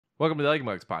Welcome to the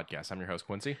UglyMugsPodcast. I'm your host,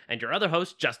 Quincey. And your other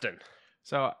host, Justin.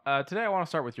 So, today I want to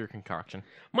start with your concoction.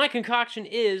 My concoction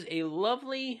is a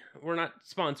lovely, we're not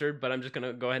sponsored, but I'm just going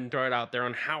to go ahead and throw it out there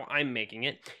on how I'm making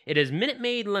it. It is Minute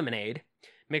Maid lemonade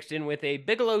mixed in with a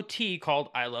Bigelow tea called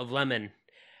I Love Lemon.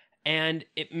 And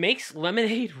it makes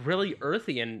lemonade really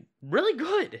earthy and really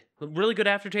good. Really good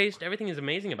aftertaste. Everything is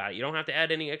amazing about it. You don't have to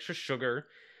add any extra sugar.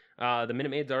 The Minute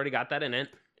Maid's already got that in it.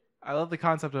 I love the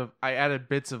concept of I added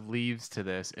bits of leaves to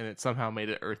this and it somehow made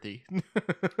it earthy.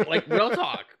 Like, real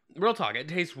talk. Real talk. It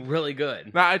tastes really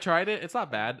good. No, I tried it. It's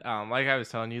not bad. Like I was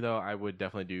telling you though, I would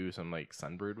definitely do some like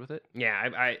sunbrewed with it.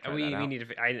 Yeah, we need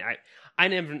to. I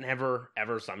never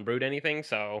ever sunbrewed anything,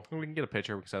 so We can get a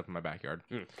picture. We can set up in my backyard.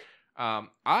 Mm.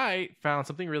 I found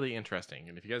something really interesting,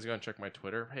 and if you guys go and check my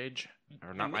Twitter page,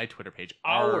 or not my Twitter page,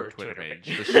 Our Twitter Twitter page,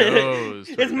 page. the show's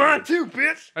Twitter It's mine page. too,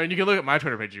 bitch. I mean, you can look at my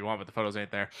Twitter page if you want, but the photos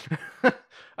ain't there.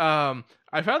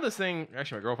 I found this thing.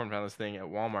 Actually, my girlfriend found this thing at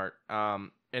Walmart.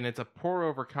 And it's a pour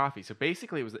over coffee. So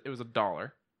basically, it was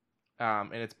 $1,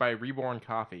 and it's by Reborn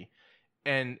Coffee,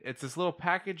 and it's this little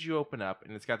package you open up,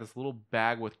 and it's got this little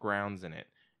bag with grounds in it,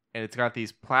 and it's got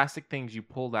these plastic things you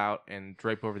pulled out and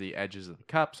drape over the edges of the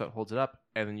cup so it holds it up,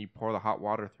 and then you pour the hot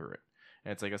water through it,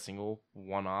 and it's like a single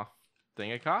one-off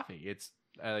thing of coffee. It's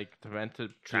like meant to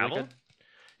Travel?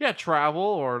 Travel,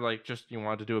 or like just you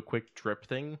want to do a quick drip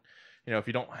thing. You know, if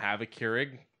you don't have a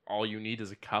Keurig, all you need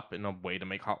is a cup and a way to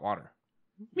make hot water.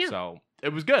 Yeah. So it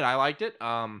was good. I liked it.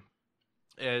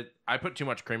 I put too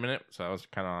much cream in it, so that was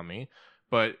kind of on me.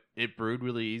 But it brewed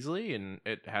really easily, and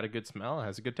it had a good smell. It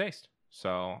has a good taste.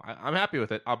 So I'm happy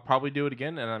with it. I'll probably do it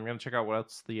again, and I'm gonna check out what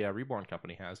else the Reborn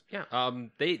company has. Yeah.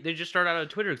 They just started out on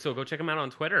Twitter, so go check them out on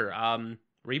Twitter.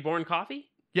 Reborn Coffee.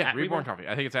 Yeah, At Reborn Reborn? Coffee.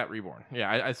 I think it's at Reborn. Yeah,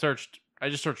 I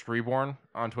just searched Reborn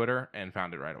on Twitter and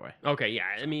found it right away. Okay, yeah.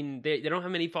 I mean, they don't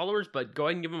have many followers, but go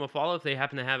ahead and give them a follow if they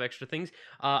happen to have extra things.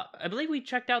 I believe we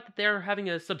checked out that they're having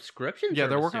a subscription Yeah,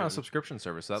 they're service working on a soon. subscription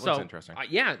service, so that looks interesting.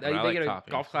 Yeah, And I they like get a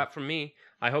coffee, golf so. clap from me.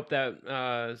 I hope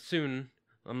that soon.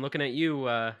 I'm looking at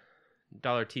you,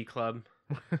 Dollar Tea Club.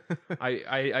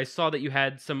 I saw that you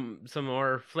had some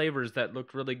more flavors that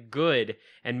looked really good,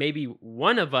 and maybe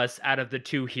one of us out of the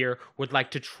two here would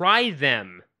like to try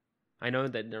them. I know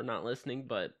that they're not listening,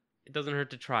 but it doesn't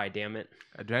hurt to try, damn it.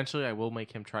 Eventually, I will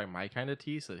make him try my kind of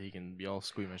tea so that he can be all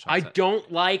squeamish. On I set.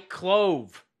 don't like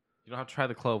clove. You don't have to try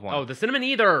the clove one. Oh, the cinnamon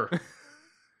either.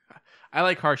 I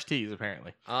like harsh teas,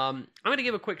 apparently. I'm going to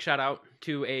give a quick shout out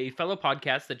to a fellow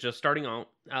podcast that's just starting out.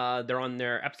 They're on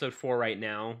their episode 4 right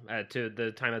now, to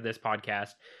the time of this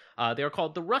podcast. They're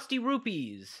called the Rusty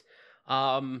Rupees.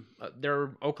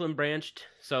 They're Oakland branched,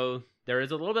 so there is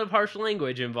a little bit of harsh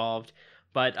language involved.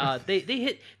 But they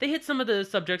hit some of the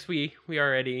subjects we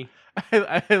already.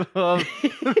 I love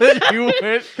that you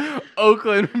went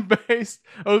Oakland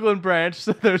branch,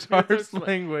 so there's harsh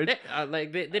language.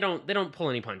 They don't pull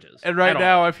any punches. And right at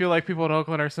now, all. I feel like people in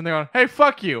Oakland are sitting there going, "Hey,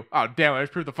 fuck you!" Oh, damn! I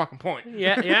just proved the fucking point.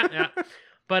 Yeah.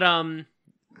 But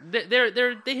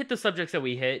they hit the subjects that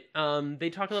we hit. They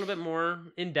talk a little bit more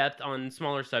in depth on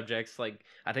smaller subjects. Like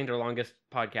I think their longest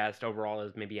podcast overall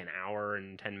is maybe an hour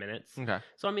and 10 minutes. Okay.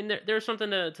 So I mean, there's something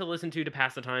to listen to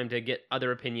pass the time, to get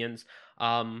other opinions.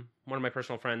 One of my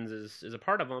personal friends is a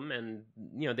part of them, and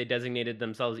you know they designated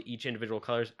themselves each individual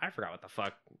colors. I forgot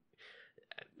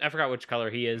which color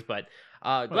he is, but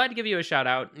glad to give you a shout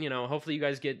out. You know, hopefully you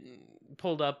guys get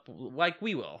pulled up like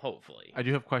we will. Hopefully, I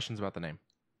do have questions about the name.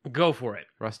 go for it.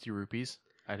 Rusty Rupees.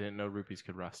 I didn't know rupees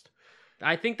could rust.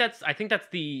 I think that's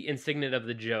the insignia of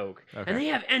the joke. Okay. And they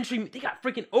have they got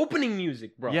freaking opening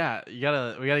music, bro. Yeah, we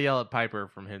gotta yell at Piper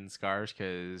from Hidden Scars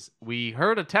because we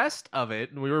heard a test of it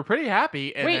and we were pretty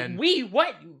happy. And then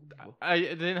What? I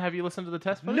didn't have you listen to the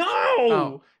test footage? No!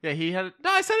 Oh, yeah, he had it. No,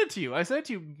 I sent it to you. I sent it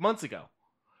to you months ago.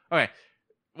 Okay.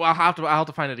 Well, I'll have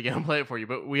to find it again and play it for you.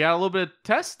 But we had a little bit of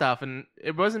test stuff and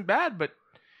it wasn't bad, but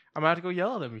I'm about to go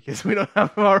yell at him because we don't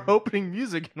have our opening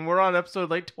music and we're on episode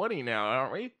like 20 now,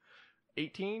 aren't we?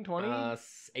 18, 20?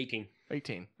 18.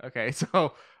 18. Okay,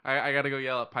 so I got to go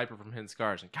yell at Piper from Hidden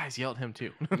Scars. And guys, yell at him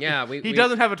too. Yeah, he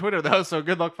doesn't have a Twitter though, so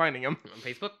good luck finding him. On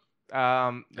Facebook?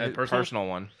 Personal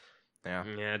one. Yeah.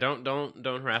 Yeah, don't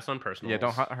harass on personal. Yeah,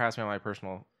 don't harass me on my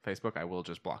personal Facebook. I will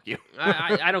just block you.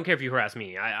 I don't care if you harass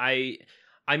me.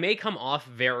 I may come off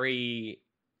very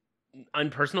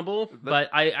unpersonable, but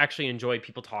I actually enjoy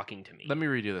people talking to me. Let me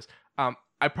redo this.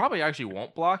 I probably actually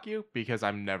won't block you because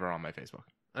I'm never on my Facebook.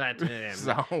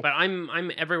 So. But I'm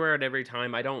everywhere at every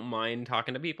time. I don't mind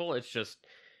talking to people. It's just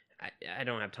I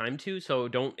don't have time to. So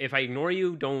if I ignore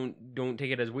you, don't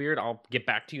take it as weird. I'll get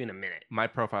back to you in a minute. My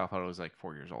profile photo is like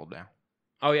 4 years old now.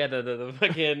 Oh yeah, the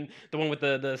fucking the one with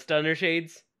the stunner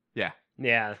shades. Yeah.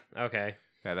 Yeah. Okay.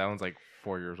 Yeah, that one's like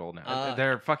 4 years old now. Uh,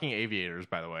 They're fucking aviators,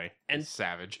 by the way. and- It's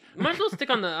savage. Might as well stick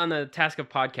on the task of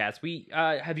podcasts. We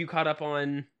have you caught up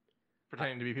on?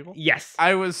 Pretending to be people? Yes,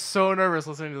 I was so nervous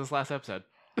listening to this last episode.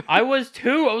 I was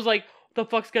too. I was like, what the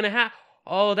fuck's gonna happen?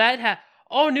 Oh,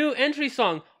 oh, new entry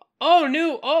song. Oh,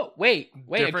 new. Oh, wait,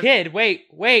 Different? a kid.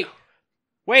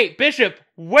 Wait, Bishop.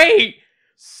 Wait.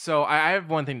 So I have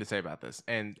one thing to say about this,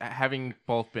 and having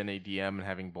both been a DM and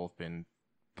having both been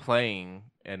playing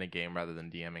in a game rather than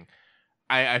DMing,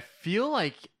 I feel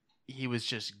like he was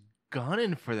just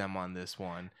gunning for them on this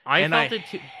one. I and felt I it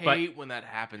too, hate when that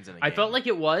happens in a game. I felt like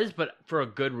it was, but for a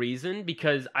good reason,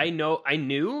 because I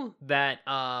knew that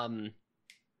oh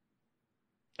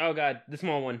god, the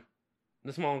small one,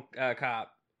 the small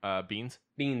cop, Beans.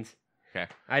 Okay.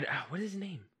 What is his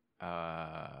name?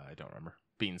 I don't remember.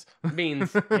 Beans.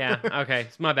 Beans. Yeah. Okay.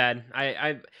 It's my bad.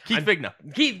 Keith Vigna.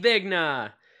 Keith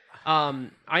Vigna.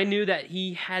 I knew that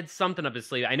he had something up his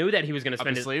sleeve. I knew that he was going to Up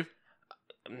spend his sleeve.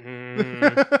 We're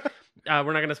not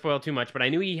going to spoil too much, but I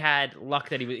knew he had luck.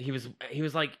 That he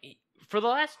was like, for the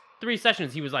last 3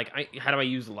 sessions, he was like, how do I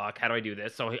use luck? How do I do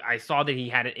this? So I saw that he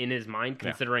had it in his mind,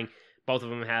 considering both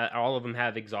of them all of them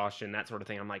have exhaustion, that sort of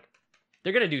thing. I'm like,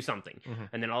 they're going to do something. Mm-hmm.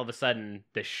 And then all of a sudden,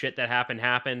 the shit that happened.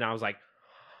 I was like,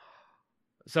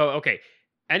 so, okay.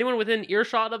 Anyone within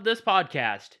earshot of this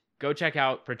podcast, go check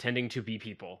out Pretending to Be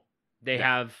People. They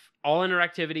have all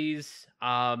interactivities.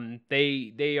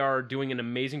 They are doing an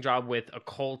amazing job with a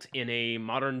cult in a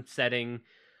modern setting.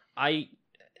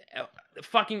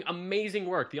 Fucking amazing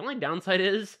work. The only downside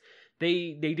is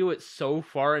they do it so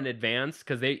far in advance,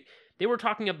 because they were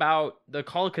talking about the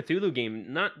Call of Cthulhu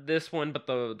game, not this one, but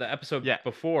the episode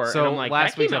before. So and I'm like,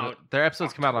 last week's their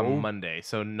episodes come out on October. Monday,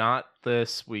 so not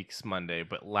this week's Monday,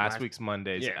 but last week's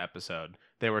Monday's episode.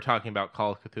 They were talking about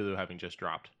Call of Cthulhu having just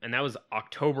dropped, and that was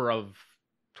October of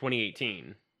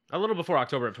 2018, a little before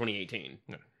October of 2018.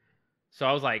 Yeah. So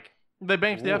I was like, they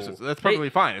banked the Ooh. episodes. That's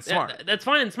perfectly fine. It's smart. That's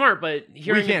fine and smart, but We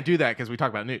hearing can't do that because we talk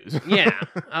about news. yeah,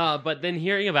 but then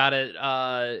hearing about it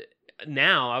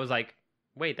now, I was like,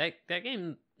 wait, that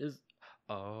game is.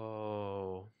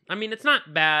 Oh, I mean, it's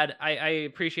not bad. I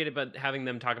appreciate it, but having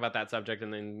them talk about that subject,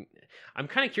 and then I'm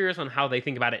kind of curious on how they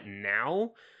think about it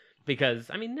now, because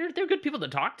I mean, they're good people to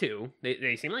talk to.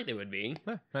 They seem like they would be.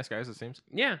 Yeah, nice guys, it seems.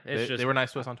 Yeah, They were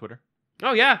nice to us on Twitter.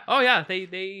 Oh yeah.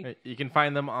 They You can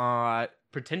find them on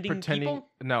pretending people.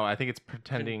 No, I think it's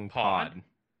Pretending Pod.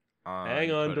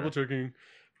 Hang on, Twitter. double checking.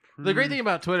 The great thing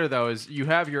about Twitter, though, is you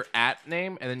have your @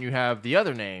 name, and then you have the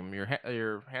other name, your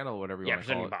handle, whatever you want to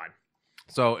call Pretending it. Pod.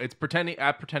 So it's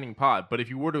Pretending Pod. But if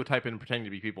you were to type in Pretending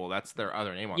to Be People, that's their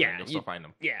other name on there. You'll still find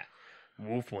them. Yeah.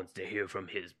 Wolf wants to hear from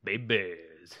his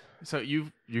babies. So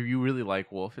you really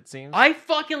like Wolf, it seems. I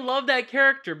fucking love that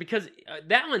character, because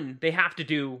that one they have to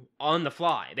do on the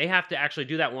fly. They have to actually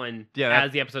do that one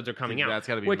as the episodes are coming out. That's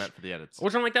got to be meant for the edits.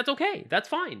 Which I'm like, that's okay. That's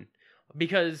fine.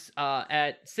 Because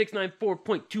at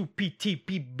 694.2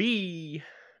 PTPB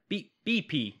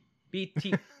BP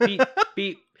BT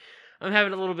beep. I'm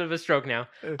having a little bit of a stroke now.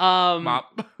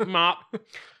 Mop.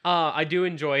 I do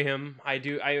enjoy him.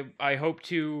 I hope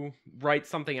to write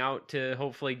something out to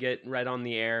hopefully get read on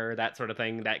the air, that sort of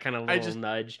thing. That kind of little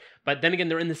nudge. But then again,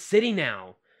 they're in the city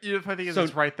now. If I think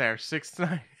it's right there,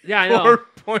 694.2 Yeah, I know.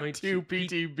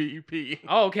 PTBP.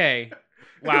 Oh, okay.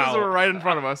 Wow. Those are right in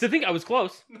front of us. To think I was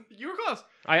close. You were close.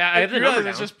 I have the number down.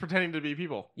 It's just pretending to be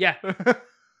people. Yeah.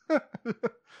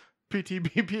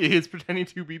 PTBP is pretending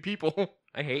to be people.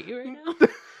 I hate you right now.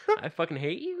 I fucking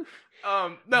hate you.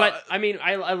 No, but I mean,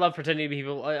 I love pretending to be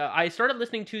people. I started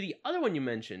listening to the other one you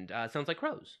mentioned. Sounds Like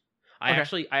Crows. I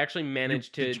actually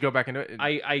managed to. Did you go back into it?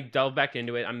 I delved back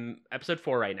into it. I'm episode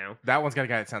 4 right now. That one's got a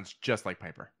guy that sounds just like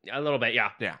Piper. A little bit,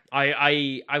 yeah. Yeah.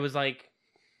 I was like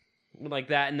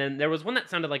that, and then there was one that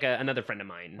sounded like another friend of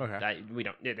mine that you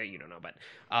don't know, but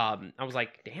I was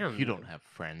like, damn. You don't have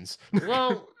friends.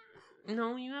 Well,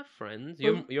 no, you have friends.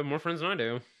 You have more friends than I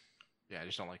do. Yeah, I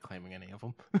just don't like claiming any of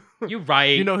them. You're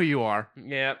right. You know who you are.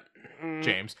 Yeah.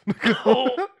 James.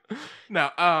 Oh. No.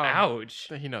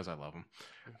 Ouch. He knows I love him.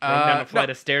 Throw him down a flight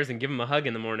of stairs and give him a hug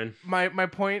in the morning. My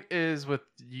point is with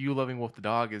you loving Wolf the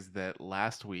dog is that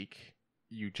last week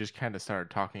you just kind of started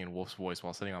talking in Wolf's voice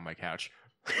while sitting on my couch.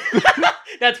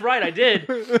 That's right, I did.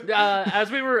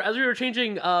 As we were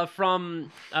changing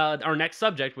from our next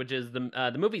subject, which is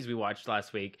the movies we watched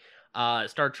last week,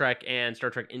 Star Trek and Star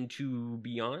Trek Into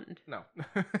Beyond. No,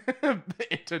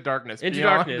 Into Darkness. Into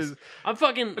Beyond Darkness. is... I'm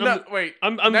fucking. No, wait.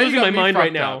 I'm Now you losing got my me mind right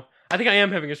fucked now. up. I think I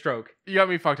am having a stroke. You got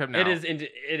me fucked up now. It is Into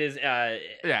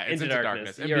Into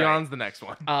Darkness. And You're Beyond's right. the next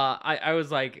one. I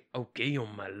was like, okay, oh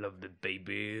my lovely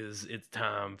babies, it's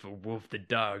time for Wolf the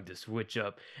dog to switch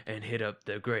up and hit up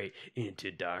the great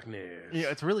Into Darkness. Yeah,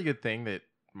 it's a really good thing that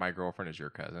my girlfriend is your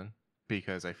cousin,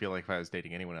 because I feel like if I was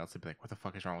dating anyone else, they'd be like, "What the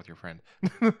fuck is wrong with your friend?"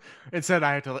 Instead,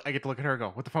 I get to look at her and go,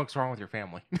 "What the fuck's wrong with your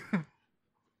family?"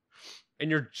 And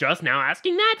you're just now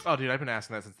asking that? Oh, dude, I've been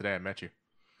asking that since the day I met you.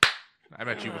 I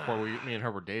met you before me and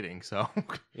her were dating, so.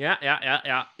 Yeah.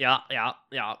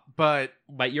 But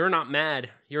you're not mad.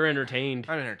 You're entertained.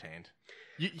 I'm entertained.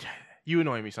 You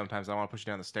annoy me sometimes. I want to push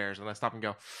you down the stairs, and I stop and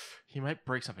go, "He might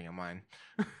break something of mine."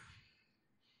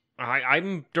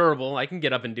 I'm durable. I can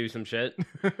get up and do some shit.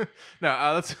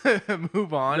 No, let's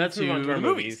move on to our the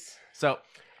movies. So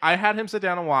I had him sit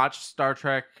down and watch Star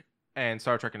Trek and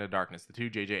Star Trek Into Darkness, the two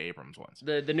J.J. Abrams ones.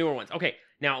 The newer ones. Okay,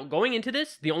 now going into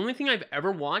this, the only thing I've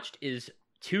ever watched is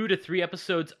 2 to 3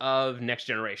 episodes of Next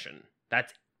Generation.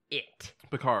 That's it.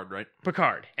 Picard, right?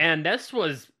 Picard. And this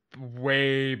was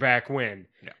way back when.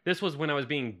 Yeah. This was when I was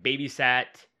being babysat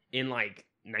in like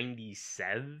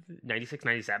 96,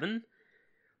 97.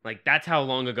 Like, that's how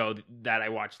long ago that I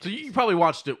watched. So you probably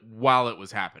watched it while it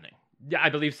was happening. Yeah, I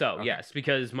believe so, Okay. yes.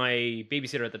 Because my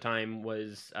babysitter at the time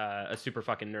was a super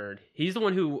fucking nerd. He's the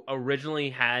one who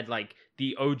originally had, like,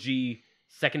 the OG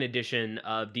second edition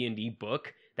of D&D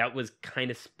book that was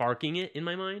kind of sparking it in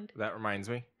my mind. That reminds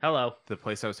me. Hello. The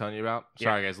place I was telling you about. Yeah.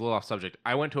 Sorry, guys, a little off subject.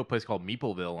 I went to a place called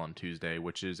Meepleville on Tuesday,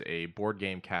 which is a board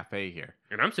game cafe here.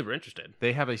 And I'm super interested.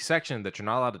 They have a section that you're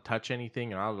not allowed to touch anything.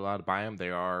 You're not allowed to buy them. They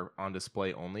are on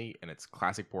display only, and it's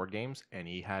classic board games. And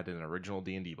he had an original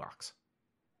D&D box.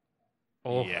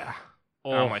 Oh. Yeah.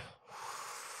 Oh. I'm like,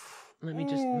 Let me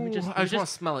just. I just want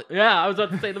to smell it. Yeah, I was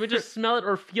about to say, let me just smell it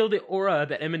or feel the aura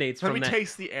that emanates Let from me that.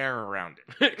 taste the air around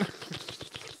it.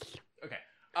 Okay.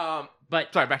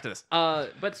 But Sorry, back to this.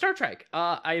 but Star Trek,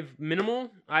 I've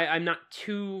minimal. I'm not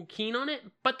too keen on it,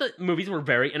 but the movies were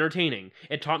very entertaining.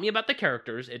 It taught me about the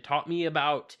characters. It taught me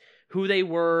about who they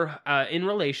were in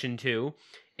relation to.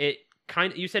 It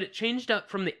you said it changed up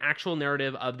from the actual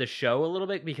narrative of the show a little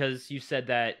bit, because you said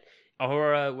that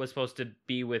Uhura was supposed to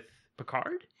be with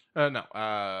Picard. No.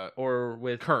 Or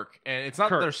with Kirk. And it's not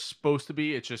Kirk. that they're supposed to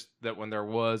be. It's just that when there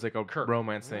was like a Kirk.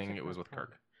 romance thing, it was with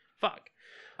Kirk. Fuck.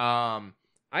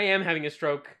 I am having a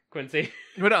stroke, Quincy.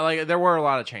 But no, like there were a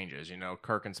lot of changes. You know,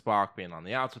 Kirk and Spock being on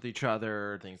the outs with each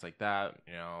other, things like that.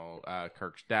 You know,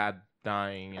 Kirk's dad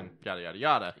dying and yada yada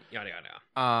yada. Yada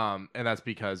yada. And that's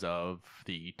because of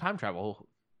the time travel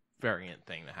variant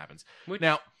thing that happens. Which,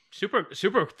 now,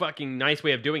 super fucking nice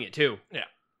way of doing it too. Yeah.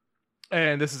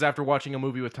 And this is after watching a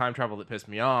movie with time travel that pissed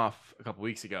me off a couple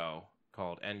weeks ago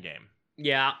called Endgame.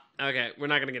 Yeah. Okay. We're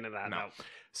not gonna get into that. No. No.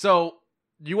 So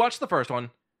you watched the first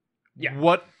one. Yeah.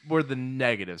 What were the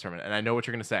negatives from it? And I know what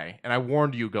you're gonna say. And I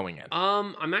warned you going in.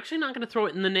 I'm actually not gonna throw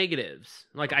it in the negatives.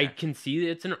 Like, Okay. I can see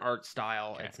it's an art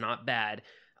style. Okay. It's not bad.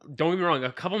 Don't get me wrong.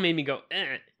 A couple made me go,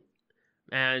 eh.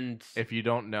 And If you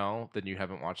don't know, then you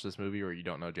haven't watched this movie, or you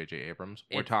don't know J.J. Abrams.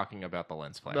 We're It's- talking about the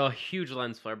lens flare. the huge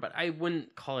lens flare, but I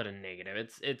wouldn't call it a negative.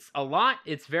 It's a lot.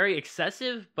 It's very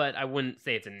excessive, but I wouldn't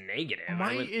say it's a negative.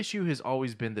 My issue has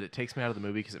always been that it takes me out of the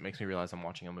movie because it makes me realize I'm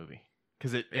watching a movie.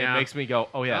 Because it Yeah. makes me go,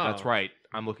 oh yeah, that's Oh. right.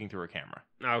 I'm looking through a camera.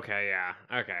 Okay, yeah.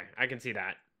 Okay. I can see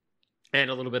that. And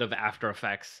a little bit of After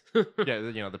Effects. Yeah,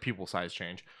 you know, the pupil size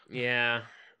change. Yeah.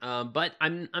 But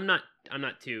I'm not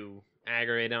too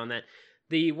aggravated on that.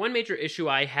 The one major issue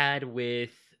I had with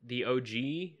the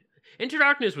OG Into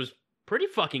Darkness was pretty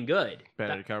fucking good.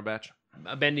 Benedict Cumberbatch.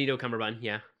 Benedito Cumberbatch,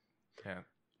 yeah. Yeah.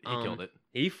 He killed it.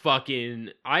 He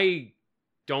fucking I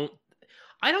don't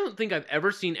think I've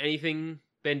ever seen anything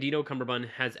Benedito Cumberbatch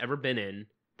has ever been in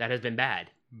that has been bad.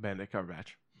 Benedict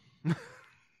Cumberbatch.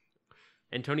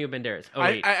 Antonio Banderas. Oh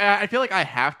wait. I feel like I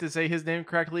have to say his name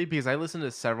correctly because I listen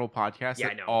to several podcasts Yeah, I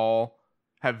that know. all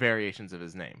have variations of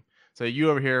his name. So you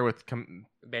over here with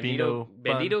Benedito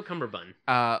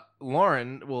Cumberbatch.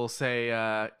 Lauren will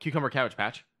say cucumber cabbage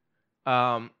patch.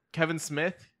 Kevin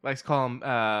Smith likes to call him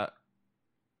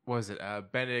what is it?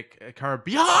 Benedict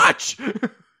Cumberbatch.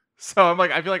 So I'm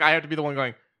like, I feel like I have to be the one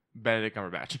going Benedict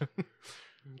Cumberbatch.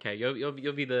 Okay, you'll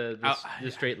be the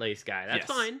straight laced guy. That's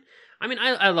Yes. fine. I mean,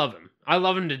 I love him. I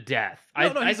love him to death.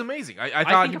 No, he's amazing. I I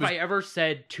thought think he if was. I ever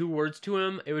said 2 words to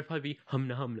him, it would probably be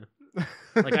humna humna.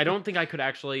 Like, I don't think I could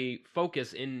actually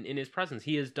focus in his presence.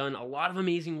 He has done a lot of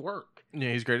amazing work.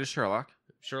 Yeah, he's great as Sherlock.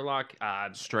 Sherlock,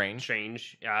 Strange.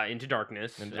 Into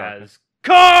Darkness, Into as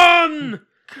Khan.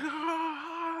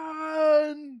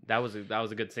 God. That was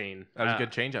a good scene. That was a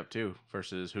good change up too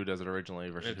versus who does it originally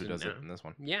versus who does it in this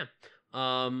one. Yeah.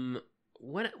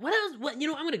 what else? I'm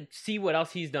gonna see what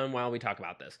else he's done while we talk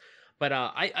about this. But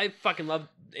I fucking love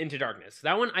Into Darkness.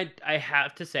 That one I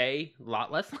have to say, a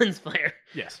lot less lens flare.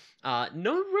 Yes.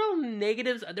 No real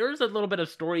negatives. There's a little bit of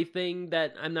story thing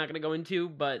that I'm not gonna go into,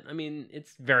 but I mean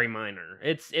it's very minor.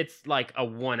 It's like a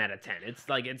 1 out of 10. It's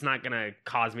like it's not gonna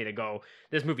cause me to go,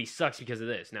 this movie sucks because of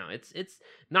this. No, it's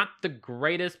not the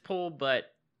greatest pull,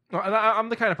 but I'm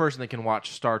the kind of person that can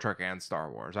watch Star Trek and Star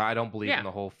Wars. I don't believe in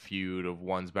the whole feud of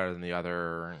one's better than the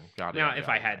other. If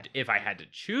I had to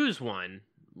choose one,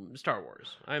 Star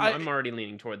Wars. I'm already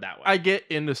leaning toward that way. I get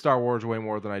into Star Wars way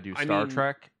more than I do Star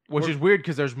Trek, which is weird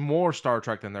because there's more Star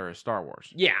Trek than there is Star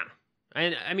Wars. Yeah.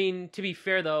 And I mean, to be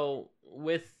fair though,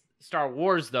 with Star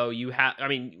Wars though,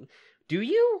 do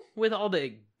you? With all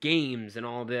the games and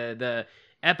all the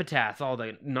epitaphs, all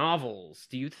the novels,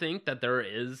 do you think that there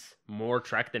is more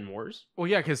Trek than Wars? Well,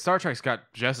 yeah, because Star Trek's got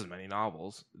just as many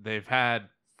novels. They've had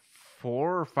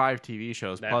 4 or 5 TV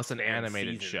shows plus an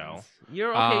animated show.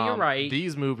 You're right.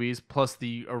 These movies plus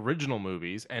the original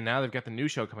movies, and now they've got the new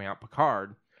show coming out,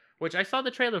 Picard, which I saw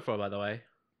the trailer for, by the way.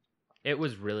 It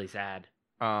was really sad.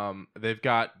 They've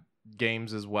got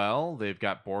games as well. They've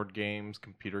got board games,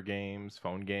 computer games,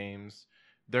 phone games.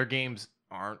 Their games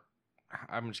aren't,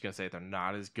 I'm just going to say they're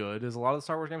not as good as a lot of the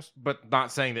Star Wars games, but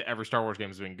not saying that every Star Wars game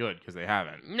has been good, because they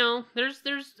haven't. No,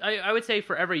 I would say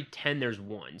for every 10, there's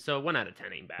 1. So 1 out of 10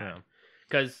 ain't bad.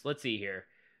 Because, let's see here.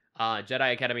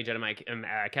 Jedi Academy,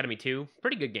 Academy 2,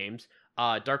 pretty good games.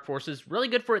 Dark Forces, really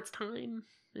good for its time.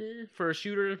 For a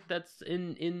shooter that's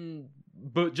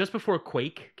but just before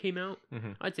Quake came out,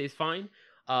 I'd say it's fine.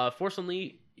 Force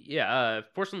Unleashed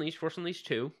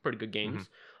 2, pretty good games.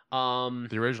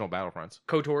 The original Battlefronts.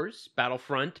 KOTORs,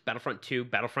 Battlefront 2,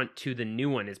 Battlefront 2, the new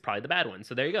one is probably the bad one.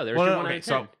 So there you go. There's your 1 out of 10.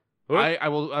 So I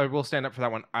will stand up for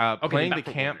that one. Playing the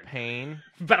campaign,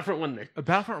 Battlefront 1 then.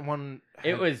 Battlefront 1.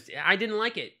 I didn't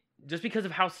like it just because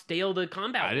of how stale the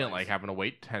combat was. I didn't like having to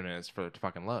wait 10 minutes for it to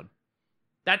fucking load.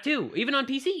 That too, even on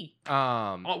PC.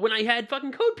 When I had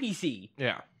fucking code PC.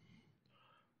 Yeah.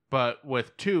 But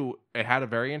with 2, it had a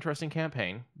very interesting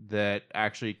campaign that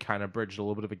actually kind of bridged a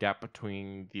little bit of a gap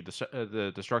between the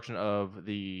destruction of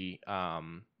the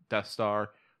Death Star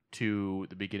to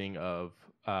the beginning of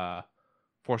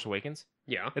Force Awakens.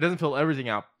 Yeah. It doesn't fill everything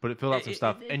out, but it filled out some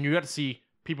stuff. And you got to see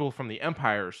people from the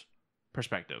Empire's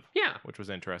perspective. Yeah. Which was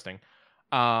interesting.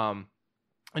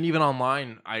 And even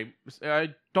online, I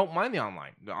don't mind the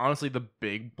online. Honestly, the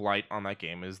big blight on that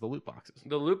game is the loot boxes.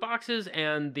 The loot boxes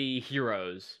and the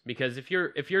heroes. Because if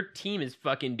your team is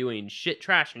fucking doing shit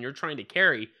trash and you're trying to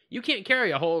carry, you can't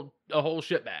carry a whole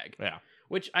shit bag. Yeah.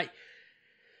 Which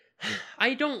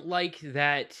I don't like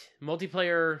that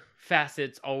multiplayer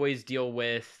facets always deal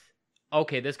with,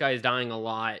 okay, this guy is dying a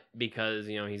lot because,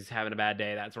 he's having a bad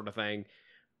day, that sort of thing.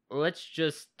 Let's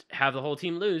just have the whole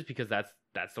team lose because that's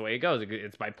the way it goes.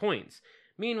 It's by points.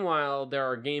 Meanwhile, there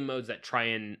are game modes that try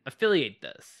and affiliate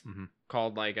this,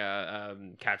 called like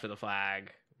capture the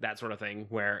flag, that sort of thing,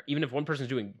 where even if one person's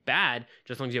doing bad,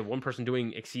 just as long as you have one person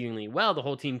doing exceedingly well, the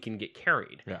whole team can get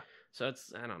carried. Yeah. So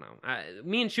I don't know.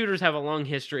 Me and shooters have a long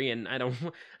history, and I don't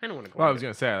want to go. Well, I was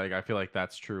gonna say, I feel like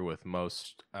that's true with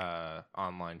most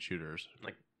online shooters.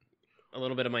 Like a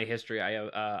little bit of my history,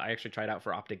 I actually tried out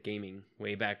for Optic Gaming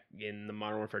way back in the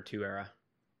Modern Warfare 2 era.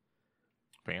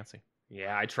 Fancy.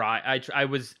 Yeah, I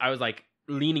was like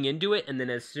leaning into it, and then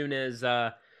as soon as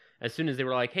they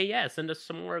were like, "Hey, yeah, send us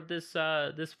some more of this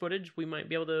footage, we might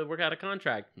be able to work out a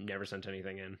contract." Never sent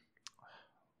anything in.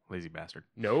 Lazy bastard.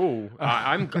 No,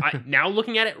 I'm now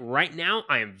looking at it right now.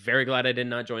 I am very glad I did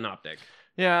not join Optic.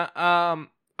 Yeah,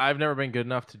 I've never been good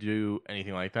enough to do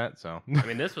anything like that. So I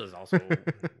mean, this was also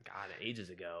ages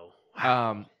ago.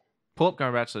 Wow. Pull up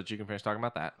Cumberbatch so that you can finish talking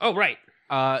about that. Oh, right.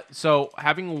 So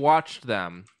having watched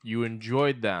them, you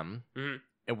enjoyed them,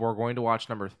 and we're going to watch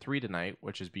number 3 tonight,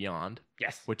 which is Beyond.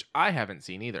 Yes. Which I haven't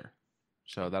seen either,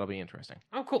 so that'll be interesting.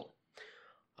 Oh, cool.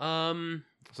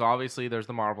 So obviously there's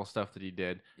the Marvel stuff that he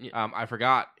did. Yeah. I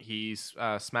forgot he's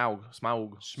Smaug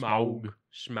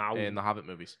in the Hobbit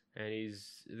movies. And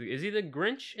is he the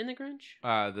Grinch in the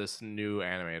Grinch? This new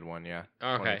animated one, yeah.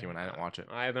 Okay. I didn't watch it.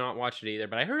 I have not watched it either,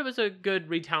 but I heard it was a good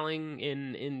retelling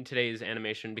in today's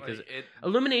animation because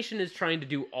Illumination is trying to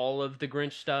do all of the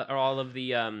Grinch stuff or all of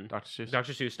the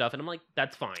Dr. Seuss stuff, and I'm like,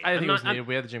 that's fine. I think it was needed.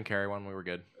 We had the Jim Carrey one. We were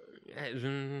good.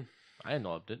 I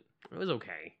loved it. It was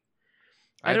okay.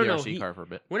 I don't know. RC car for a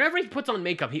bit. Whenever he puts on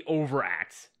makeup, he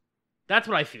overacts. That's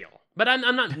what I feel. But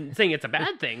I'm not saying it's a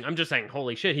bad thing. I'm just saying,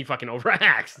 holy shit, he fucking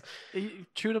overacts. He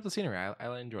chewed up the scenery.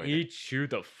 I enjoyed it. He chewed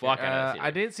the fuck out of the scenery.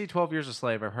 I didn't see 12 Years a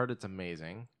Slave. I've heard it's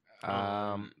amazing.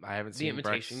 I haven't seen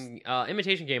the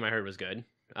Imitation Game. I heard was good.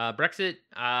 Brexit,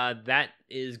 that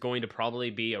is going to probably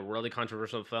be a really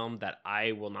controversial film that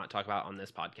I will not talk about on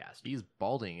this podcast. He's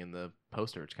balding in the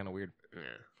poster. It's kind of weird.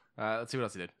 Yeah. Let's see what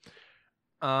else he did.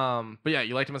 But yeah,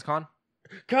 you liked him as Khan?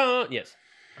 Yes.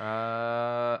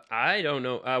 I I don't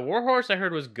know. Warhorse I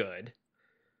heard was good.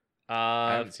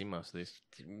 haven't seen most of these.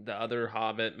 The other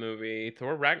Hobbit movie,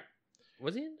 Thor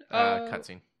was he in?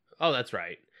 Cutscene. Oh, that's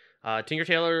right. Tinker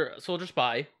Tailor Soldier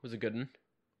Spy was a good one.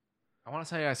 I want to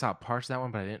say I saw parts of that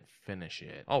one, but I didn't finish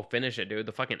it. Oh, finish it, dude.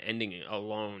 The fucking ending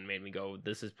alone made me go,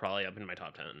 this is probably up in my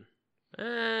top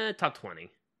 10. Top 20.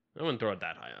 I wouldn't throw it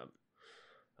that high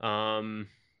up.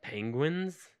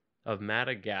 Penguins of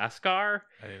Madagascar.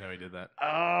 I didn't know he did that. Oh,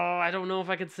 I don't know if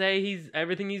I could say he's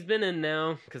everything he's been in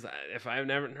now, because if I've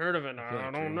never heard of it,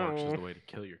 I don't know. Is the way to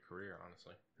kill your career,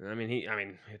 honestly. I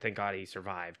mean, thank God he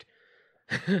survived.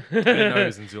 I didn't know he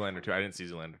was in Zoolander 2. I didn't see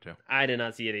Zoolander 2. I did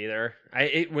not see it either.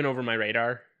 It went over my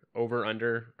radar. Over,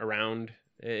 under, around.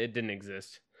 It didn't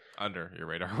exist. Under your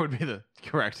radar would be the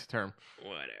correct term.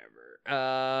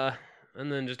 Whatever. And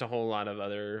then just a whole lot of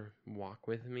other Walk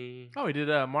With Me. Oh, he did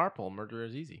Marple, Murder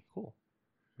is Easy. Cool.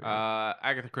 Yeah.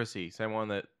 Agatha Christie,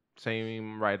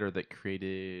 same writer that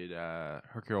created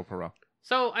Hercule Poirot.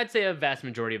 So I'd say a vast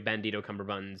majority of Bandito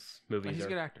Cumberbund's movies He's a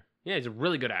good actor. Yeah, he's a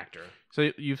really good actor.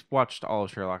 So you've watched all of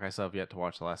Sherlock. I still have yet to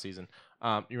watch the last season.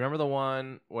 You remember the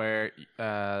one where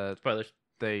Spoilers.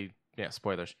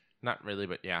 Spoilers. Not really,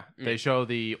 but yeah. They show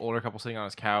the older couple sitting on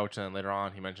his couch, and then later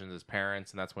on he mentions his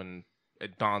parents, and that's when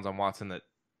it dawns on Watson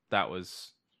that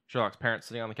was Sherlock's parents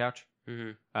sitting on the couch.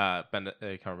 Mm-hmm.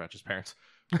 Cumberbatch's parents.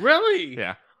 Really?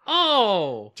 Yeah.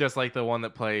 Oh! Just like the one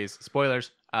that plays, spoilers,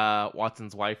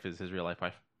 Watson's wife is his real life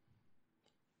wife.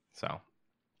 So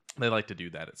they like to do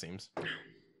that, it seems.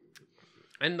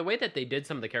 And the way that they did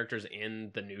some of the characters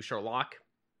in the new Sherlock,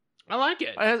 I like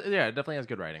it. Yeah, it definitely has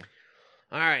good writing.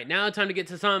 All right, now it's time to get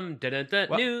to some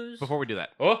news. Before we do that.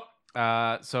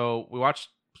 Oh! So we watched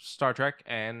Star Trek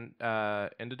and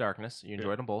Into Darkness. You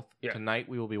enjoyed them both. Yeah. Tonight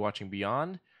we will be watching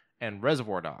Beyond and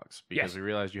Reservoir Dogs because we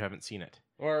realized you haven't seen it.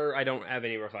 Or I don't have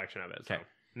any recollection of it. Okay.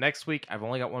 Next week, I've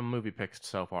only got one movie picked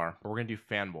so far, but we're going to do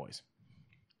Fanboys.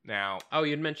 Now... Oh,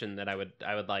 you'd mentioned that I would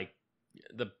like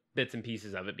the bits and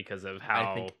pieces of it because of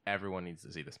how... I think everyone needs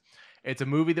to see this. It's a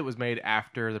movie that was made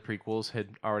after the prequels had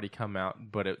already come out,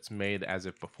 but it's made as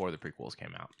if before the prequels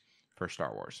came out for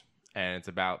Star Wars. And it's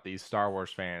about these Star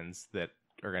Wars fans that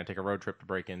are going to take a road trip to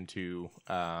break into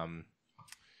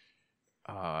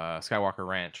Skywalker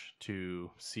Ranch to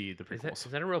see the prequels.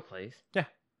 Is that a real place? Yeah.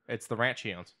 It's the ranch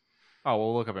he owns. Oh,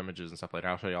 we'll look up images and stuff later.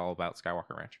 I'll show you all about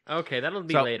Skywalker Ranch. Okay, that'll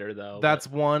be later, though. That's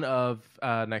one of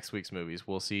next week's movies.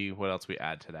 We'll see what else we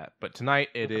add to that. But tonight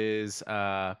it is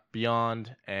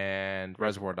Beyond and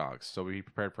Reservoir Dogs. So be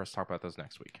prepared for us to talk about those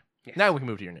next week. Yes. Now we can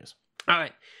move to your news. All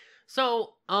right.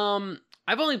 So,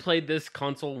 I've only played this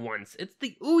console once. It's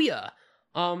the Ouya.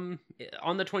 On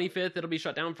the 25th, it'll be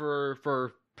shut down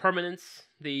for permanence.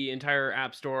 The entire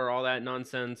App Store, all that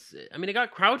nonsense. I mean, it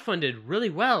got crowdfunded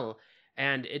really well.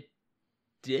 And it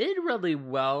did really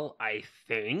well, I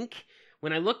think.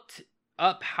 When I looked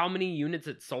up how many units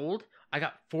it sold, I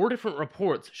got 4 different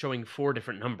reports showing 4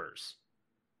 different numbers.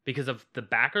 Because of the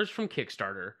backers from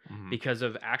Kickstarter, because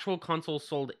of actual consoles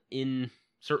sold in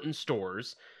certain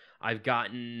stores, I've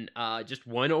gotten just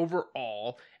one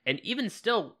overall. And even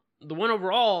still, the one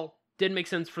overall didn't make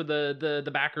sense for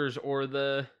the backers or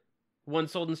the one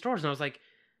sold in stores. And I was like,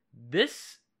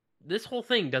 this whole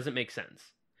thing doesn't make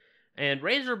sense. And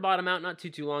Razer bought them out not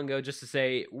too long ago just to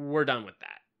say, we're done with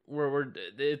that.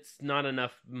 It's not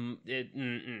enough.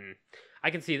 I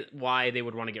can see why they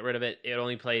would want to get rid of it. It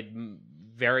only played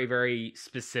very, very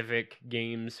specific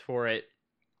games for it.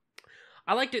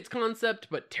 I liked its concept,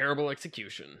 but terrible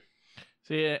execution.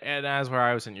 See, and as where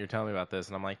I was, and you're telling me about this,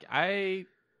 and I'm like, I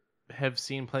have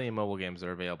seen plenty of mobile games that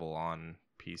are available on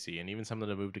PC, and even some that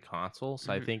have moved to console.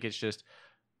 So I think it's just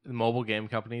the mobile game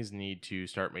companies need to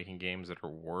start making games that are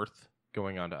worth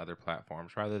going onto other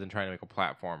platforms rather than trying to make a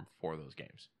platform for those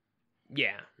games.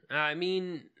 Yeah, I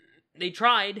mean, they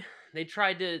tried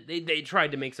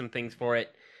to make some things for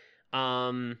it,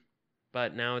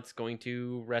 but now it's going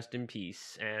to rest in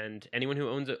peace. And anyone who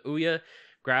owns a Ouya,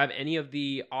 grab any of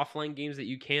the offline games that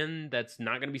you can that's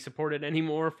not going to be supported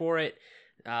anymore for it.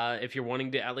 If you're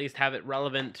wanting to at least have it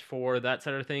relevant for that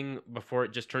sort of thing before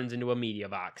it just turns into a media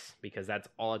box, because that's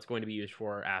all it's going to be used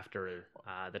for after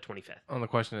the 25th. Well, the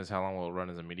question is, how long will it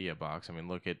run as a media box? I mean,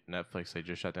 look at Netflix. They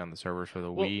just shut down the servers for the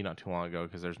Wii not too long ago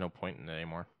because there's no point in it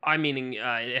anymore. I mean,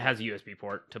 it has a USB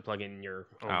port to plug in your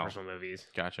own personal movies.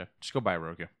 Gotcha. Just go buy a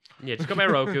Roku. Yeah, just go buy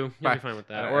Roku. You'll be fine with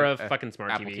that. Or a fucking smart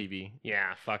Apple TV. TV.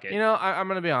 Yeah, fuck it. You know, I'm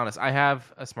going to be honest. I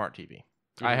have a smart TV.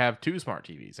 I have 2 smart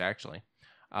TVs, actually.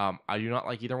 I do not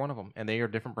like either one of them, and they are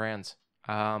different brands.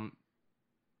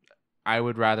 I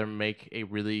would rather make a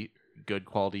really good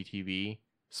quality TV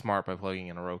smart by plugging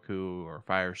in a Roku or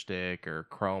Fire Stick or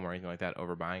Chrome or anything like that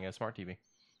over buying a smart TV.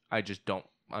 I just don't.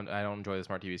 I don't enjoy the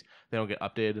smart TVs. They don't get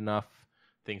updated enough.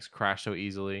 Things crash so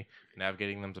easily.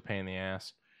 Navigating them's a pain in the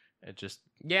ass. It just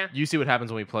You see what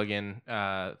happens when we plug in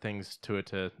things to it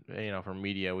to for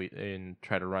media and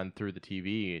try to run through the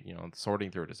TV. Sorting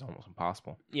through it is almost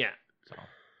impossible. Yeah. So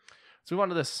let's move on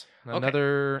to this.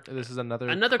 This is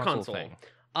another console thing.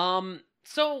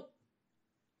 So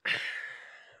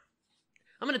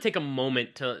I'm gonna take a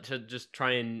moment to just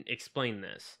try and explain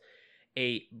this.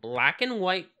 A black and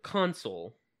white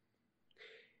console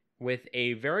with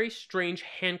a very strange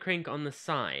hand crank on the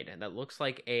side that looks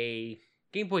like a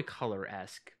Game Boy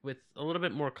Color-esque with a little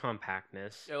bit more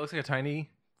compactness. Yeah, it looks like a tiny,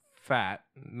 fat,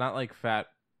 not like fat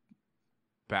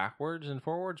backwards and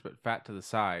forwards, but fat to the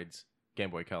sides Game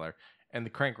Boy Color. And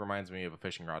the crank reminds me of a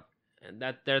fishing rod. And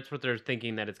that's what they're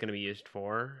thinking that it's going to be used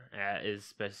for,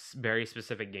 is very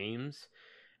specific games.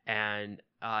 And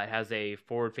it has a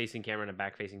forward-facing camera and a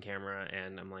back-facing camera,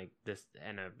 and I'm like this,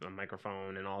 and a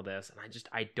microphone and all this, and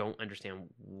I don't understand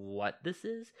what this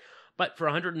is. But for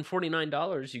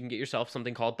 $149, you can get yourself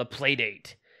something called the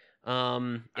Playdate.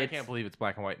 I can't believe it's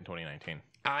black and white in 2019.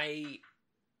 I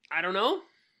don't know.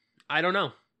 I don't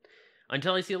know.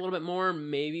 Until I see a little bit more,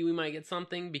 maybe we might get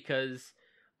something, because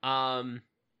Kranken's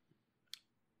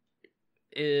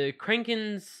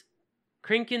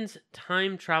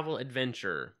Time Travel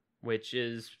Adventure, which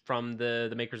is from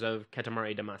the makers of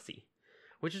Katamari Damacy,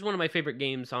 which is one of my favorite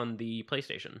games on the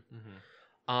PlayStation.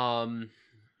 Mm-hmm.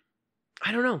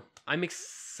 I don't know. I'm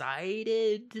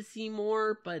excited to see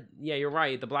more, but yeah, you're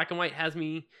right. The black and white has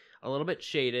me a little bit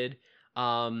shaded.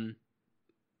 I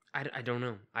don't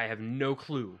know. I have no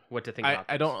clue what to think about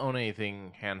this. I don't own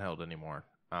anything handheld anymore.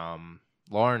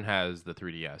 Lauren has the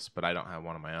 3DS, but I don't have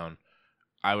one of my own.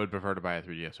 I would prefer to buy a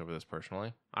 3DS over this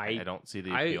personally. I don't see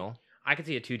the appeal. I could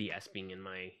see a 2DS being in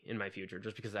my future,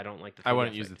 just because I don't like the 3DS. I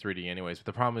wouldn't use the 3D anyways, but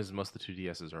the problem is most of the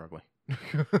 2DSs are ugly.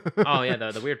 Oh yeah,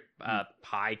 the weird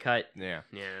pie cut. Yeah.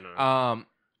 Yeah, I don't know.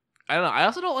 I don't know. I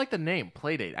also don't like the name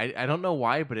Playdate. I don't know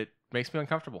why, but it makes me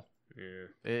uncomfortable. Yeah.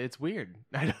 It's weird.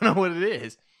 I don't know what it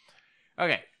is.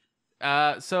 Okay.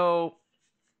 So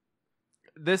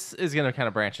this is going to kind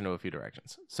of branch into a few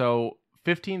directions. So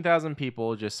 15,000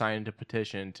 people just signed a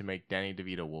petition to make Danny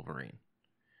DeVito Wolverine.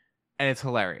 And it's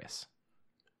hilarious.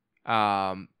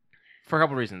 For a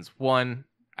couple reasons. One,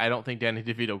 I don't think Danny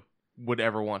DeVito would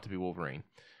ever want to be Wolverine.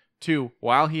 Two,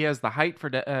 while he has the height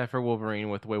for Wolverine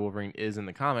with the way Wolverine is in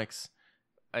the comics,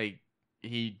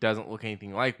 he doesn't look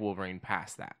anything like Wolverine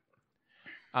past that.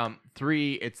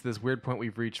 Three, it's this weird point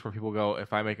we've reached where people go,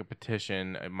 if I make a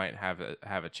petition, it might have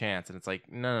a chance. And it's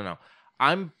like, no.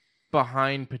 I'm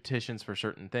behind petitions for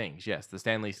certain things. Yes, the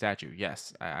Stan Lee statue.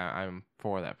 Yes, I'm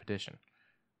for that petition.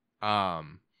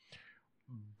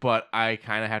 But I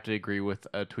kind of have to agree with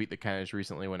a tweet that kind of just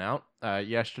recently went out.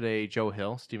 Yesterday, Joe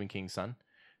Hill, Stephen King's son,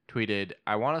 tweeted,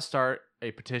 I want to start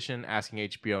a petition asking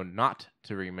HBO not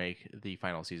to remake the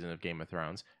final season of Game of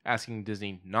Thrones, asking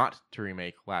Disney not to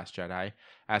remake Last Jedi,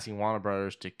 asking Warner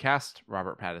Brothers to cast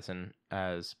Robert Pattinson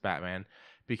as Batman,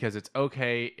 because it's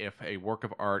okay if a work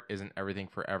of art isn't everything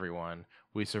for everyone.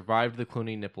 We survived the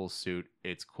Clooney nipples suit.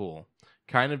 It's cool.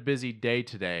 Kind of busy day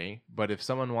today, but if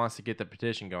someone wants to get the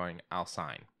petition going, I'll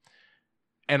sign.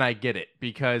 And I get it,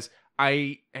 because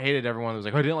I hated everyone that was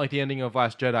like, oh, I didn't like the ending of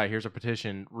Last Jedi. Here's a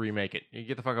petition. Remake it. You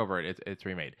get the fuck over it. It's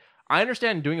remade. I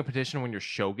understand doing a petition when your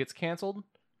show gets canceled.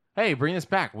 Hey, bring this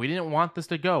back. We didn't want this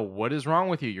to go. What is wrong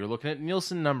with you? You're looking at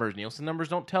Nielsen numbers. Nielsen numbers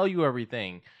don't tell you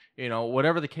everything.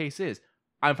 Whatever the case is,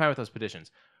 I'm fine with those petitions.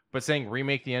 But saying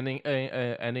remake the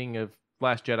ending of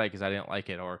Last Jedi because I didn't like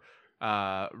it, or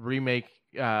remake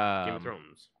Game of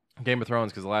Thrones. Game of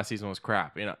Thrones because the last season was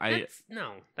crap. That's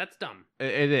dumb.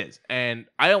 It is, and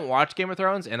I don't watch Game of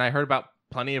Thrones, and I heard about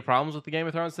plenty of problems with the Game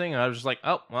of Thrones thing, and I was just like,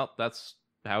 oh, well, that's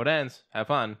how it ends. Have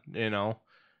fun,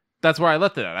 That's where I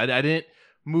left it at. I didn't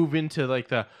move into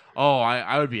like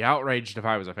I would be outraged if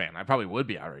I was a fan. I probably would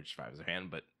be outraged if I was a fan,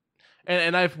 but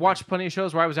and I've watched plenty of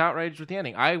shows where I was outraged with the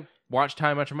ending. I watched How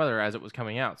I Met Your Mother as it was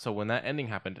coming out, so when that ending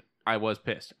happened, I was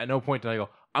pissed. At no point did I go,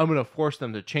 I'm going to force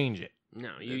them to change it. No,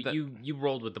 you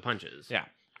rolled with the punches. Yeah.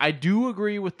 I do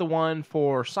agree with the one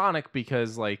for Sonic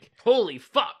because, holy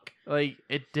fuck!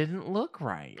 It didn't look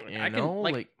right.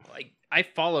 I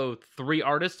follow 3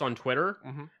 artists on Twitter,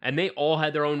 mm-hmm. and they all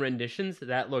had their own renditions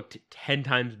that looked 10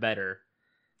 times better.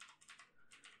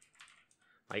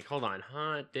 Hold on.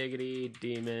 Hot Diggity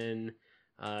Demon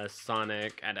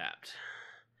Sonic Adapt.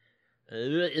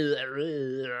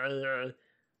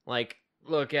 Like,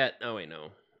 look at. Oh wait, no.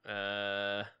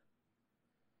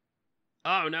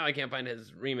 Oh no, I can't find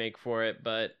his remake for it,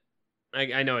 but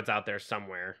I know it's out there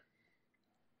somewhere.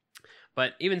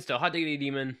 But even still, Hot Diggity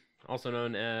Demon, also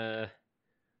known.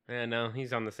 No,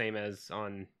 he's on the same as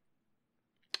on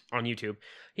YouTube.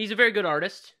 He's a very good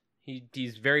artist.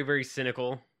 He's very, very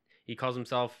cynical. He calls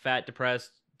himself fat,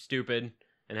 depressed, stupid,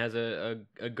 and has a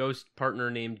ghost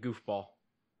partner named Goofball.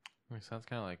 Sounds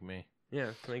kind of like me.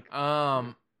 Yeah, like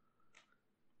right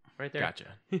there. Gotcha.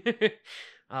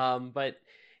 But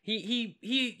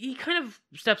he kind of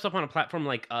steps up on a platform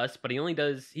like us, but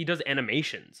he does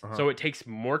animations, so it takes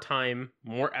more time,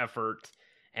 more effort,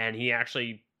 and he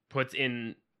actually puts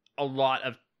in a lot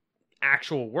of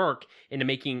actual work into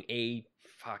making a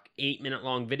 8-minute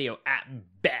long video at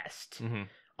best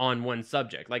on one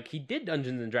subject. Like, he did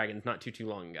Dungeons and Dragons not too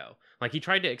long ago. Like, he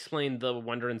tried to explain the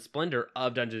wonder and splendor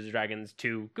of Dungeons and Dragons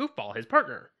to Goofball, his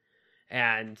partner,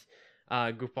 and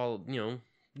Goofball,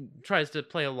 tries to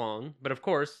play along, but of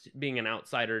course, being an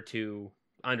outsider to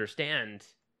understand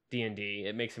D&D,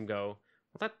 it makes him go,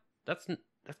 well, that's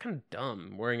kind of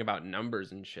dumb, worrying about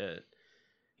numbers and shit,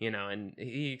 and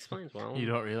he explains, well, you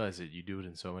don't realize it, you do it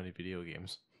in so many video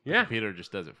games. Yeah. The computer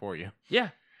just does it for you. Yeah.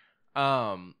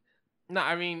 No,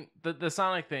 I mean, the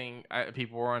Sonic thing,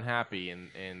 people were unhappy,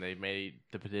 and they made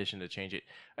the petition to change it.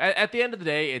 At the end of the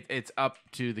day, it's up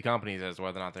to the companies as to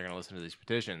whether or not they're going to listen to these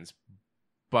petitions,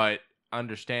 but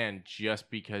understand, just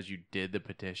because you did the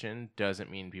petition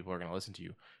doesn't mean people are going to listen to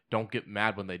you. Don't get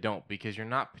mad when they don't, because you're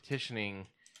not petitioning,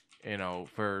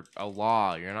 for a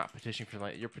law. You're not petitioning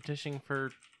for you're petitioning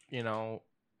for,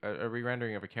 a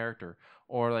re-rendering of a character,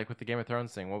 or like with the Game of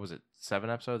Thrones thing. What was it? 7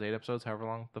 episodes, 8 episodes, however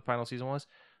long the final season was.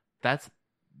 That's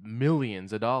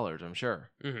millions of dollars, I'm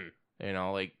sure. Mm-hmm.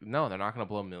 No, they're not going to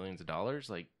blow millions of dollars.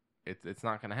 Like, it's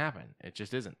not going to happen. It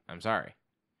just isn't. I'm sorry.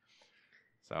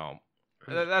 So.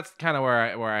 That's kind of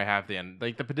where I have the end.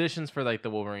 Like, the petitions for like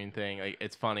the Wolverine thing, like,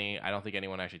 it's funny. I don't think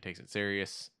anyone actually takes it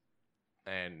serious.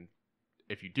 And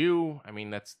if you do, I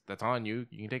mean, that's on you.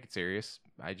 You can take it serious.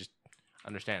 I just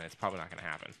understand it's probably not going to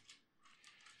happen.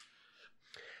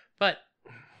 But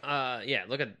yeah,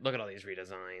 look at all these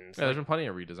redesigns. Yeah, there's been plenty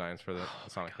of redesigns for the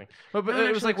Sonic thing. But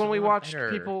it was like when we watched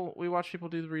people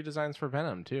do the redesigns for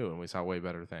Venom too, and we saw way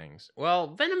better things.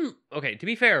 Well, Venom. Okay, to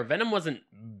be fair, Venom wasn't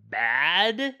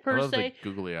bad per I love se. The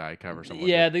googly eye cover.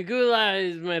 Yeah, the googly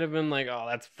eyes might have been like, oh,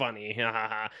 that's funny,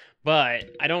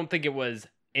 but I don't think it was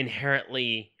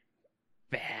inherently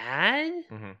bad.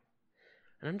 Mm-hmm.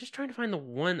 And I'm just trying to find the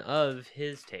one of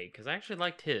his take, because I actually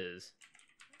liked his.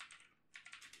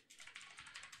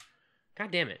 God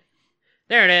damn it.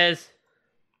 There it is.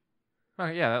 Oh,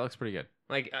 yeah, that looks pretty good.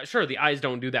 Like, sure, the eyes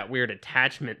don't do that weird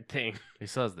attachment thing. He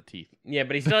still has the teeth. Yeah,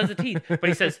 but he still has the teeth. But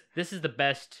he says, this is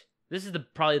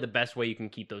probably the best way you can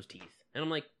keep those teeth. And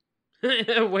I'm like,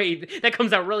 wait, that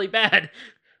comes out really bad.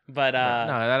 But, no,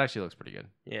 that actually looks pretty good.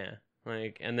 Yeah.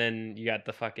 Like, and then you got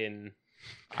the fucking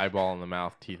eyeball in the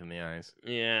mouth, teeth in the eyes.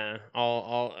 Yeah,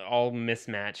 all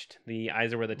mismatched. The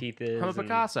eyes are where the teeth is. I'm a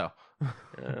Picasso.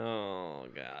 Oh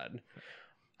God.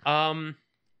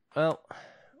 Well,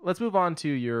 let's move on to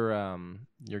your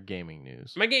gaming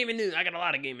news. My gaming news. I got a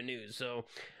lot of gaming news. So,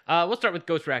 we'll start with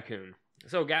Ghost Raccoon.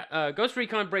 So, Ghost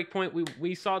Recon Breakpoint.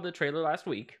 We saw the trailer last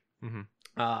week.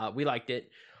 Mm-hmm. We liked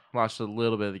it. Watched a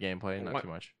little bit of the gameplay, not too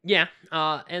much. Yeah.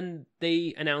 And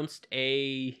they announced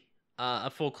a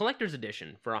full collector's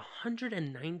edition for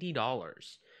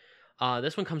 $190.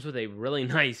 This one comes with a really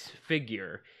nice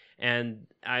figure, and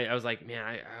I was like,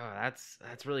 man, that's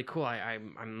really cool.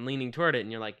 I'm leaning toward it,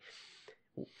 and you're like,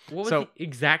 what was the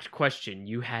exact question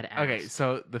you had asked? Okay,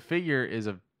 so the figure is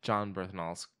of John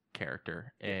Berthnall's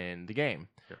character in the game,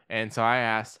 and so I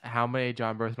asked, how many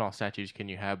John Berthnall statues can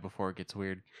you have before it gets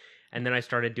weird? And then I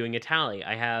started doing a tally.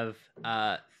 I have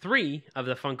 3 of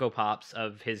the Funko Pops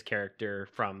of his character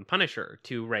from Punisher,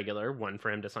 2 regular, 1 for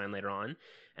him to sign later on,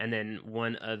 and then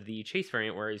 1 of the Chase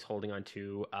variant where he's holding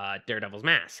onto Daredevil's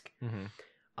mask. Mm-hmm.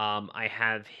 I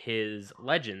have his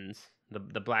Legends,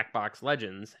 the black box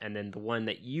Legends, and then the one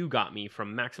that you got me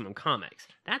from Maximum Comics.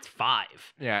 That's 5.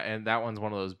 Yeah, and that one's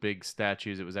one of those big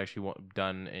statues. It was actually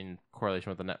done in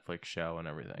correlation with the Netflix show and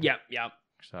everything. Yep.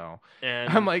 So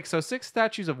I'm like, so 6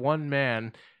 statues of one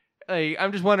man. Like,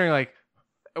 I'm just wondering, like,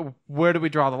 where do we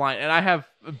draw the line? And I have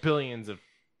billions of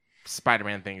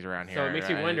Spider-Man things around here. So it makes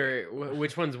you wonder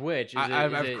which one's which.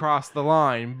 I've crossed the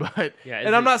line, but yeah,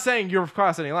 and I'm not saying you've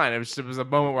crossed any line. It was a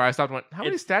moment where I stopped and went, how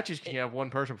many statues can you have one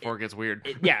person before it gets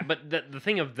weird? Yeah, but the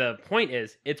thing of the point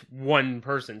is, it's one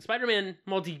person. Spider-Man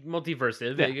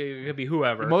multiversive. Yeah. It could be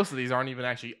whoever. Most of these aren't even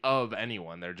actually of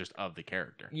anyone. They're just of the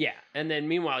character. Yeah, and then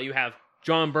meanwhile you have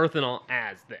John Berthenol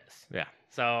as this. Yeah.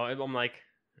 So I'm like,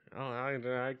 oh,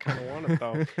 I kind of want it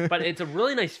though. But it's a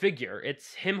really nice figure.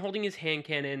 It's him holding his hand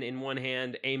cannon in one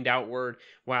hand, aimed outward,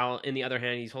 while in the other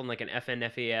hand he's holding like an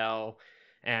FNFAL,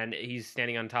 and he's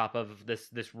standing on top of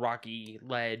this rocky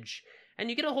ledge. And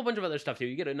you get a whole bunch of other stuff too.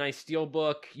 You get a nice steel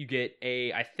book. You get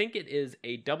I think it is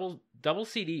a double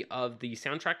CD of the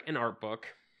soundtrack and art book.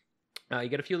 You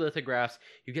get a few lithographs.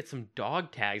 You get some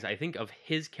dog tags, I think, of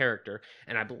his character,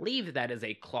 and I believe that is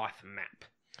a cloth map.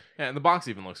 Yeah, and the box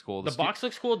even looks cool. The box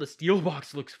looks cool. The steel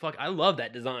box looks I love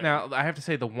that design. Now, I have to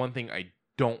say the one thing I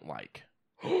don't like.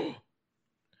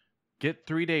 Get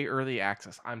 3-day early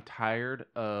access. I'm tired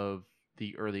of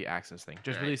the early access thing.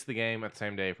 Just release the game at the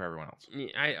same day for everyone else.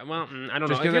 I don't know.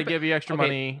 Just because they give you extra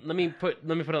money. Let me put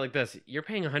it like this. You're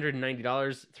paying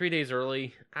 $190 3 days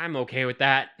early. I'm okay with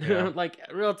that. Yeah. Like,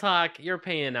 real talk, you're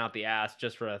paying out the ass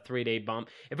just for a 3-day bump.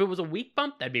 If it was a week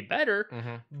bump, that'd be better.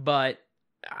 Mm-hmm. But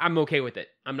I'm okay with it.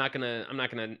 I'm not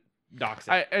gonna dox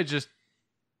it. I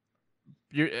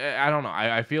don't know.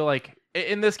 I feel like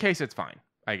in this case it's fine,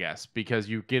 I guess, because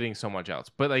you're getting so much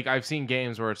else. But like I've seen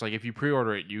games where it's like if you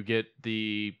pre-order it, you get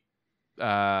the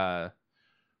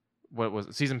what was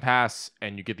it, season pass,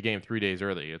 and you get the game 3 days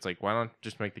early. It's like, why not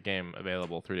just make the game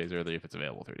available 3 days early if it's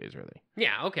available 3 days early?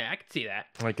 Yeah, okay, I can see that.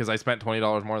 Like, because I spent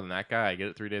 $20 more than that guy, I get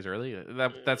it 3 days early.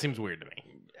 That seems weird to me.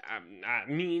 I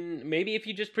mean, maybe if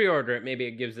you just pre-order it, maybe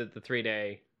it gives it the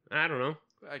 3-day. I don't know.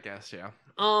 I guess, yeah.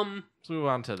 Let's move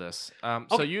on to this.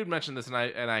 Okay. So you had mentioned this, and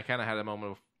I kind of had a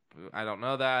moment of, I don't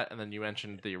know that, and then you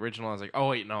mentioned the original. I was like, oh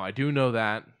wait, no, I do know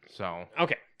that. So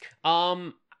okay.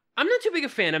 I'm not too big a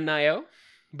fan of Nioh,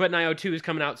 but Nioh 2 is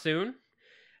coming out soon,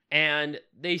 and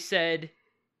they said,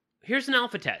 here's an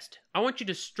alpha test. I want you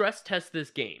to stress test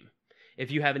this game.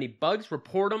 If you have any bugs,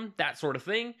 report them, that sort of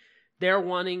thing. They're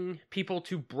wanting people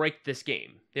to break this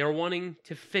game. They're wanting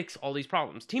to fix all these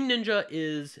problems. Team Ninja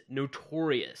is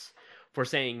notorious for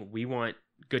saying, we want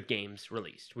good games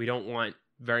released. We don't want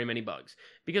very many bugs.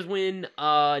 Because when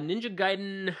Ninja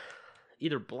Gaiden,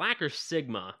 either Black or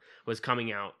Sigma, was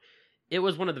coming out, it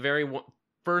was one of the very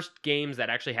first games that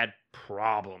actually had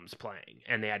problems playing,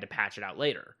 and they had to patch it out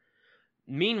later.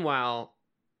 Meanwhile,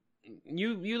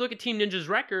 you look at Team Ninja's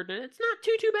record, and it's not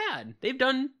too bad. They've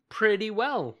done pretty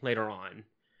well later on.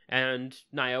 And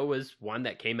Nioh was one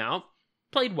that came out,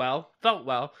 played well, felt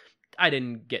well. I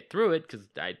didn't get through it because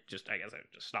I guess I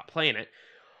just stopped playing it.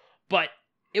 But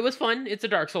it was fun. It's a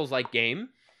Dark Souls-like game.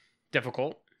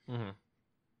 Difficult.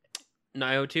 Mm-hmm.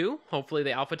 Nioh 2, hopefully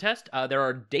the alpha test. There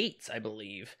are dates, I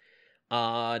believe.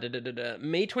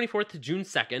 May 24th to June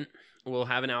 2nd, we'll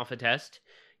have an alpha test.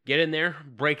 Get in there,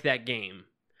 break that game.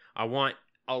 I want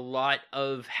a lot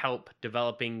of help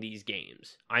developing these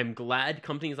games. I'm glad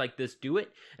companies like this do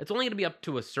it. It's only going to be up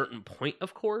to a certain point,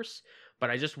 of course, but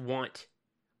I just want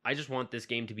this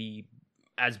game to be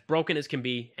as broken as can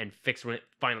be and fixed when it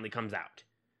finally comes out.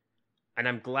 And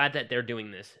I'm glad that they're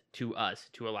doing this to us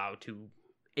to allow to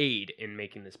aid in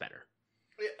making this better.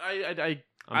 I'm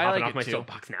hopping like off my too.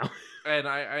 soapbox now. And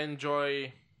I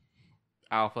enjoy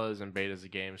alphas and betas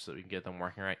of games so that we can get them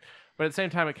working right. But at the same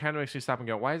time, it kind of makes me stop and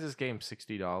go, why is this game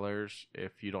 $60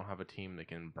 if you don't have a team that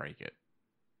can break it?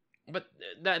 But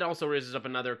that also raises up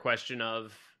another question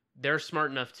of, they're smart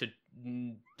enough to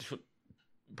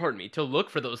look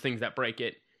for those things that break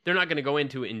it. They're not going to go in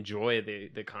to enjoy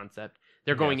the concept.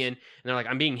 They're going in and they're like,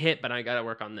 I'm being hit, but I got to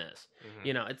work on this. Mm-hmm.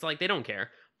 You know, it's like they don't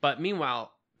care. But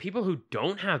meanwhile, people who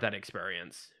don't have that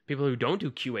experience, people who don't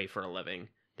do QA for a living,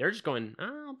 they're just going,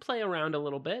 I'll play around a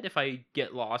little bit. If I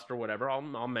get lost or whatever,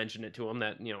 I'll mention it to them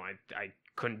that, you know, I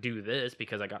couldn't do this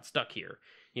because I got stuck here.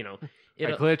 You know,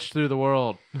 I glitched through the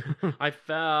world. I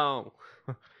fell.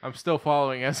 I'm still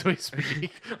following as we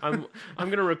speak. I'm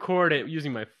gonna record it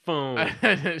using my phone.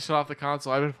 I didn't shut off the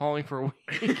console. I've been falling for a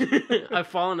week. I've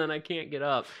fallen and I can't get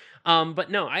up. But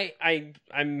no,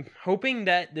 I'm hoping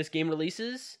that this game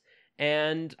releases.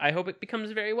 And I hope it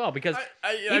becomes very well, because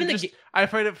I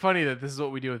find it funny that this is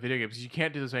what we do with video games. You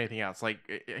can't do this with anything else. Like,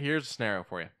 here's a scenario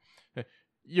for you.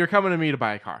 You're coming to me to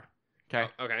buy a car. Okay?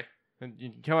 Oh, okay. And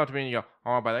you come up to me and you go, I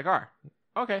want to buy that car.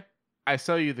 Okay. I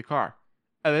sell you the car.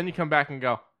 And then you come back and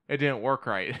go, it didn't work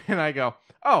right. And I go,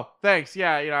 oh, thanks.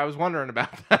 Yeah, I was wondering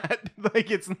about that. Like,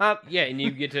 it's not. Yeah, and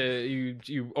you get to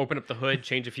you open up the hood,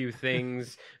 change a few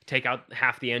things, take out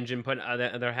half the engine, put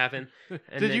the other half in.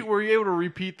 And Were you able to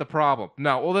repeat the problem?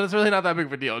 No. Well, then it's really not that big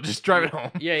of a deal. Just drive it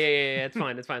home. Yeah. It's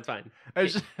fine. It's fine. I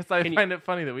find it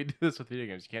funny that we do this with video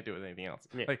games. You can't do it with anything else.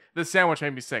 Yeah. Like, this sandwich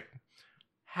made me sick.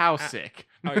 How sick?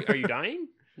 Are you dying?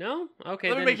 No? Okay.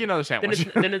 Let me make you another sandwich.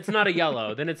 Then it's not a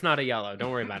yellow.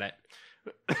 Don't worry about it.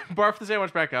 Barf the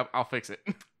sandwich back up. I'll fix it.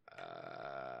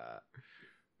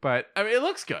 But I mean, it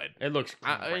looks good. It looks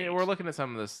great. We're looking at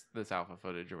some of this alpha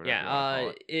footage or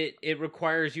whatever. Yeah. It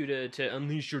requires you to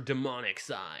unleash your demonic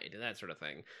side, that sort of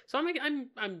thing. So I'm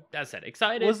that's it.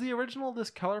 Excited. Was the original this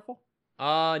colorful?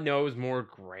 No, it was more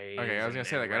gray. Okay, I was gonna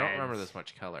say I don't remember this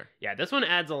much color. Yeah, this one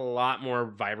adds a lot more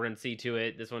vibrancy to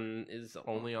it. This one is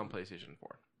only on PlayStation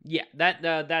 4. Yeah,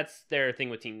 that's their thing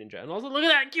with Team Ninja. And also, look at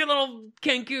that cute little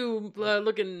Kenku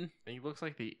looking. He looks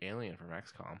like the alien from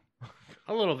XCOM.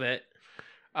 A little bit.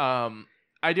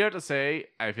 I do have to say,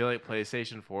 I feel like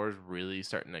PlayStation 4 is really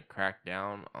starting to crack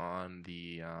down on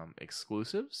the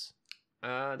exclusives.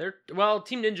 Team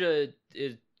Ninja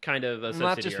is kind of a subsidiary.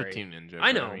 Not just with Team Ninja.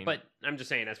 I know, but I'm just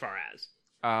saying as far as.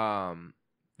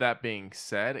 That being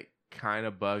said, it kind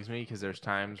of bugs me because there's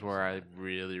times where I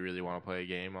really, really want to play a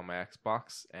game on my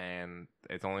Xbox and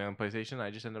it's only on PlayStation.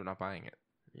 I just end up not buying it.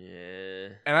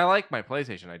 Yeah. And I like my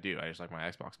PlayStation. I do. I just like my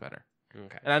Xbox better.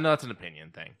 Okay. And I know that's an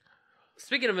opinion thing.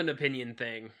 Speaking of an opinion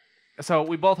thing. So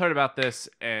we both heard about this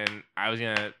and I was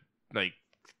going to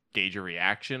gauge your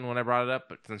reaction when I brought it up.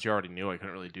 But since you already knew, I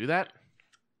couldn't really do that.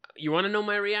 You want to know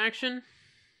my reaction?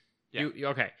 Yeah.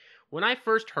 Okay. When I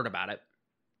first heard about it,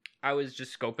 I was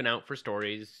just scoping out for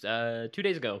stories 2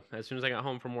 days ago. As soon as I got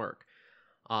home from work,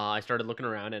 I started looking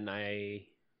around and I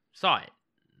saw it.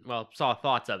 Well, saw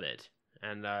thoughts of it,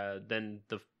 and then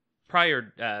the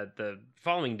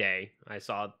following day, I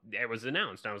saw it was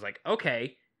announced. I was like,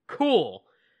 okay, cool.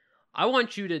 I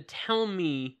want you to tell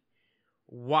me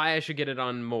why I should get it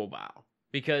on mobile,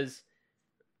 because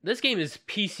this game is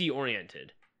PC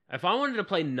oriented. If I wanted to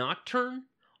play Nocturne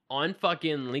on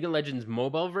fucking League of Legends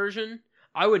mobile version,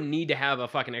 I would need to have a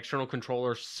fucking external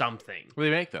controller, something. Well,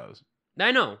 they make those.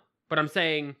 I know, but I'm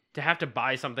saying to have to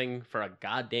buy something for a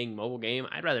goddamn mobile game,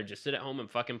 I'd rather just sit at home and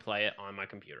fucking play it on my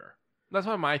computer. That's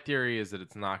why my theory is that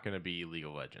it's not going to be League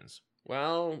of Legends.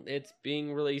 Well, it's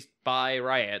being released by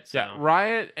Riot, so. Yeah,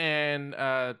 Riot and,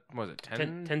 what was it,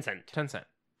 Tencent.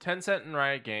 Tencent and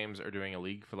Riot Games are doing a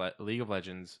League of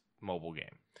Legends mobile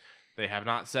game. They have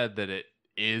not said that it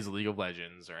is League of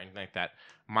Legends or anything like that.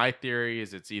 My theory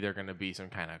is it's either going to be some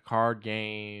kind of card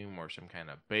game or some kind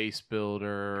of base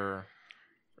builder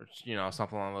or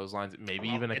something along those lines. Maybe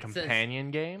even a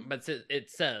companion game. But it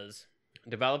says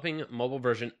developing mobile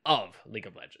version of League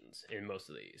of Legends in most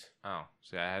of these. Oh,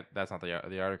 see, that's not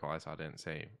the article I saw. Didn't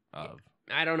say of.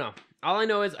 I don't know. All I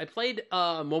know is I played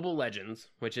Mobile Legends,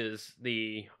 which is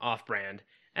the off-brand,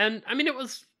 and I mean it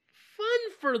was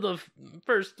fun for the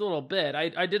first little bit.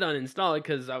 I did uninstall it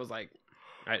because I was like,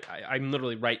 I'm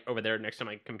literally right over there next to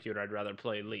my computer. I'd rather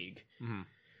play League.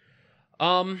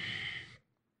 Mm-hmm.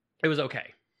 It was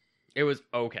okay. It was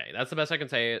okay. That's the best I can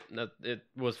say. It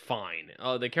was fine.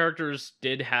 The characters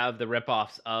did have the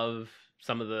ripoffs of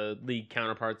some of the League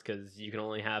counterparts because you can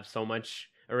only have so much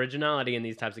originality in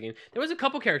these types of games. There was a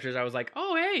couple characters I was like,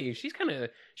 oh hey, she's kind of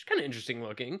interesting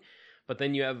looking. But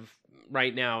then you have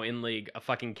right now in League a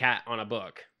fucking cat on a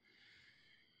book.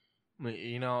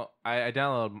 I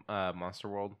downloaded Monster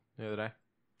World the other day.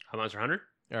 Monster Hunter?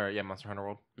 Monster Hunter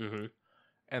World. Mm-hmm.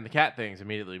 And the cat things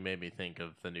immediately made me think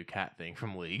of the new cat thing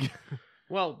from League.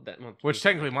 Which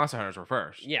technically Monster Hunters were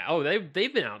first. Yeah. Oh,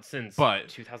 they've been out since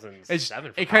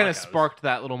 2007. It kind of sparked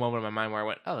that little moment in my mind where I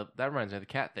went, "Oh, that reminds me of the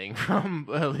cat thing from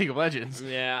League of Legends."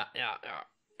 Yeah.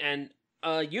 And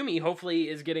Yumi hopefully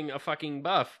is getting a fucking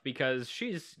buff because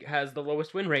has the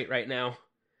lowest win rate right now,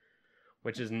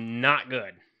 which is not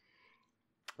good.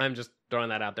 I'm just throwing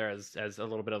that out there as a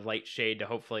little bit of light shade to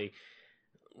hopefully.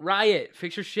 Riot,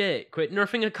 fix your shit. Quit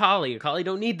nerfing Akali. Akali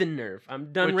don't need the nerf.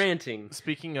 I'm done ranting.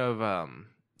 Speaking of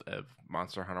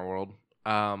Monster Hunter World,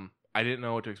 I didn't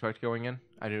know what to expect going in.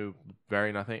 I knew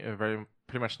pretty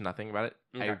much nothing about it.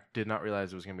 Okay. I did not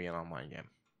realize it was going to be an online game.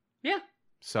 Yeah.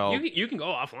 So you can go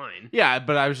offline. Yeah,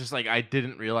 but I was just like, I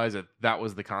didn't realize that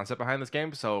was the concept behind this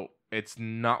game. So it's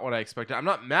not what I expected. I'm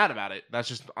not mad about it. That's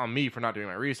just on me for not doing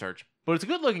my research. But it's a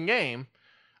good looking game.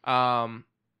 I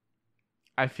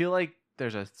feel like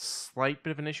there's a slight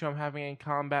bit of an issue I'm having in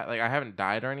combat. Like, I haven't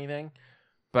died or anything,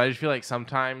 but I just feel like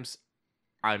sometimes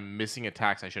I'm missing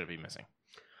attacks I shouldn't be missing.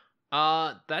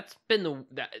 That's been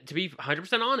to be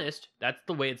 100% honest, that's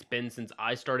the way it's been since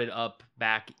I started up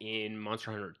back in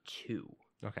Monster Hunter 2.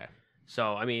 Okay.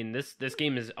 So, I mean, this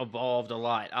game has evolved a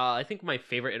lot. I think my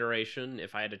favorite iteration,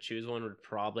 if I had to choose one, would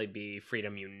probably be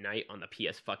Freedom Unite on the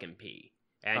PS-P.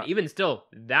 And even still,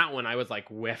 that one I was like,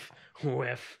 whiff.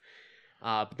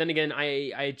 But then again,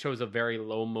 I chose a very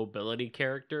low mobility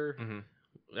character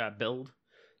build.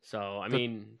 So, I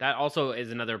mean, that also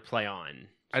is another play on.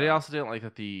 So. I also didn't like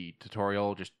that the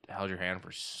tutorial just held your hand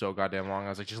for so goddamn long. I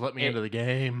was like, just let me into the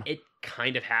game. It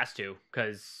kind of has to,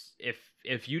 because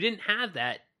if you didn't have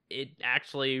that, it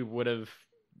actually would have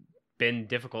been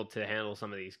difficult to handle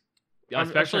some of these.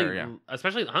 Especially,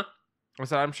 huh? I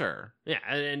said, I'm sure. Yeah,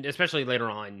 and especially later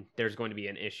on, there's going to be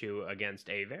an issue against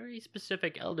a very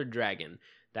specific Elder Dragon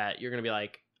that you're going to be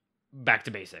like, back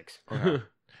to basics. Okay.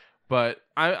 But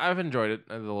I've enjoyed it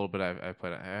a little bit. I've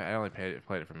played it. I only played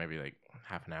it for maybe like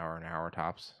half an hour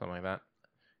tops, something like that.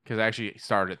 Because I actually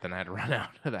started it, then I had to run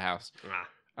out of the house.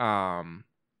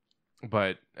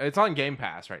 But it's on Game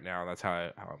Pass right now. That's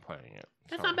how I'm playing it.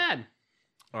 That's not bad.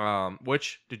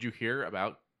 Which did you hear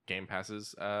about Game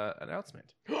Pass's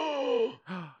announcement?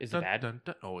 Is it bad?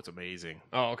 Oh, it's amazing.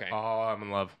 Oh, okay. Oh, I'm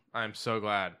in love. I'm so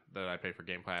glad that I pay for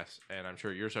Game Pass, and I'm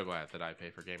sure you're so glad that I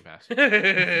pay for Game Pass.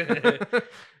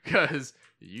 Because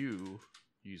you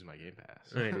use my Game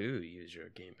Pass. I do use your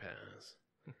Game Pass.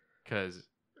 Because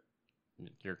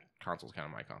your console's kind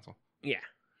of my console. Yeah.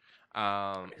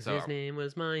 So his name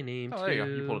was my name too. There you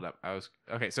go. You pulled it up.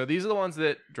 Okay. So these are the ones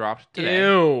that dropped today.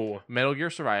 Ew. Metal Gear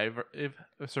Survive,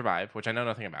 which I know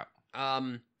nothing about.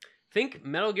 Think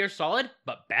Metal Gear Solid,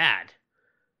 but bad.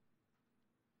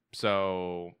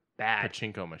 So bad.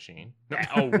 Pachinko machine.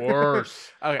 Oh, worse.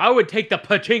 Okay. I would take the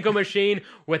pachinko machine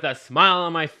with a smile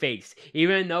on my face,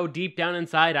 even though deep down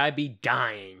inside I'd be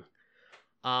dying.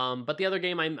 But the other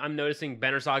game I'm noticing,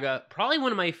 Banner Saga, probably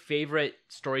one of my favorite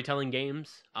storytelling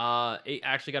games. It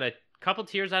actually got a couple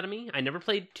tears out of me. I never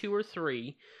played 2 or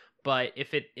 3, but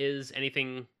if it is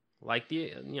anything like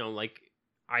like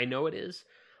I know it is,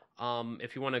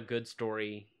 if you want a good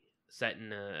story set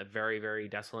in a very, very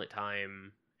desolate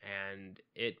time, and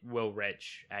it will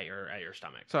retch at your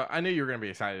stomach. So I knew you were going to be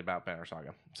excited about Banner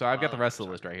Saga. So I've got the rest of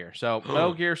the list right here. So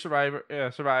Metal Gear Survive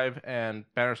and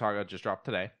Banner Saga just dropped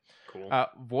today. Cool.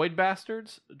 Void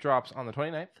Bastards drops on the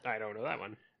 29th. I don't know that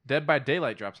one. Dead by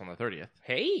Daylight drops on the 30th.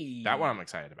 Hey, that one I'm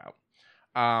excited about.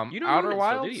 You don't Outer own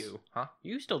Wilds, still, do you? Huh?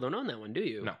 You still don't own that one, do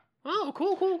you? No. Oh,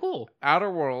 cool.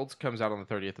 Outer Worlds comes out on the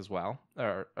 30th as well.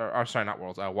 Or sorry, not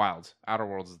Worlds. Wilds. Outer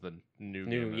Worlds is the new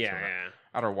game. Yeah.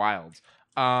 Outer Wilds.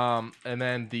 And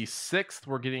then the 6th,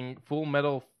 we're getting Full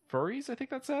Metal Furries, I think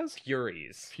that says?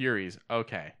 Furies.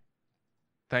 Okay.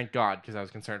 Thank God, because I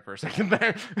was concerned for a second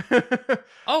there.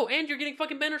 Oh, and you're getting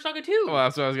fucking Banner Saga 2. Well,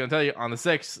 that's what I was going to tell you. On the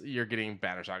 6th, you're getting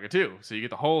Banner Saga 2. So you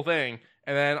get the whole thing.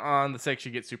 And then on the 6th,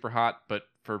 you get Super Hot. But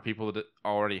for people that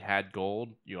already had gold,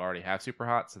 you already have Super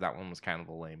Hot. So that one was kind of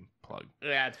a lame plug.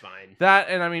 That's fine. That,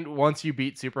 and I mean, once you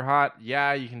beat Super Hot,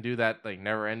 yeah, you can do that like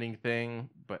never-ending thing.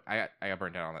 But I got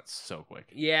burnt out on that so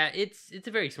quick. Yeah, it's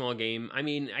a very small game. I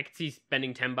mean, I could see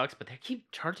spending $10, but they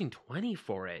keep charging $20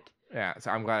 for it. Yeah,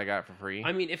 so I'm glad I got it for free.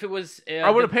 I mean, if it was... I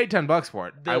would have paid $10 for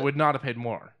it. I would not have paid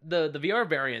more. The VR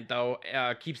variant, though,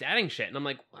 keeps adding shit, and I'm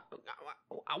like,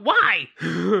 why?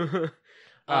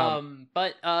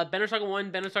 But Banner Saga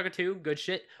 1, Banner Saga 2, good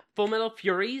shit. Full Metal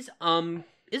Furies,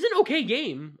 is an okay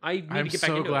game. I need to get back into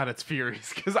it. I'm so glad it's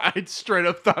Furies, because I straight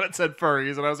up thought it said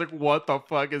furries, and I was like, what the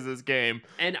fuck is this game?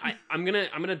 And I'm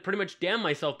gonna pretty much damn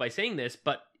myself by saying this,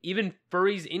 but even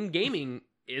furries in gaming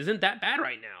isn't that bad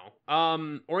right now.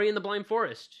 Ori and the Blind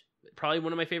Forest, probably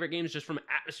one of my favorite games just from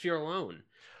atmosphere alone.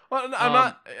 Well, I'm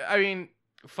not. I mean,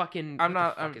 fucking. I'm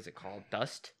not. What the fuck is it called?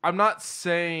 Dust. I'm not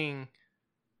saying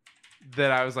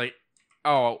that I was like,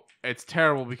 oh, it's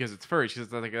terrible because it's furries. Because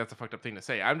that's a fucked up thing to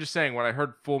say. I'm just saying when I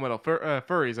heard Full Metal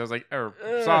Furries, I was like, or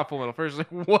saw Full Metal Furries, I was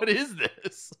like, what is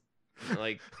this?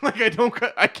 Like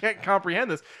I can't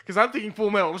comprehend this because I'm thinking Full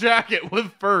Metal Jacket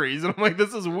with furries, and I'm like,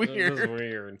 this is weird. This is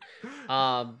weird.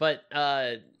 But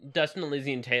Dust and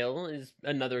Elysian Tale is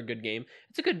another good game.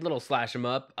 It's a good little slash 'em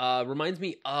up. Reminds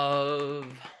me of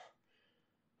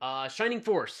Shining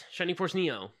Force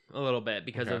Neo a little bit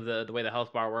because of the way the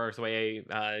health bar works, the way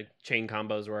chain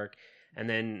combos work. And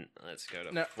then let's go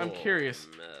to. Now, I'm curious.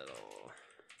 Metal.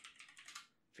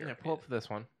 Yeah, pull up this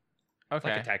one. Okay, it's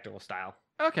like a tactical style.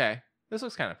 Okay. This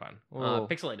looks kind of fun.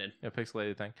 Pixelated. Yeah,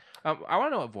 pixelated thing. I want to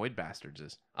know what Void Bastards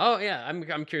is. Oh, yeah.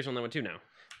 I'm curious on that one, too, now.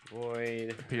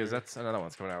 Void. Because that's another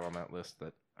one's coming out on that list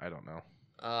that I don't know.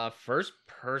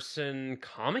 First-person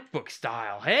comic book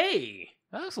style. Hey!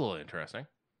 That looks a little interesting.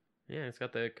 Yeah, it's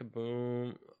got the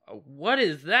kaboom. What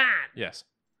is that? Yes.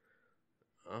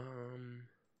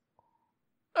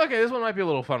 Okay, this one might be a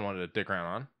little fun one to dig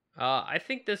around on. I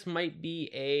think this might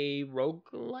be a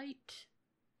roguelite.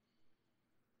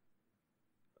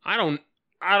 I don't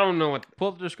know what. Pull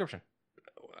up the description.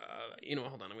 You know what?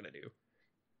 Hold on, I'm gonna do.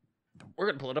 We're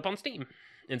gonna pull it up on Steam.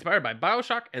 Inspired by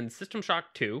BioShock and System Shock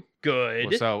 2. Good.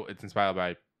 Well, so it's inspired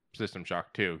by System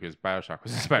Shock 2 because BioShock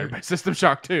was inspired by System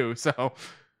Shock 2. So.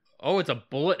 Oh, it's a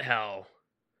bullet hell.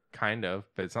 Kind of,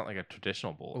 but it's not like a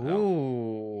traditional bullet hell.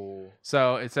 Ooh.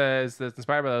 So it says that it's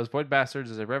inspired by those. Void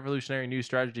Bastards is a revolutionary new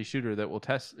strategy shooter that will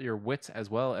test your wits as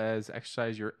well as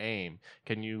exercise your aim.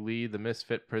 Can you lead the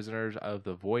misfit prisoners of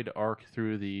the Void Ark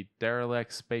through the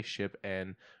derelict spaceship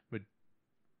and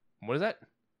what is that?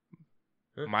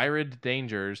 Huh? Myrid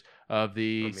dangers of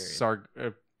the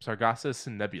Sargassus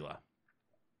Nebula.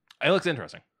 It looks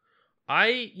interesting.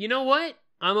 You know what?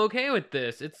 I'm okay with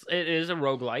this. It is a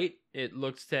roguelite. It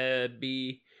looks to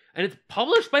be, and it's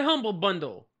published by Humble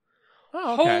Bundle.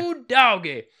 Oh, okay. Oh,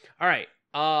 doggy. All right.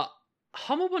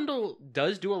 Humble Bundle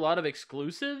does do a lot of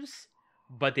exclusives,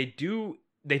 but they do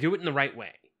it in the right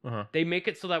way. Uh-huh. They make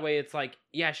it so that way it's like,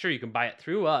 yeah, sure, you can buy it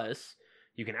through us.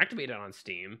 You can activate it on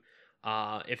Steam,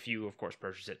 if you, of course,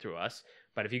 purchase it through us.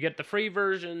 But if you get the free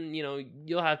version,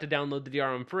 you'll have to download the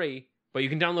DRM free. But you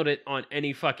can download it on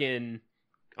any PC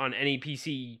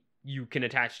you can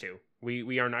attach to.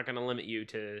 We are not going to limit you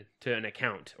to an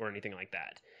account or anything like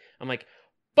that. I'm like,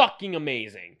 fucking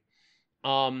amazing.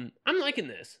 I'm liking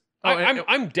this.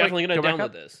 I'm definitely going to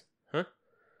download this. Huh?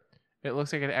 It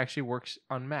looks like it actually works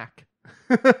on Mac.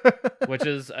 Which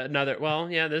is another,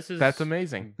 that's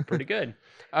amazing. Pretty good.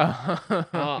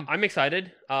 I'm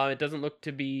excited. It doesn't look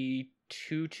to be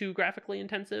too graphically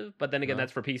intensive, but then again,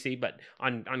 that's for PC, but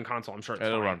on console, I'm sure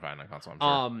it'll run fine on console, I'm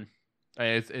sure.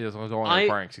 It is only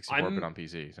requiring 64-bit on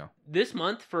PC. So this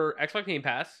month for Xbox Game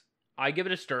Pass, I give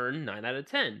it a stern 9 out of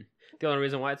 10. The only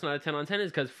reason why it's not a 10 on 10 is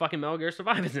because fucking Metal Gear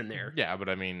Survive is in there. Yeah, but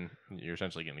I mean, you're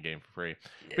essentially getting the game for free.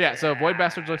 But yeah, so Void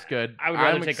Bastards looks good.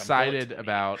 I'm excited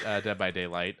about Dead by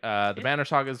Daylight. The Banner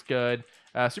Saga is good.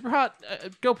 Super Hot,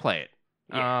 go play it.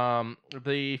 Yeah.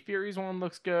 The Furies one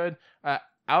looks good.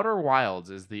 Outer Wilds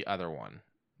is the other one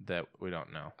that we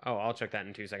don't know. Oh, I'll check that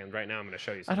in 2 seconds. Right now, I'm going to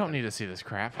show you something. I don't need to see this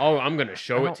crap. Oh, I'm going to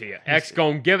show it to you. X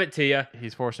gonna give it to you.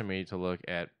 He's forcing me to look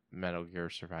at Metal Gear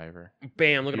Survivor.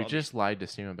 Bam, look at you just lied to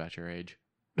Steam about your age.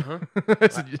 Huh?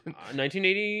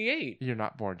 1988. You're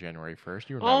not born January 1st.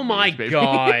 You're oh my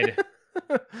god.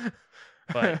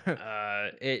 But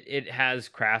it has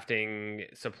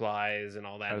crafting supplies and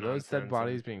all that. Are those dead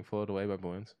bodies being floated away by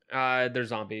balloons? They're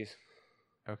zombies.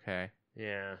 Okay.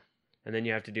 Yeah. And then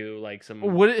you have to do like some.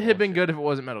 Would it have been good if it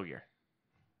wasn't Metal Gear?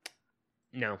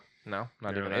 No. No,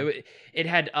 not even that. It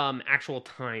had actual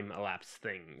time elapsed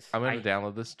things. I'm going to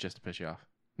download this just to piss you off.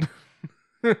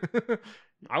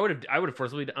 I would have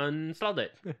forcibly uninstalled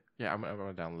it. Yeah, I'm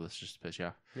going to download this just to piss you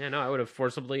off. Yeah, no, I would have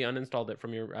forcibly uninstalled it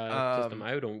from your system.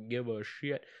 I don't give a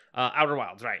shit. Outer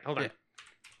Wilds, right? Hold on. Yeah.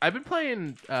 I've been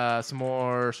playing some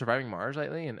more Surviving Mars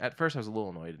lately, and at first I was a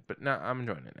little annoyed, but now I'm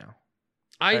enjoying it now.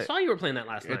 I saw you were playing that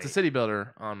last night. It's a city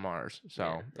builder on Mars,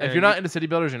 so if you're not into city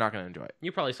builders, you're not going to enjoy it.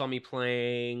 You probably saw me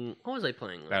playing. What was I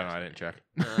playing? I don't know. I didn't check.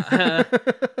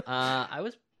 I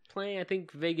was playing, I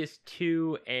think, Vegas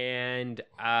 2 and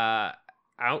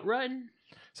Outrun.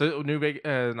 So New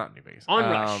Vegas, not New Vegas.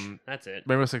 Onrush. That's it.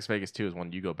 Rainbow Six Vegas 2 is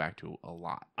one you go back to a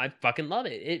lot. I fucking love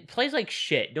it. It plays like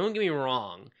shit. Don't get me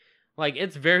wrong. Like,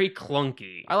 it's very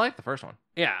clunky. I like the first one.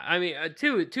 Yeah, I mean,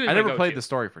 two is I never played the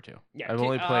story for 2. Yeah, I've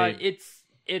only played.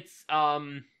 It's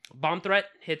bomb threat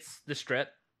hits the strip,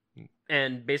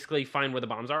 and basically find where the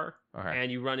bombs are. Okay. And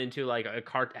you run into like a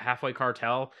halfway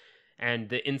cartel, and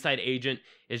the inside agent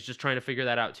is just trying to figure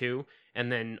that out too. And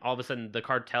then all of a sudden, the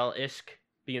cartel-isk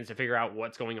begins to figure out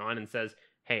what's going on and says,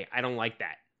 "Hey, I don't like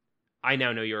that. I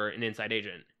now know you're an inside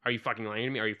agent. Are you fucking lying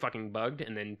to me? Are you fucking bugged?"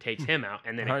 And then takes him out.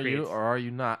 And then are you or are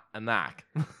you not a knock?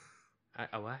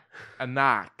 A what? A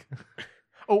knock.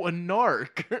 Oh, a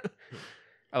narc.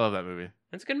 I love that movie.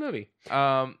 That's a good movie.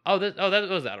 That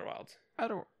was Outer Wilds.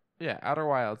 Outer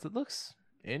Wilds. It looks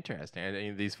interesting. I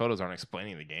mean, these photos aren't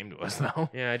explaining the game to us though.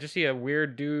 Yeah, I just see a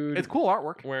weird dude. It's cool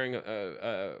artwork. Wearing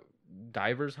a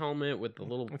diver's helmet with the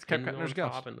little. It's kept cutting his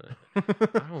ghost. I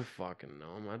don't fucking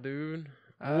know, my dude.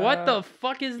 What the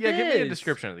fuck is this? Yeah, give me a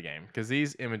description of the game because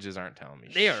these images aren't telling me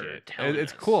they shit. Are telling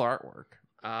It's us. Cool artwork.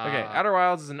 Okay, Outer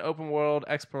Wilds is an open world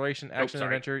exploration action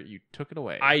adventure. You took it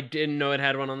away. I didn't know it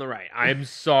had one on the right. I'm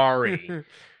sorry.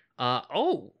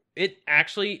 It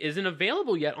actually isn't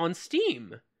available yet on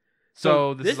Steam.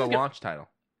 So this is a launch title.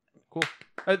 Cool.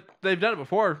 They've done it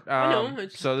before. I know.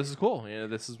 So this is cool.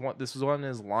 This one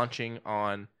is launching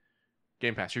on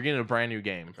Game Pass. You're getting a brand new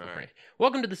game for free. Right.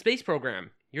 Welcome to the space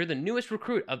program. You're the newest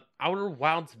recruit of Outer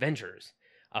Wilds Ventures,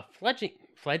 a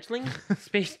fledgling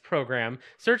space program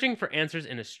searching for answers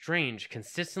in a strange,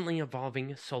 consistently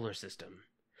evolving solar system.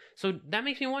 So that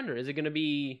makes me wonder, is it going to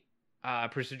be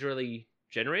procedurally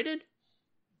generated?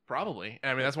 Probably.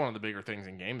 I mean, that's one of the bigger things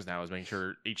in games now is making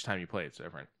sure each time you play it's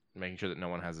different. Making sure that no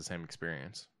one has the same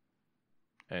experience.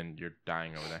 And you're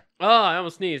dying over there. Oh, I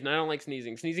almost sneezed, and I don't like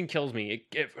sneezing. Sneezing kills me.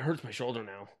 It hurts my shoulder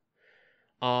now.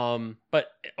 But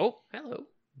hello.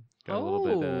 Got a little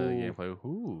bit of gameplay.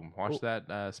 Ooh, watch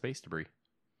that space debris.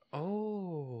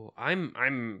 Oh,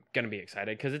 I'm gonna be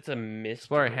excited because it's a mystery.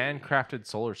 Explore a handcrafted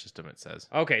solar system. It says.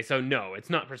 Okay, so no, it's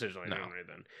not procedurally generated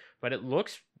then, but it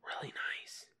looks really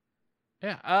nice.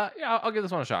 Yeah. I'll give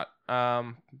this one a shot.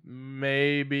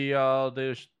 Maybe I'll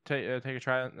take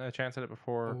a chance at it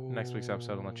before next week's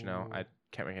episode and let you know. I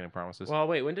can't make any promises. Well,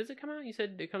 wait, when does it come out? You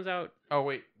said it comes out. Oh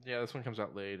wait, yeah, this one comes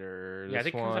out later. Yeah, I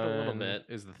think it comes out a little bit.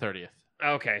 Is the 30th.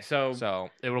 Okay, so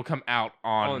it will come out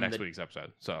on next week's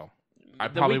episode. So I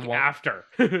the probably week won't. After.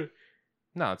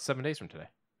 No, it's 7 days from today.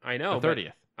 I know. The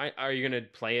 30th. Are you gonna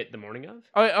play it the morning of?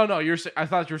 Oh no, I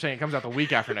thought you were saying it comes out the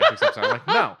week after next week's episode. I was like,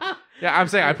 no. Yeah, I'm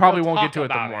saying I probably won't get to it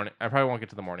the morning. I probably won't get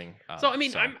to the morning. So I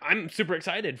mean, I'm super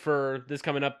excited for this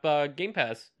coming up Game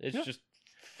Pass. It's just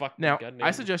fuck. Now I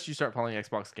suggest you start following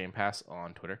Xbox Game Pass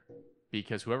on Twitter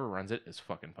because whoever runs it is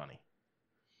fucking funny.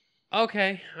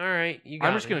 Okay, all right.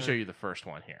 I'm just gonna show you the first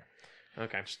one here.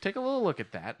 Okay, just take a little look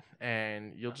at that,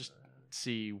 and you'll just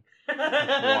see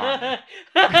why.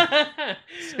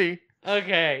 See.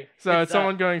 Okay. So it's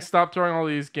someone going, stop throwing all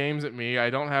these games at me. I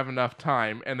don't have enough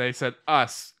time. And they said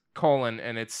us,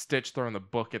 and it's Stitch throwing the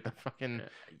book at the fucking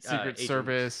Secret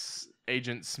Service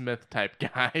Agent Smith type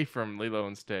guy from Lilo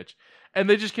and Stitch. And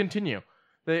they just continue.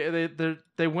 They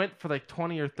went for like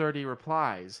 20 or 30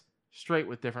 replies straight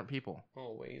with different people.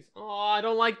 Always. Oh, I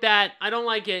don't like that. I don't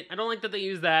like it. I don't like that they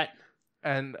use that.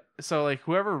 And so like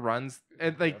whoever runs,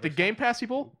 and like the Game Pass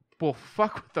people will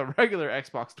fuck with the regular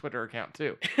Xbox Twitter account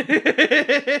too.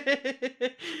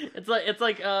 it's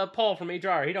like Paul from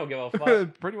HR. He don't give a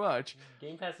fuck. Pretty much.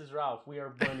 Game Pass is Ralph. We are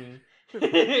Bunny. We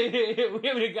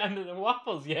haven't gotten to the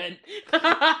waffles yet.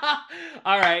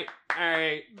 All right.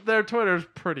 Their Twitter's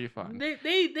pretty fun.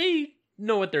 They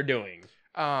know what they're doing.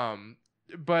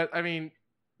 But I mean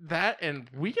that, and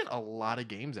we get a lot of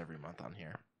games every month on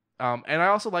here. And I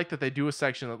also like that they do a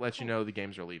section that lets you know the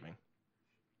games are leaving.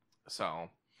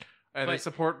 So. And they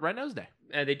support Red Nose Day.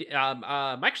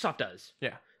 Microsoft does.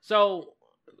 Yeah. So,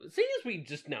 seeing as we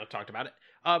just now talked about it,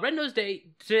 Red Nose Day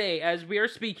today, as we are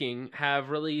speaking,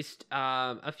 have released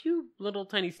a few little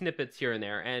tiny snippets here and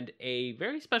there, and a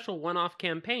very special one-off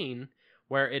campaign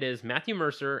where it is Matthew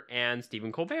Mercer and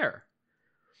Stephen Colbert.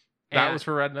 That was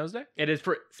for Red Nose Day? It is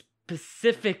for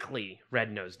specifically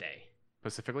Red Nose Day.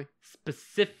 Specifically?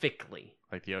 Specifically.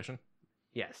 Like the ocean?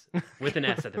 Yes, with an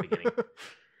S at the beginning.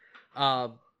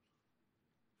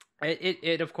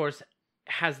 It of course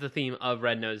has the theme of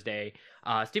Red Nose Day.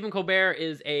 Stephen Colbert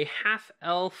is a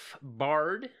half-elf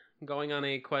bard going on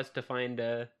a quest to find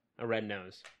a red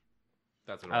nose.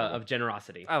 That's of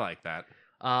generosity. I like that.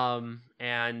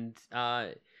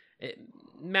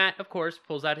 Matt, of course,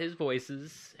 pulls out his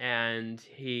voices, and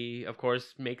he, of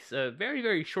course, makes a very,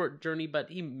 very short journey,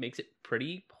 but he makes it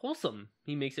pretty wholesome.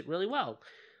 He makes it really well.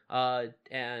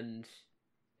 And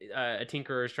a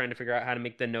tinkerer is trying to figure out how to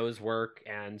make the nose work,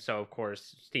 and so of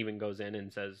course Steven goes in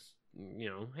and says,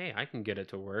 hey, I can get it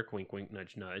to work, wink wink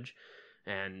nudge nudge,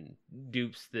 and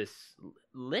dupes this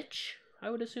lich, I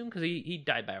would assume, because he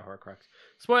died by a Horcrux.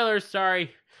 Spoilers,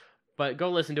 sorry, but go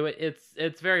listen to it.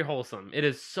 It's very wholesome. It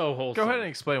is so wholesome. Go ahead and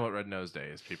explain what Red Nose Day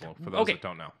is, people, for those that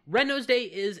don't know. Red Nose Day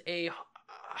is a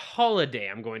holiday,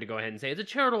 I'm going to go ahead and say. It's a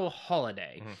charitable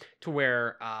holiday to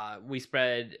where we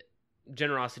spread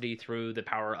generosity through the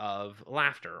power of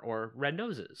laughter or red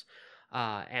noses.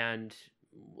 And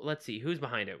let's see who's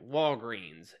behind it.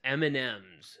 Walgreens,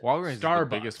 M&M's, Walgreens Starbucks, is the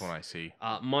biggest one I see.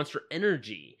 Monster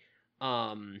Energy,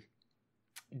 Dawn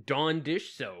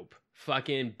dish soap,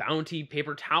 fucking Bounty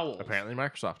paper towels. Apparently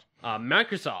Microsoft.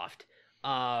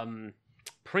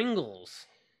 Pringles,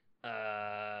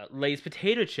 Lay's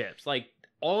potato chips. Like,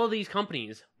 all of these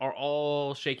companies are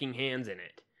all shaking hands in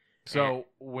it. So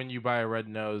when you buy a red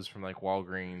nose from like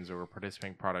Walgreens or a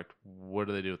participating product, what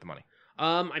do they do with the money?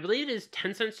 I believe it is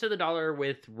 10 cents to the dollar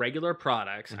with regular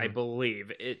products. I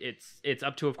believe it's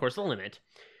up to, of course, a limit.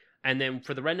 And then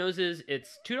for the red noses,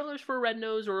 it's $2 for a red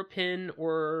nose or a pin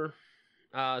or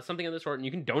something of the sort. And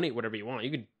you can donate whatever you want.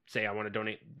 You could say, I want to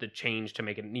donate the change to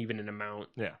make it an even amount.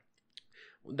 Yeah.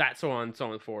 that, so on and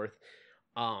so forth.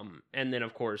 And then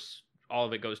of course all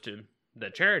of it goes to the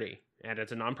charity, and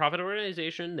it's a nonprofit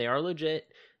organization. They are legit.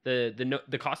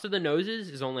 The cost of the noses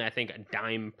is only, I think, a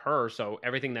dime per. So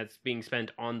everything that's being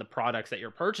spent on the products that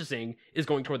you're purchasing is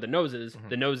going toward the noses.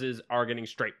 The noses are getting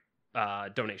straight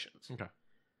donations. Okay.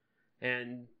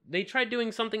 And they tried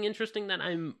doing something interesting that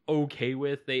I'm okay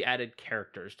with. They added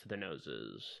characters to the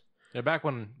noses. Yeah, back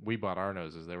when we bought our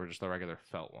noses, they were just the regular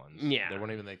felt ones. Yeah. They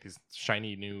weren't even like these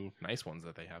shiny, new, nice ones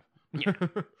that they have. Yeah.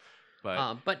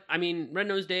 But I mean, Red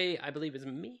Nose Day, I believe, is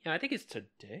me. I think it's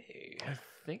today. I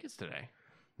think it's today.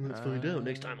 Let's find out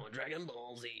next time on Dragon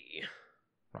Ball Z.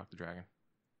 Rock the Dragon.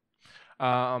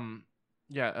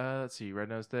 Let's see. Red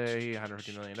Nose Day,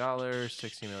 $150 million,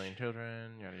 60 million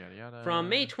children, yada, yada, yada. From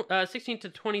May 16th to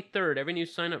 23rd, every new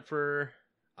sign up for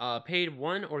paid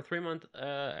 1 or 3 month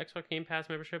Xbox Game Pass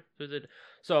membership.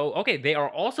 So, okay, they are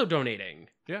also donating.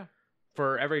 Yeah.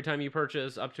 For every time you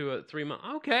purchase up to a 3 month.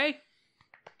 Okay.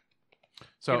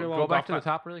 So go back to the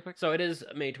top really quick. So it is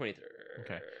May 23rd.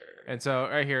 Okay. And so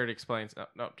right here it explains.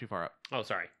 No, too far up. Oh,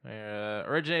 sorry.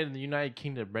 Originated in the United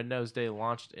Kingdom, Red Nose Day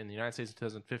launched in the United States in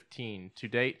 2015. To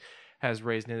date, has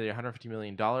raised nearly $150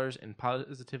 million and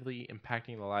positively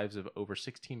impacting the lives of over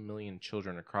 16 million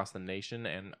children across the nation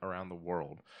and around the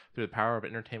world. Through the power of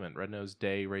entertainment, Red Nose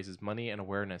Day raises money and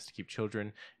awareness to keep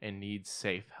children in need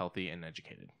safe, healthy, and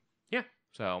educated. Yeah.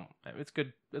 So it's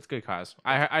good. It's good cause.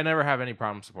 I never have any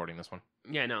problem supporting this one.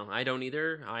 Yeah, no, I don't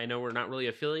either. I know we're not really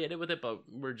affiliated with it, but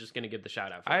we're just gonna give the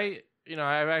shout out. I've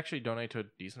actually donated to a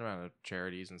decent amount of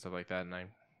charities and stuff like that, and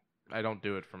I don't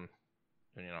do it from,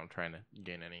 I'm trying to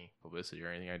gain any publicity or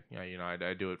anything.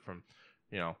 I do it from,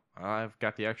 I've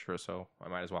got the extra, so I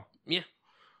might as well. Yeah.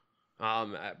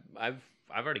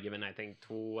 I've already given, I think,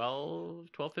 12,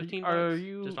 15 Are bucks,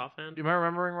 you just offhand. Am I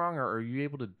remembering wrong, or are you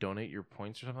able to donate your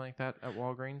points or something like that at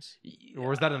Walgreens?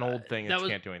 Or is that an old thing that you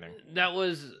can't do anything? That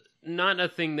was not a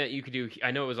thing that you could do.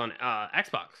 I know it was on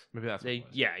Xbox. Maybe that's what it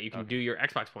was. Yeah, you can do your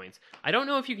Xbox points. I don't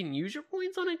know if you can use your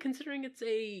points on it, considering it's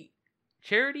a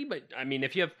charity, but I mean,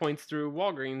 if you have points through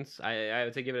Walgreens, I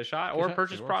would say give it a shot, or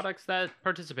purchase products that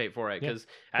participate for it, because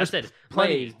as I said,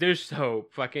 Lay's, there's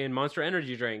soap, fucking Monster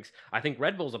Energy drinks. I think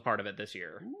Red Bull's a part of it this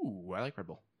year. Ooh, I like Red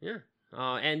Bull. Yeah.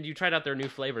 And you tried out their new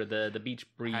flavor, the Beach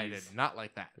Breeze. I did not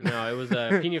like that. No, it was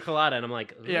a pina colada, and I'm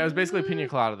like, yeah, it was basically pina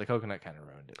colada. The coconut kind of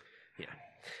ruined it.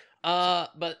 Yeah.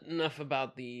 But enough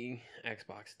about the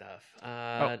Xbox stuff.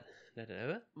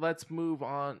 Let's move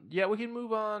on. Yeah, we can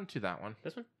move on to that one.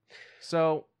 This one.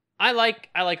 So I like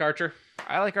Archer.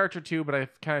 I like Archer too, but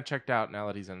I've kind of checked out now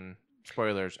that he's in,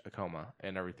 spoilers, a coma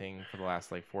and everything for the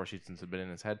last 4 seasons have been in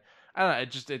his head. I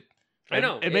don't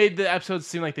know. It made the episodes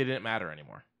seem like they didn't matter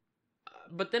anymore.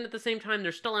 But then at the same time,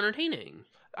 they're still entertaining.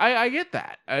 I get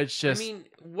that. It's just, I mean,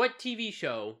 what TV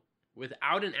show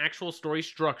without an actual story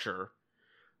structure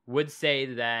would say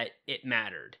that it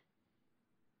mattered?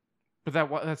 But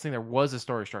that's the thing. There was a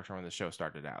story structure when the show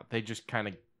started out. They just kind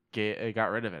of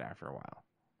got rid of it after a while.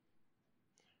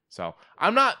 So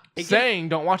I'm not saying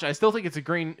don't watch it. I still think it's a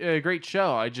great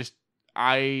show.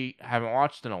 I haven't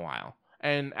watched in a while.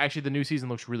 And actually, the new season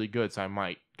looks really good, so I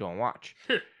might go and watch.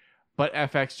 But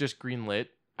FX just greenlit,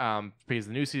 because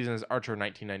the new season is Archer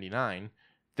 1999.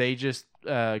 They just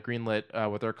greenlit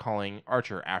what they're calling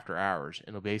Archer After Hours.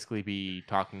 It'll basically be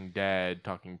Talking Dead,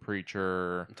 Talking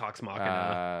Preacher, Talks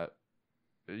Machina.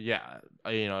 Yeah,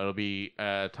 it'll be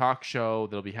a talk show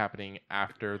that'll be happening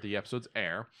after the episodes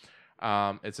air.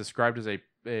 It's described as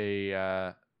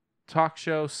a talk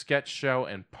show, sketch show,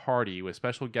 and party with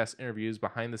special guest interviews,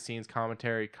 behind-the-scenes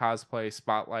commentary, cosplay,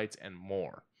 spotlights, and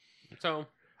more. So,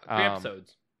 3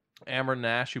 episodes. Amber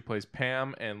Nash, who plays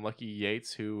Pam, and Lucky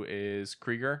Yates, who is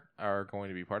Krieger, are going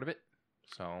to be part of it.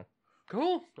 So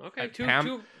cool. Okay,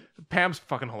 Pam's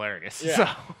fucking hilarious. Yeah. So.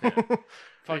 Yeah.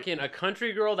 Fucking a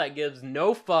country girl that gives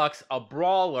no fucks, a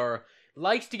brawler,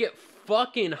 likes to get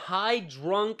fucking high,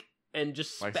 drunk, and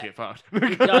just likes to get fucked.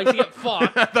 Likes to get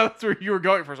fucked. That's where you were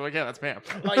going for. So yeah, that's Pam.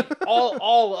 Like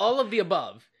all of the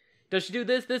above. Does she do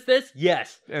this?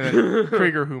 Yes. And then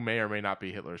Krieger, who may or may not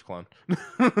be Hitler's clone.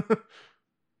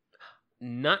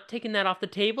 Not taking that off the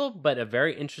table, but a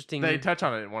very interesting. They touch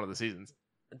on it in one of the seasons.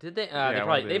 Did they? Yeah,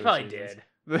 they probably did.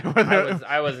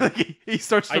 I was. He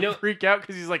starts to freak out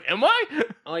because he's like, "Am I?"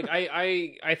 Like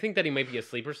I think that he might be a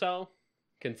sleeper cell,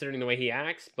 considering the way he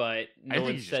acts. But I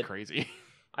think he's just crazy.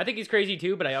 I think he's crazy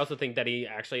too, but I also think that he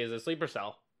actually is a sleeper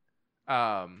cell.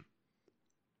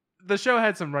 The show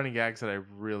had some running gags that I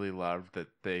really loved that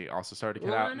they also started to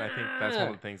cut out, and I think that's one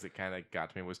of the things that kind of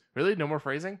got to me was, really, no more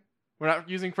phrasing? We're not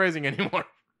using phrasing anymore.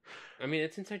 I mean,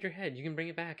 it's inside your head. You can bring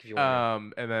it back if you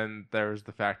want. And then there's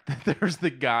the fact that there's the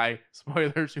guy,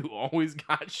 spoilers, who always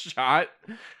got shot.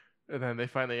 And then they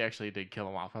finally actually did kill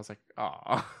him off. I was like,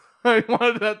 oh, I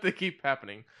wanted that to keep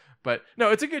happening. But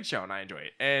no, it's a good show and I enjoy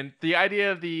it. And the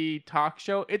idea of the talk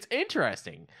show, it's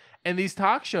interesting. And these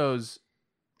talk shows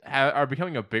are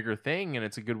becoming a bigger thing. And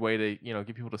it's a good way to,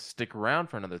 get people to stick around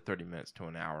for another 30 minutes to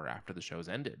an hour after the show's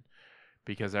ended.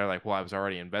 Because they're like, well, I was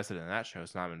already invested in that show,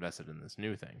 so now I'm invested in this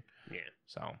new thing. Yeah.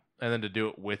 So, and then to do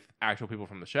it with actual people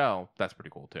from the show, that's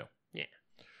pretty cool too. Yeah.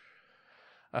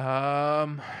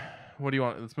 What do you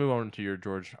want? Let's move on to your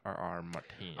George R.R.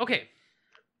 Martin. Okay.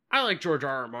 I like George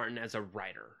R.R. Martin as a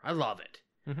writer. I love it.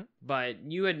 Mm-hmm. But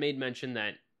you had made mention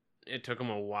that it took him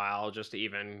a while just to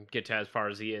even get to as far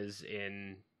as he is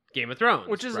in Game of Thrones.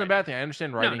 Which isn't a bad thing. I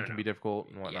understand writing can be difficult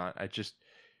and whatnot. Yeah. I just...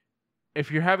 If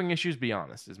you're having issues, be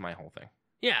honest, is my whole thing.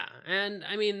 Yeah, and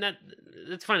I mean,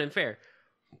 that's fine and fair.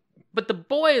 But the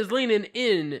boy is leaning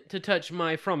in to touch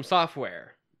my From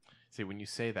Software. See, when you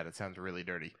say that, it sounds really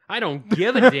dirty. I don't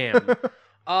give a damn.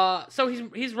 So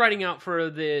he's writing out for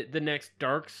the next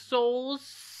Dark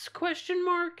Souls ?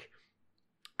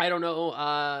 I don't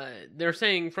know. They're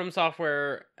saying From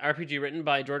Software RPG written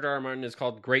by George R.R. Martin is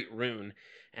called Great Rune.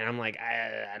 And I'm like,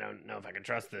 I don't know if I can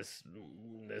trust this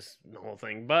whole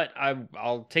thing, but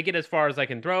I'll take it as far as I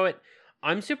can throw it.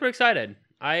 I'm super excited.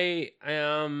 I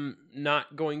am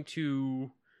not going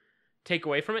to take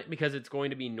away from it because it's going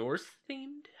to be Norse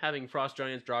themed, having frost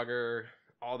giants, Draugr,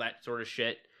 all that sort of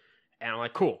shit. And I'm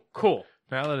like, cool.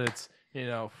 Now that it's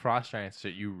frost giants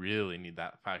shit, you really need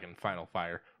that fucking final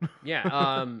fire. Yeah.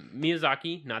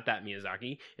 Miyazaki, not that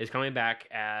Miyazaki, is coming back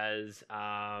as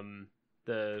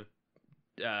the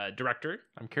director.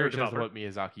 I'm curious as to what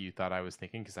Miyazaki you thought I was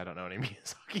thinking because I don't know any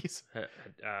Miyazakis.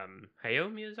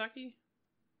 Hayao Miyazaki,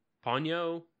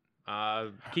 Ponyo,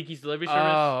 Kiki's Delivery Service.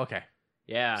 Oh, okay.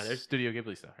 Yeah, there's Studio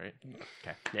Ghibli stuff, right?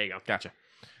 Okay, there you go. Gotcha.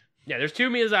 Yeah, there's two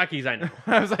Miyazakis I know.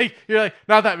 I was like, you're like,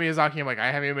 not that Miyazaki. I'm like,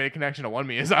 I haven't even made a connection to one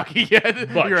Miyazaki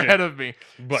yet. But you're ahead of me.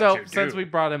 But so since we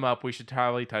brought him up, we should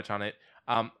probably touch on it.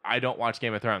 I don't watch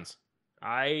Game of Thrones.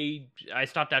 I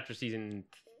stopped after season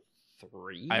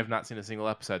 3. I have not seen a single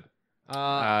episode.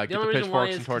 Get the the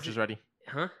pitchforks and torches ready.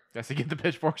 Huh? I said, get the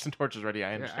pitchforks and torches ready.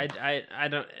 I understand. I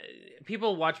don't.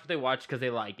 People watch what they watch because they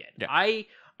like it. Yeah.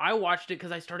 I watched it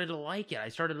because I started to like it. I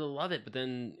started to love it. But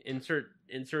then insert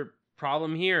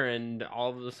problem here, and all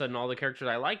of a sudden, all the characters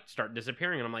I liked start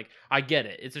disappearing, and I'm like, I get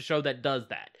it. It's a show that does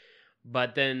that.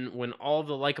 But then when all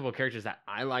the likable characters that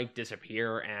I like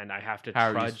disappear, and I have to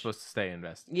How are you supposed to stay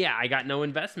invested? Yeah, I got no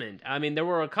investment. I mean, there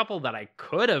were a couple that I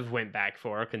could have went back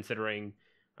for, considering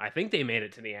I think they made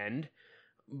it to the end,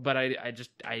 but I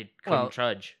couldn't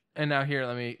trudge. And now here,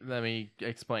 let me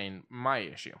explain my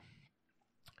issue.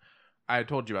 I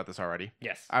told you about this already.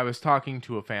 Yes. I was talking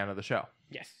to a fan of the show.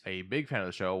 Yes. A big fan of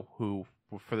the show who,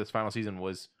 for this final season,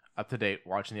 was up to date,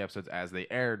 watching the episodes as they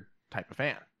aired type of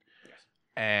fan. Yes.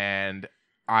 And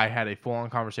I had a full-on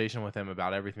conversation with him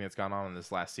about everything that's gone on in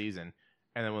this last season.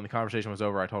 And then when the conversation was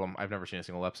over, I told him, I've never seen a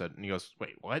single episode. And he goes,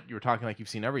 wait, what? You were talking like you've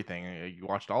seen everything. You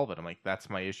watched all of it. I'm like, that's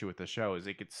my issue with the show, is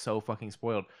it gets so fucking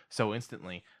spoiled so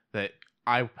instantly that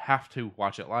I have to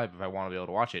watch it live if I want to be able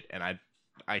to watch it. And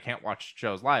I can't watch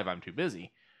shows live. I'm too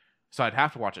busy. So I'd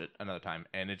have to watch it another time.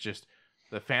 And it's just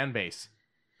the fan base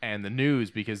and the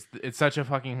news, because it's such a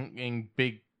fucking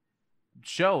big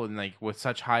show, and like with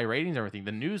such high ratings and everything,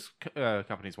 the news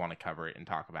companies want to cover it and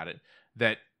talk about it,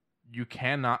 that you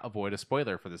cannot avoid a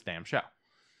spoiler for this damn show.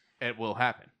 It will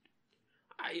happen.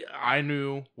 I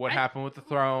knew what happened with the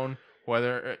throne,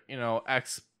 whether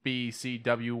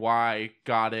XBCWY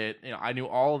got it. I knew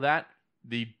all of that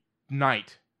the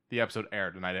night the episode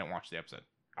aired, and I didn't watch the episode.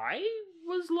 I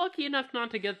was lucky enough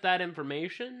not to get that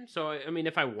information, so I mean,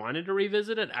 if I wanted to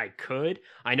revisit it, I could.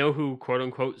 I know who quote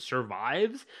unquote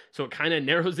survives, so it kind of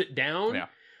narrows it down. Yeah.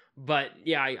 But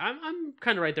yeah, I'm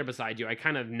kind of right there beside you. I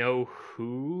kind of know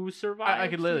who survives. I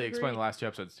could literally explain the last 2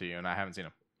 episodes to you, and I haven't seen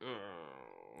them.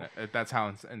 That's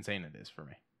how insane it is for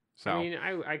me. So I mean,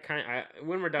 I kind of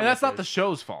when we're done, and that's not the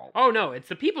show's fault. Oh no, it's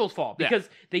the people's fault, because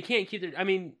they can't keep their. I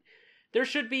mean, there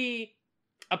should be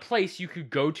a place you could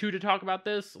go to talk about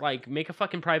this, like make a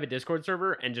fucking private Discord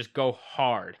server and just go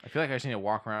hard. I feel like I just need to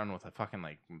walk around with a fucking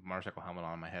like motorcycle helmet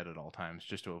on my head at all times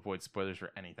just to avoid spoilers for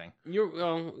anything.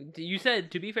 You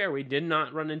said, to be fair, we did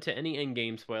not run into any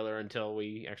in-game spoiler until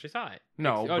we actually saw it.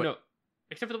 No,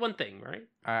 except for the one thing, right?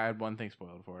 I had one thing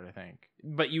spoiled for it, I think.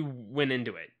 But you went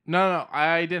into it. No,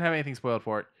 I didn't have anything spoiled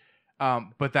for it.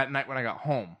 But that night when I got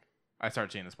home, I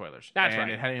started seeing the spoilers. That's right.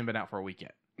 And it hadn't even been out for a week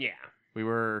yet. Yeah. We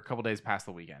were a couple days past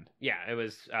the weekend. Yeah, it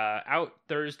was out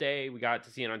Thursday. We got to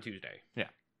see it on Tuesday. Yeah.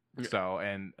 Yeah. So,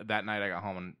 and that night I got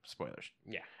home and spoilers.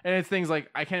 Yeah. And it's things like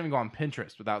I can't even go on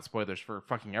Pinterest without spoilers for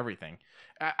fucking everything.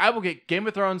 I will get Game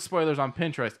of Thrones spoilers on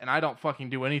Pinterest, and I don't fucking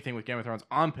do anything with Game of Thrones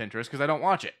on Pinterest because I don't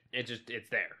watch it. It's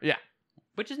there. Yeah.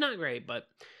 Which is not great, but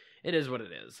it is what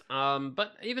it is.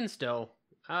 But even still,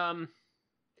 on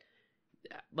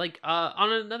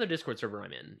another Discord server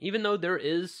I'm in, even though there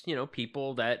is,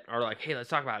 people that are like, hey, let's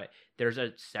talk about it. There's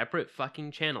a separate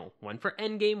fucking channel. One for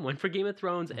Endgame, one for Game of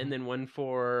Thrones, and then one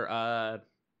for,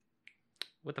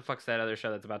 what the fuck's that other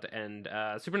show that's about to end?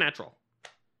 Supernatural.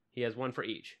 He has one for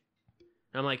each.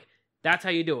 And I'm like, that's how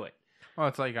you do it. Well,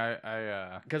 it's like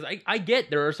Because I get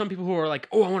there are some people who are like,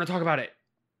 oh, I want to talk about it.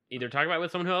 Either talk about it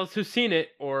with someone else who's seen it,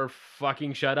 or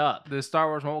fucking shut up. The Star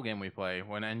Wars mobile game we play,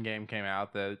 when Endgame came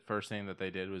out, the first thing that they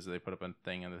did was they put up a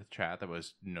thing in the chat that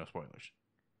was no spoilers.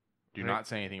 Do not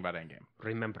say anything about Endgame.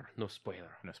 Remember, no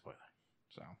spoiler. No spoiler.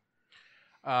 So,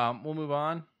 we'll move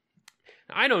on.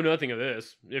 I know nothing of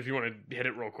this. If you want to hit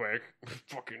it real quick.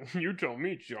 Fucking, you tell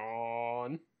me,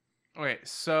 John. Okay,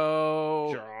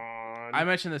 so... John. I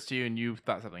mentioned this to you, and you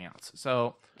thought something else.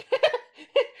 So...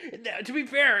 To be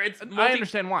fair, it's I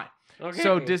understand why. Okay.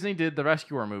 So Disney did the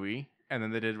Rescuer movie, and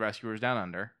then they did Rescuers Down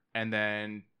Under, and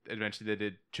then eventually they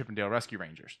did Chip and Dale Rescue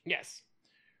Rangers. Yes.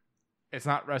 It's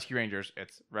not Rescue Rangers,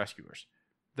 it's Rescuers.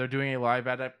 They're doing a live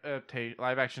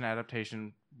action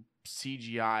adaptation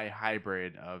CGI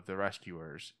hybrid of the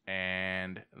Rescuers,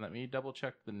 and let me double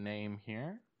check the name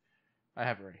here. I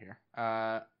have it right here.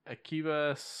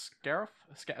 Akiva Schaffer.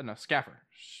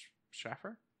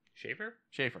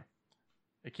 Schaefer.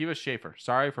 Akiva Schaefer.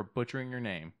 Sorry for butchering your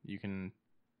name. You can,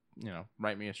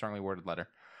 write me a strongly worded letter.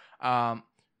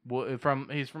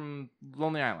 He's from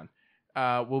Lonely Island.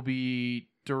 Will be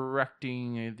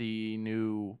directing the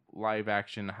new live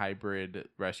action hybrid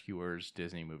Rescuers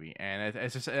Disney movie, and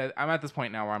it's just I'm at this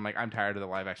point now where I'm like, I'm tired of the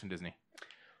live action Disney.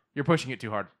 You're pushing it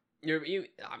too hard. I'm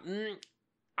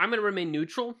going to remain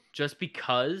neutral just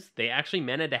because they actually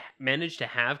managed to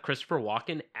have Christopher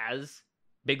Walken as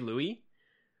Big Louie.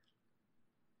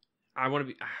 I want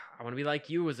to be like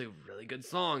you was a really good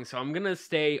song, so I'm gonna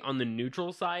stay on the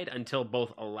neutral side until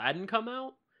both Aladdin come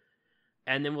out,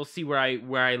 and then we'll see where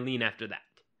I lean after that.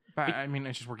 But I mean,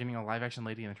 it's just we're getting a live action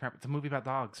Lady in the Tramp. It's a movie about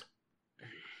dogs.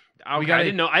 Okay, I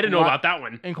didn't know about that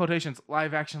one. In quotations,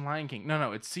 live action Lion King.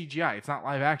 No, it's CGI. It's not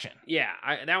live action. Yeah,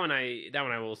 that one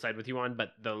I will side with you on.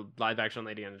 But the live action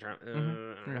Lady in the Tramp,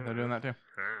 yeah, they're doing that too.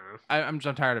 I'm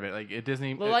tired of it. Like at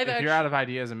Disney, if you're out of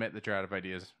ideas, admit that you're out of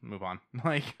ideas. Move on.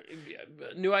 Like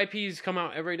new IPs come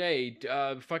out every day.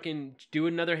 Fucking do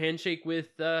another handshake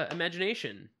with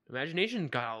Imagination. Imagination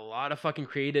got a lot of fucking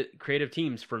creative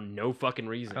teams for no fucking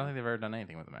reason. I don't think they've ever done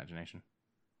anything with Imagination.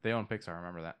 They own Pixar.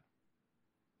 Remember that.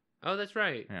 Oh, that's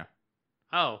right. Yeah.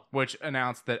 Oh. Which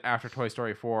announced that after Toy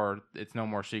Story 4, it's no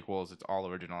more sequels. It's all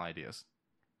original ideas.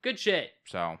 Good shit.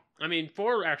 So. I mean,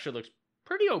 4 actually looks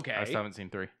pretty okay. I still haven't seen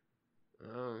 3.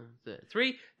 Oh,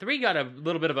 3 got a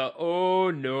little bit of a oh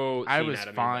no. I was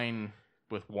fine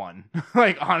with 1.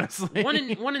 Like honestly. 1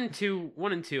 and 2.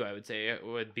 I would say it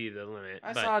would be the limit.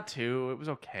 I saw 2. It was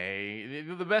okay.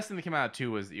 The best thing that came out of 2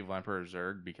 was the Evil Emperor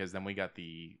Zurg, because then we got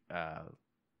the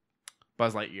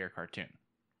Buzz Lightyear cartoon.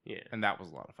 Yeah, and that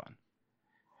was a lot of fun.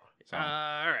 So, all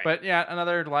right. But yeah,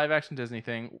 another live action Disney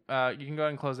thing. You can go ahead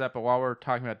and close that. But while we're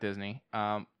talking about Disney,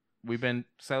 we've been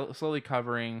slowly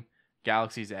covering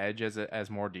Galaxy's Edge as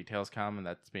more details come, and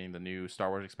that's being the new Star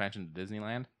Wars expansion to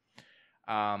Disneyland.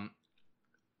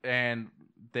 And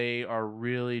they are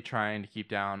really trying to keep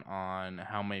down on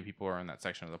how many people are in that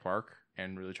section of the park,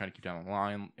 and really trying to keep down on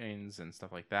lines and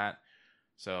stuff like that.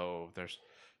 So there's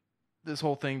this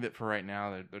whole thing that for right now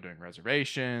they're doing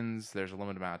reservations. There's a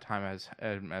limited amount of time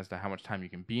as to how much time you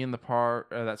can be in the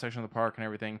park, that section of the park, and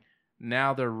everything.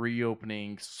 Now they're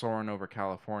reopening Soarin' Over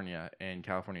California and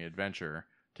California Adventure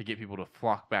to get people to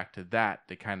flock back to that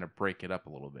to kind of break it up a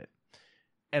little bit.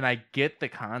 And I get the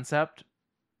concept,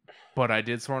 but I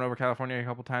did Soarin' Over California a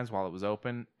couple times while it was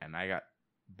open, and I got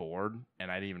bored,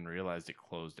 and I didn't even realize it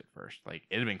closed at first. Like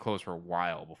it had been closed for a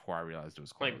while before I realized it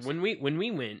was closed. Like when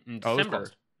we went in December. It was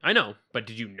closed. I know, but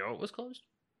did you know it was closed?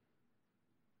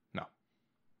 No.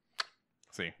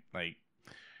 See, like,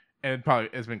 and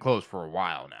it's been closed for a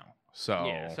while now. So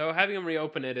yeah, so having them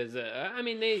reopen it is, I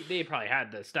mean, they probably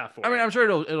had the stuff for I mean, it. I'm sure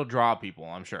it'll draw people.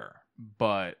 I'm sure,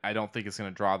 but I don't think it's going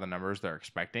to draw the numbers they're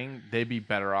expecting. They'd be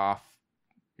better off,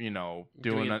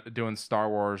 doing Star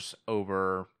Wars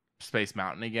over Space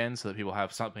Mountain again, so that people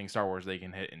have something Star Wars they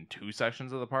can hit in 2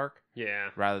 sections of the park. Yeah,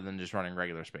 rather than just running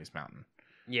regular Space Mountain.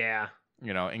 Yeah.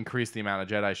 Increase the amount of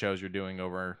Jedi shows you're doing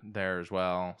over there as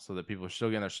well, so that people are still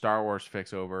getting their Star Wars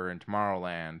fix over in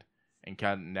Tomorrowland, and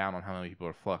cutting down on how many people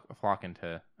are flocking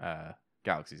to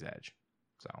Galaxy's Edge.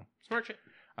 So Smart shit.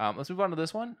 let's move on to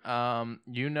this one.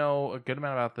 You know a good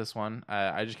amount about this one.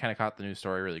 I just kind of caught the news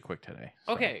story really quick today.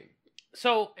 So. Okay,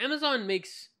 so Amazon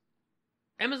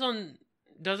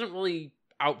doesn't really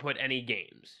output any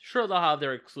games. Sure, they'll have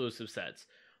their exclusive sets,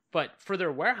 but for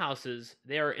their warehouses,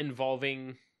 they are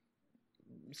involving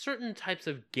certain types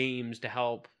of games to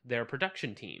help their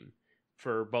production team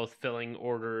for both filling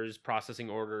orders, processing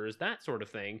orders, that sort of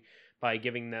thing, by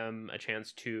giving them a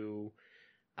chance to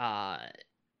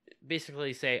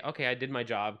basically say, okay, I did my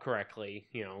job correctly,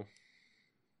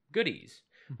 goodies,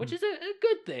 which is a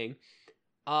good thing.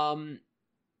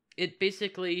 It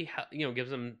basically,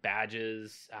 gives them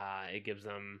badges. It gives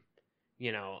them,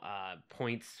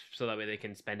 points so that way they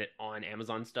can spend it on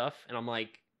Amazon stuff. And I'm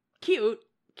like, cute.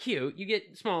 You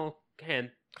get small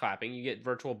hand clapping. You get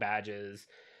virtual badges,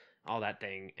 all that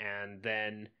thing. And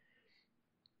then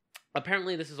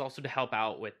apparently this is also to help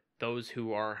out with those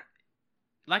who are,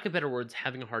 lack of better words,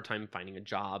 having a hard time finding a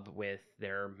job with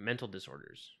their mental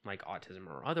disorders, like autism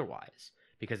or otherwise,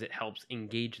 because it helps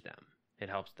engage them. It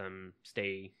helps them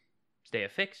stay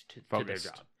affixed to their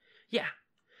job. Yeah.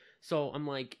 So I'm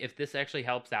like, if this actually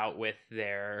helps out with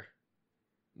their,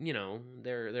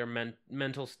 their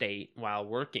mental state while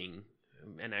working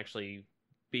and actually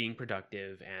being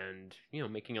productive and,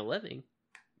 making a living,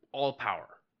 all power.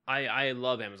 I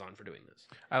love Amazon for doing this.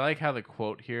 I like how the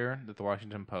quote here that the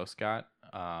Washington Post got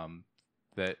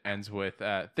that ends with,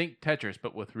 think Tetris,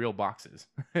 but with real boxes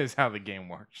is how the game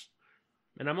works.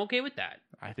 And I'm okay with that.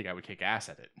 I think I would kick ass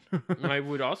at it. I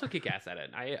would also kick ass at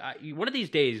it. I one of these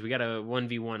days we got a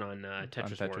 1v1 on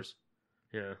Tetris Wars.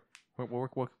 Yeah.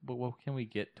 What can we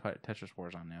get Tetris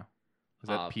Wars on now? Is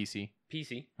that PC?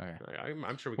 PC. Okay.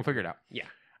 I'm sure we'll figure it out. Yeah.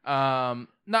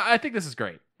 No, I think this is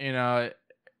great. I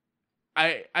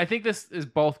think this is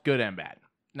both good and bad.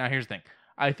 Now, here's the thing.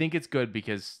 I think it's good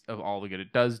because of all the good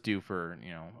it does do for,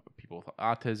 people with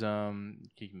autism,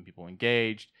 keeping people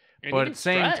engaged. And but at the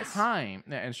same stress. time,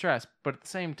 and stress. But at the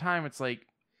same time, it's like,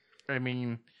 I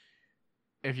mean,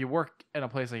 if you work in a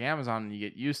place like Amazon and you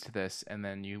get used to this, and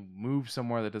then you move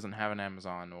somewhere that doesn't have an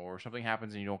Amazon, or something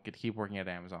happens and you don't get to keep working at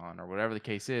Amazon, or whatever the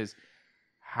case is,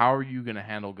 how are you going to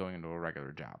handle going into a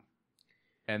regular job?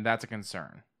 And that's a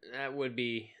concern. That would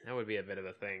be a bit of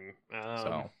a thing.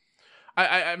 So,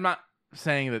 I'm not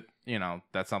saying that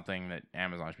that's something that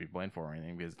Amazon should be blamed for or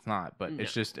anything, because it's not. But No.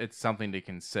 it's something to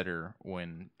consider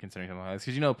when considering something like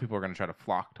this, because people are going to try to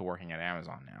flock to working at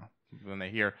Amazon now. When they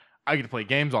hear I get to play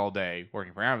games all day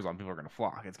working for Amazon, people are going to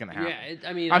flock. It's going to happen.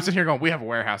 Yeah, I'm sitting here going, we have a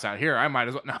warehouse out here. I might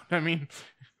as well. No,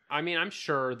 I'm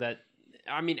sure that.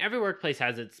 Every workplace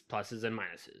has its pluses and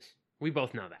minuses. We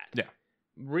both know that. Yeah.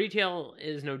 Retail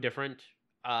is no different.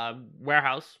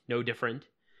 Warehouse, no different.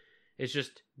 It's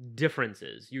just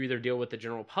differences. You either deal with the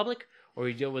general public or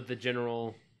you deal with the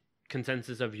general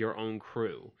consensus of your own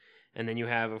crew. And then you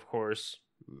have, of course,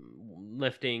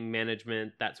 lifting,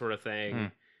 management, that sort of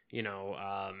thing.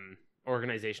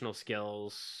 Organizational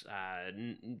skills,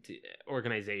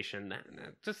 organization,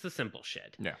 just the simple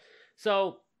shit. Yeah.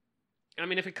 So,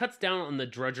 if it cuts down on the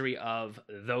drudgery of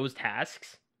those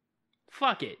tasks,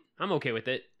 fuck it. I'm okay with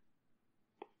it.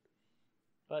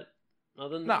 But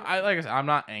other than that, like I said, I'm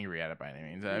not angry at it by any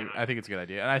means. I think it's a good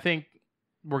idea, and I think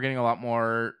we're getting a lot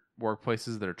more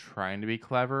workplaces that are trying to be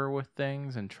clever with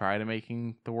things and try to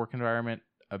making the work environment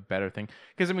a better thing.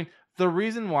 Because the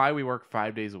reason why we work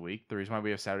 5 days a week, the reason why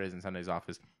we have Saturdays and Sundays off,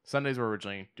 is Sundays were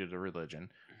originally due to religion,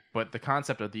 but the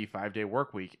concept of the 5-day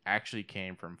work week actually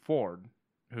came from Ford,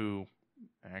 who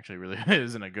actually really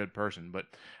isn't a good person, but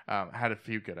had a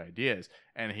few good ideas,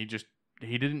 and he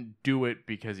didn't do it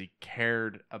because he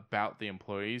cared about the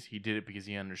employees. He did it because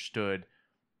he understood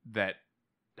that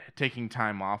taking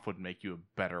time off would make you a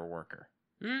better worker.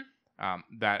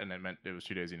 That, and it meant it was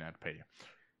 2 days he didn't have to pay you.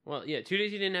 Well, yeah, 2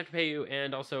 days he didn't have to pay you,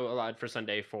 and also allowed for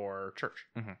Sunday for church.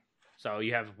 Mm-hmm. So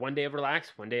you have 1 day of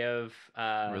relax, 1 day of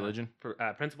religion,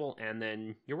 principle, and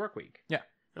then your work week. Yeah.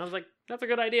 And I was like, that's a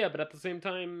good idea, but at the same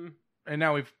time... And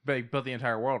now we've built the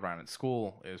entire world around it.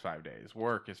 School is 5 days.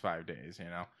 Work is 5 days,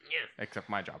 Yeah. Except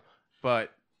my job.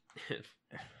 But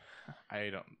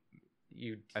I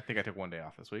think I took 1 day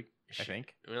off this week, I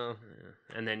think. Well,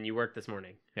 and then you worked this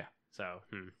morning. Yeah. So,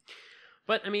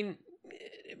 But,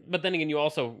 but then again, you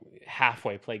also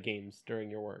halfway play games during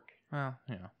your work. Well,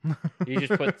 You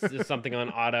just put something on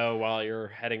auto while you're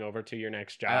heading over to your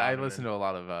next job. I listen to a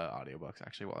lot of audiobooks,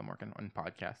 actually, while I'm working on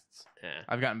podcasts. Yeah.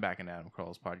 I've gotten back into Adam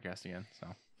Carolla's podcast again, so.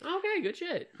 Okay, good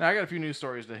shit. Now, I got a few news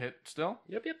stories to hit still.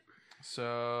 Yep.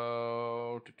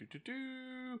 So,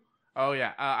 Oh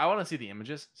yeah, I want to see the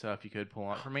images. So if you could pull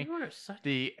up for me, You are such...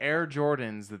 the Air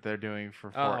Jordans that they're doing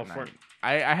for Oh, Fortnite.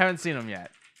 I haven't seen them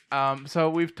yet. So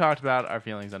we've talked about our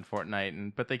feelings on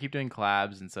Fortnite, but they keep doing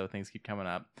collabs, and so things keep coming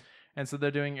up, and so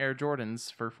they're doing Air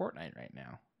Jordans for Fortnite right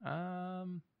now.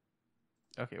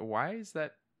 Okay, why is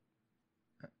that?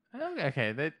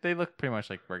 Okay, they look pretty much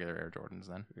like regular Air Jordans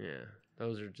then. Yeah,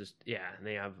 those are just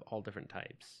they have all different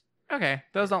types. Okay,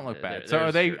 those don't look bad. There- So are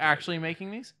there's they your type. actually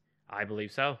making these? I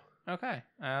believe so. Okay.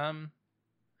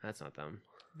 That's not them.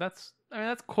 That's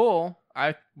cool.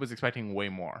 I was expecting way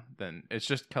more than it's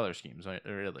just color schemes,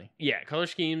 really. Yeah, color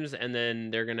schemes, and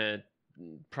then they're gonna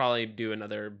probably do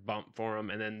another bump for them,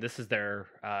 and then this is their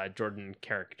Jordan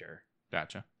character.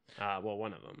 Gotcha. Well,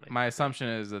 one of them. My assumption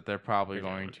is that they're probably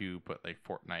Original going one. to put like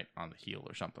Fortnite on the heel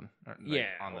or something. Or, like, Yeah,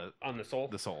 on the sole.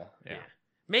 the sole. Yeah.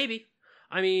 Maybe.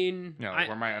 I mean, You know, like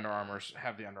where my Under Armours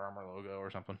have the Under Armour logo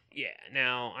or something. yeah.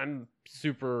 Now I'm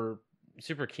super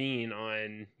keen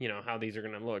on how these are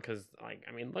gonna look because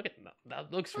look at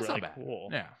that looks That's really not bad. cool.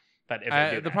 Yeah. But if they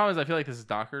do The that- problem is I feel like this is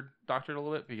doctored a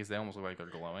little bit because they almost look like they're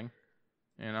glowing.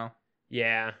 You know.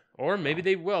 yeah, or maybe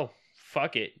they will.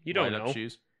 Fuck it, you don't Light up know.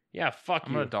 shoes. Yeah, fuck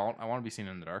I'm you. an adult. I want to be seen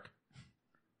in the dark.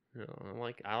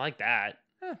 I like that.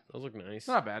 Yeah. Those look nice. It's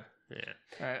not bad. Yeah.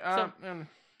 All right. So-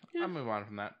 yeah. I'll move on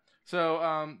from that. So,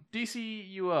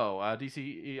 DCUO,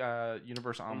 DC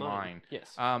Universe Online.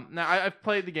 Yes. Now I've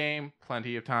played the game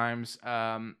plenty of times.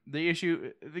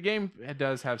 The game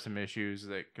does have some issues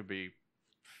that could be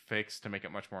fixed to make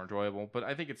it much more enjoyable, but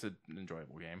I think it's an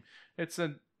enjoyable game. It's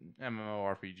an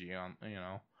MMORPG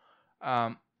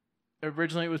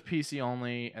originally it was PC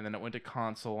only, and then it went to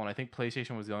console, and I think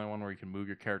PlayStation was the only one where you can move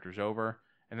your characters over,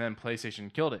 and then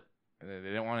PlayStation killed it. They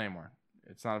didn't want it anymore.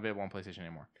 It's not available on PlayStation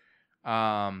anymore.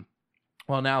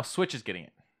 Well, now Switch is getting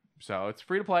it. So it's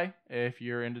free to play if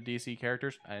you're into DC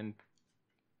characters, and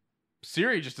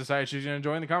Siri just decided she's going to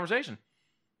join the conversation.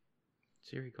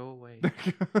 Siri, go away.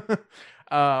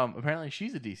 Apparently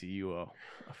she's a DCUO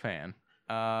fan.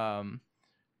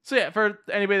 So yeah, for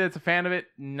anybody that's a fan of it,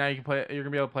 now you can play it. You're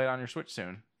gonna be able to play it on your Switch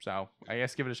soon. So I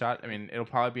guess give it a shot. I mean, it'll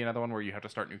probably be another one where you have to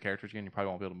start new characters again. You probably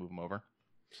won't be able to move them over.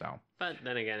 So, But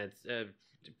then again, it's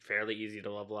fairly easy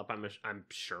to level up. I'm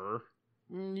sure.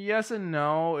 Yes and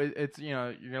no. It's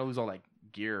you're gonna lose all that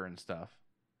gear and stuff.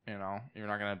 You're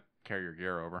not gonna carry your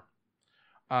gear over.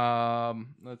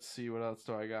 Let's see what else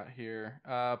do I got here.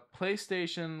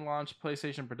 PlayStation launched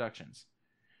PlayStation Productions.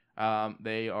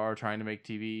 They are trying to make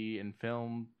TV and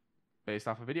film based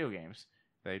off of video games.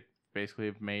 They basically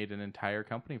have made an entire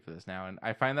company for this now, and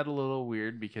I find that a little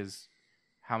weird because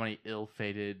how many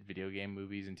ill-fated video game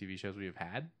movies and TV shows we have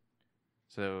had.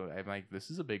 So I'm like, this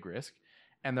is a big risk,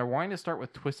 and they're wanting to start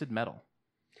with Twisted Metal.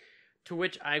 To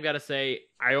which I've got to say,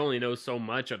 I only know so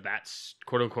much of that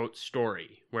quote-unquote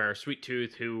story, where Sweet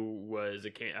Tooth, who was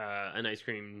an ice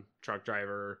cream truck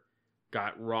driver,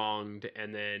 got wronged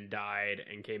and then died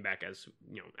and came back as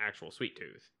actual Sweet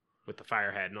Tooth with the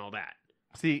fire head and all that.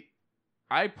 See,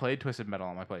 I played Twisted Metal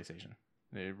on my PlayStation,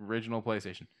 the original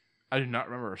PlayStation. I do not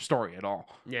remember a story at all.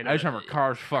 Yeah, I just remember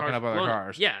cars fucking up other blowing up.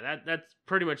 cars. Yeah, that's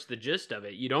pretty much the gist of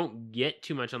it. You don't get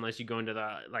too much unless you go into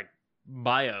the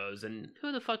bios, and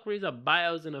who the fuck reads up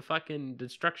bios in a fucking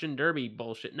destruction derby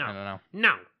bullshit? No, I don't know.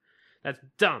 No, that's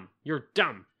dumb. You're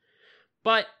dumb.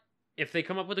 But if they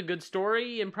come up with a good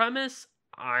story and premise,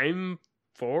 I'm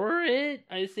for it.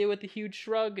 I say with a huge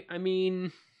shrug. I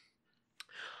mean,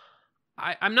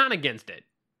 I'm not against it.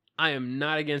 I am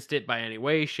not against it by any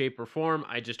way, shape, or form.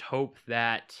 I just hope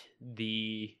that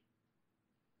the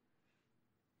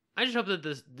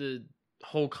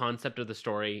whole concept of the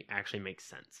story actually makes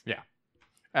sense. Yeah.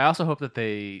 I also hope that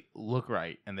they look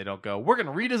right and they don't go, we're going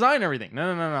to redesign everything.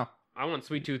 No. I want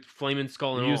Sweet Tooth, Flaming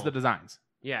Skull, and Use all. the designs.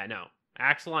 Yeah, no.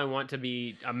 Axel, I want to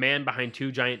be a man behind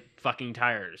two giant fucking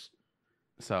tires.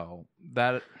 So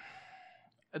that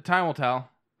time will tell.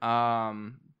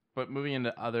 But moving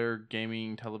into other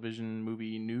gaming, television,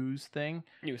 movie news thing.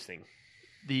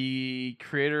 The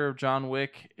creator of John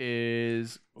Wick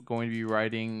is going to be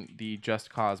writing the Just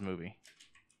Cause movie.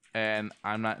 And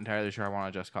I'm not entirely sure I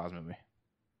want a Just Cause movie.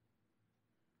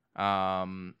 I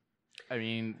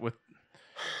mean, with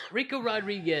Rico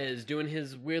Rodriguez doing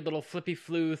his weird little flippy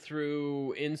flu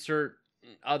through insert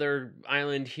other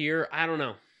island here. I don't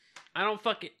know. I don't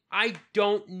know. Like,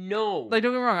 don't get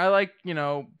me wrong. I like,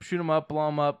 shoot 'em up, blow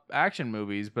 'em up action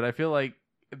movies, but I feel like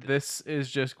this is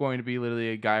just going to be literally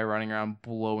a guy running around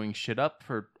blowing shit up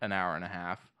for an hour and a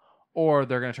half. Or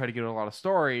they're going to try to get a lot of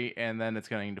story, and then it's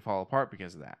going to fall apart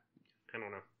because of that. I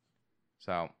don't know.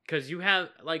 So, because you have,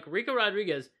 Rico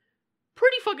Rodriguez,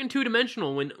 pretty fucking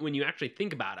two-dimensional when you actually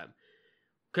think about him.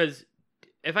 Because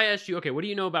if I asked you, okay, what do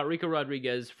you know about Rico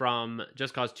Rodriguez from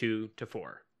Just Cause 2 to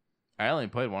 4? I only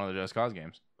played one of the Just Cause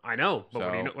games. I know, but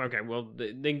what do you know? Okay, well,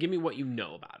 then give me what you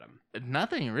know about him.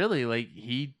 Nothing really. Like,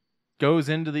 he goes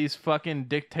into these fucking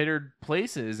dictator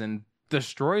places and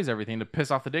destroys everything to piss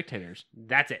off the dictators.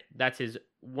 That's it. That's his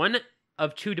one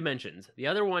of two dimensions. The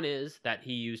other one is that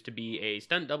he used to be a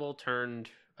stunt double turned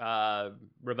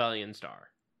rebellion star.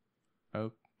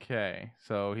 Okay,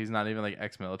 so he's not even like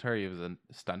ex-military. He was a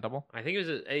stunt double. I think it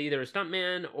was either a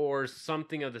stuntman or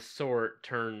something of the sort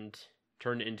turned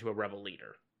into a rebel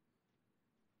leader.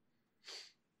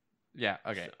 Yeah.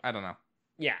 Okay. So, I don't know.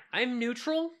 Yeah, I'm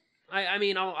neutral. I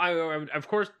mean, I of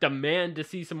course demand to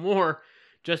see some more,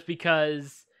 just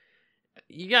because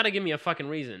you got to give me a fucking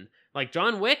reason. Like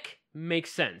John Wick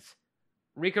makes sense.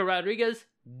 Rico Rodriguez,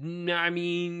 I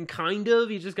mean, kind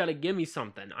of. You just got to give me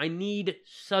something. I need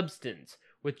substance.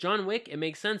 With John Wick, it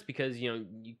makes sense because, you know,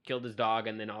 you killed his dog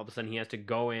and then all of a sudden he has to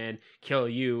go in, kill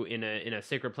you in a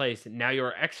sacred place. Now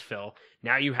you're exfil.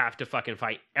 Now you have to fucking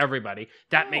fight everybody.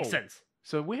 That makes sense.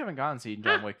 So we haven't gone and seen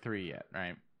John Wick 3 yet,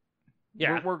 right?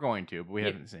 Yeah. We're going to, but we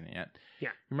haven't seen it yet.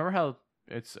 Yeah. Remember how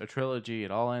it's a trilogy,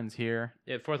 it all ends here?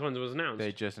 Yeah, fourth one was announced.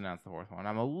 They just announced the fourth one.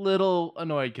 I'm a little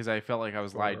annoyed because I felt like I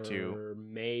was lied to. For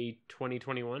May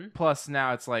 2021? Plus,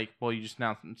 now it's like, well, you just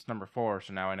announced it's number 4,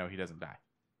 so now I know he doesn't die.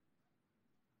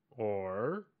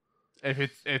 Or if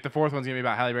the fourth one's gonna be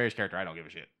about Halle Berry's character, I don't give a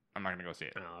shit. I'm not gonna go see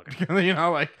it. Oh, okay. You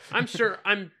know, like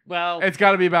well, it's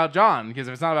got to be about John, because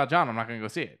if it's not about John, I'm not gonna go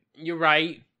see it. You're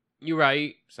right.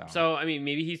 So I mean,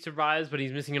 maybe he survives, but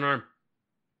he's missing an arm.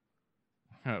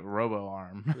 Robo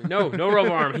arm. No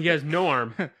robo arm. He has no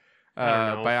arm.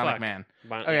 Bionic Man.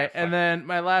 Okay, yeah, and then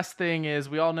my last thing is,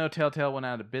 we all know Telltale went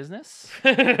out of business.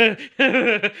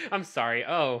 I'm sorry.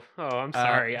 Oh, I'm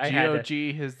sorry.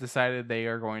 GOG has decided they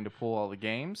are going to pull all the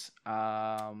games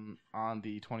on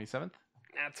the 27th.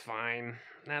 That's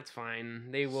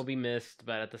fine. They will be missed,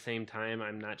 but at the same time,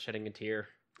 I'm not shedding a tear.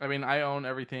 I mean, I own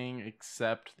everything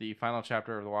except the final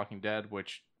chapter of The Walking Dead,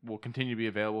 which will continue to be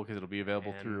available because it'll be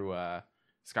available through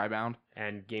Skybound.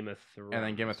 And Game of Thrones. And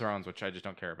then Game of Thrones, which I just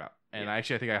don't care about. And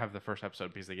actually, I think I have the first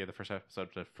episode because they gave the first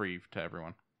episode free to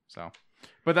everyone. So,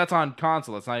 but that's on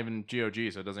console. It's not even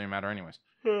GOG, so it doesn't even matter anyways.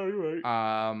 Oh, you're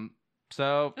right.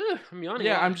 So I'm yawning.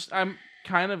 Yeah, I'm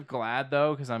kind of glad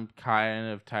though, because I'm kind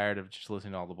of tired of just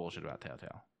listening to all the bullshit about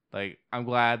Telltale. Like, I'm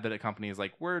glad that a company is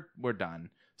like, we're done,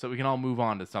 so we can all move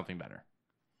on to something better.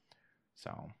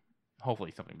 So,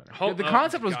 hopefully something better. The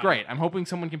concept was great. I'm hoping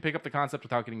someone can pick up the concept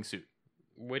without getting sued.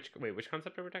 Which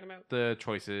concept are we talking about? The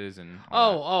choices and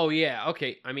oh yeah,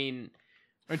 okay. I mean,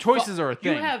 choices are a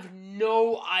thing. You have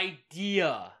no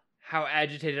idea how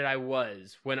agitated I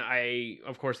was when I,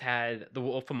 of course, had The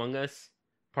Wolf Among Us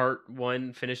Part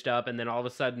 1 finished up, and then all of a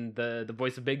sudden the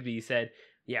voice of Bigby said,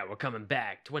 "Yeah, we're coming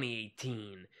back,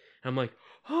 2018." And I'm like,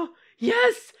 "Oh,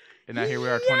 yes!" And now here we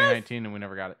are, 2019, and we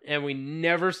never got it. And we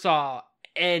never saw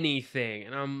anything.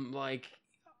 And I'm like,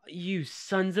 you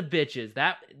sons of bitches.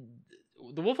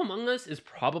 The Wolf Among Us is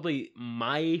probably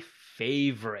my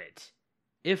favorite,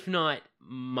 if not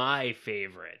my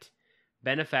favorite.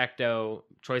 Benefacto,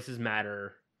 choices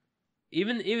matter.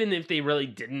 Even if they really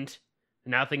didn't,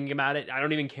 now thinking about it, I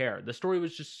don't even care. The story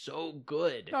was just so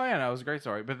good. Oh yeah, no, it was a great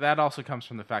story. But that also comes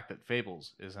from the fact that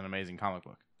Fables is an amazing comic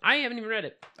book. I haven't even read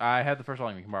it. I had the first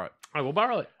volume. You can borrow it. I will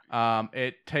borrow it.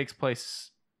 It takes place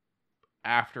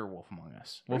after Wolf Among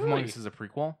Us. Wolf Really? Among Us is a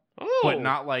prequel. Oh. But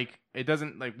not like, it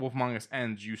doesn't, like, Wolf Among Us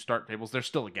ends, you start Fables. There's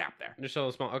still a gap there. They're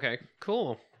still small. Okay,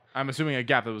 cool. I'm assuming a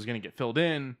gap that was going to get filled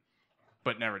in,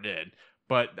 but never did.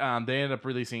 But they ended up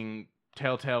releasing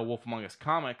Telltale Wolf Among Us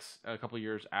comics a couple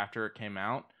years after it came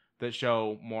out that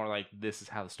show more like this is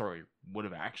how the story would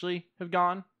have actually have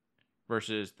gone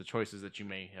versus the choices that you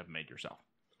may have made yourself.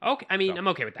 Okay, I mean, I'm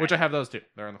okay with that. Which I have those too.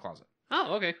 They're in the closet.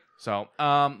 Oh, okay. So,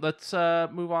 let's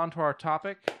move on to our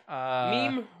topic.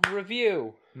 Meme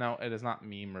review. No, it is not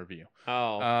meme review.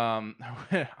 Oh. Our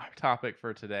topic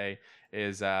for today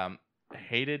is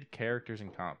hated characters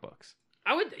in comic books.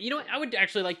 I would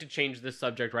actually like to change this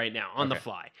subject right now on the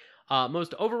fly.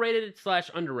 Most overrated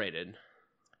 / underrated.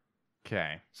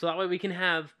 Okay. So that way we can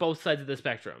have both sides of the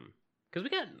spectrum. Because we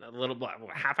got a little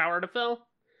half hour to fill.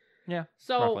 Yeah.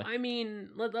 So roughly. I mean,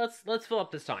 let's fill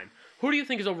up this time. Who do you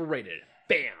think is overrated?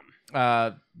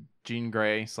 Bam. Jean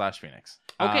Grey / Phoenix.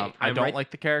 Okay. I don't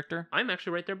like the character. I'm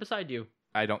actually right there beside you.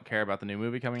 I don't care about the new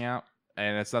movie coming out.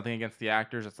 And it's nothing against the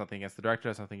actors. It's nothing against the director.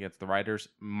 It's nothing against the writers.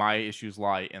 My issues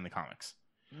lie in the comics.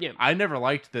 Yeah. I never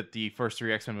liked that the first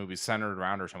 3 X-Men movies centered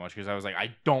around her so much because I was like,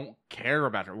 I don't care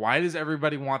about her. Why does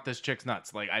everybody want this chick's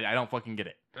nuts? Like, I don't fucking get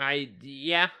it.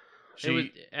 Yeah.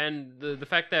 And the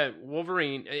fact that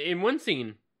Wolverine in one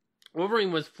scene,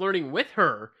 Wolverine was flirting with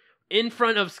her in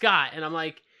front of Scott, and I'm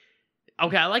like,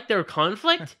 okay, I like their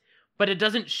conflict, but it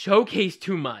doesn't showcase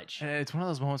too much. It's one of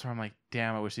those moments where I'm like,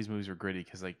 damn, I wish these movies were gritty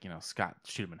because, like, Scott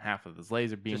shoot him in half with his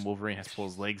laser beam. Wolverine has to pull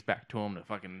his legs back to him to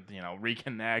fucking,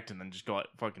 reconnect and then just go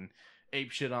fucking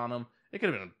ape shit on him. It could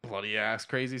have been a bloody ass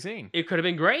crazy scene. It could have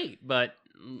been great, but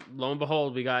lo and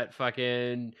behold, we got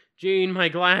fucking Jean, my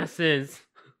glasses.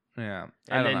 Yeah.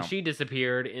 And then she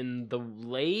disappeared in the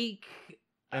lake.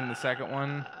 In the second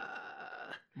one,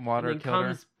 water and then killed her.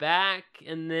 Comes back,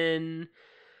 and then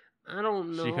I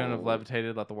don't know. She couldn't have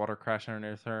levitated, let the water crash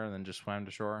underneath her, and then just swam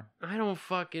to shore. I don't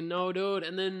fucking know, dude.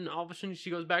 And then all of a sudden she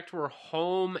goes back to her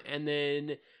home, and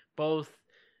then both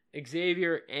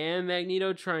Xavier and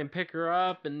Magneto try and pick her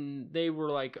up, and they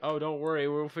were like, "Oh, don't worry,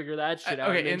 we'll figure that shit out."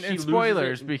 Okay, and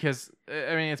spoilers because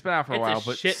it's been out for a while,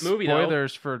 but shit movie,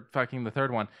 spoilers for fucking the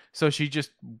third one. So she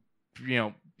just,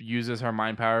 uses her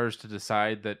mind powers to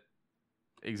decide that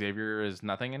Xavier is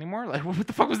nothing anymore. Like, what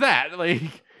the fuck was that?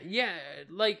 Like, yeah,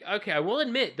 like, okay, I will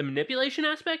admit the manipulation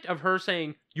aspect of her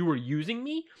saying you were using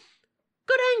me,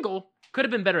 good angle, could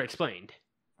have been better explained.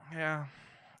 Yeah,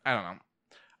 I don't know.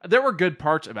 There were good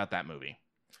parts about that movie.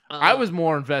 I was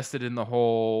more invested in the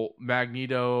whole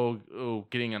Magneto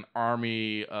getting an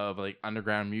army of like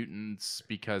underground mutants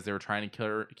because they were trying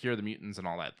to cure the mutants and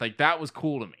all that. Like, that was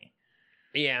cool to me.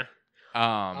 Yeah.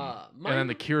 And then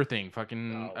the cure thing,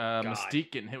 fucking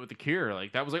Mystique getting hit with the cure,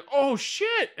 like that was like, oh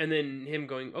shit. And then him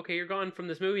going, okay, you're gone from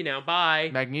this movie now, bye.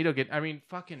 Magneto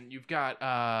you've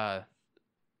got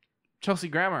Kelsey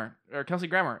Grammer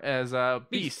as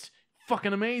Beast.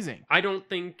 Fucking amazing. I don't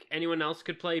think anyone else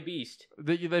could play Beast.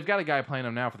 They've got a guy playing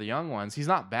him now for the young ones. He's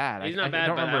not bad. He's not bad. I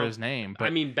don't remember his name, but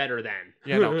I mean better than.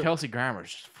 Yeah, no, Kelsey Grammer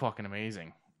is just fucking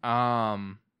amazing.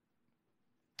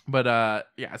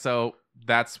 So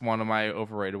that's one of my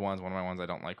overrated ones. One of my ones I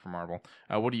don't like from Marvel.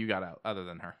 What do you got out other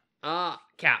than her?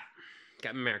 Captain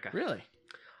America. Really?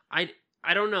 I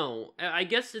don't know. I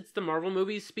guess it's the Marvel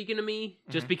movies speaking to me,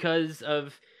 just because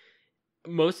of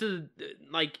most of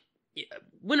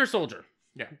Winter Soldier.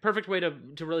 Yeah. Perfect way to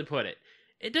really put it.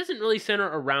 It doesn't really center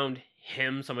around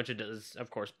him so much it does,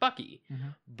 of course, Bucky. Mm-hmm.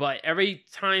 But every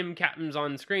time Captain's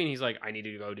on screen, he's like, I need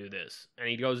to go do this. And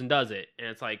he goes and does it. And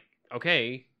it's like,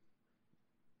 okay,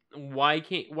 why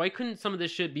couldn't some of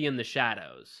this shit be in the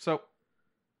shadows? So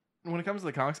when it comes to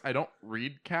the comics, I don't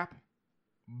read Cap,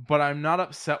 but I'm not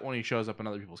upset when he shows up in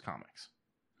other people's comics.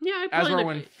 Yeah,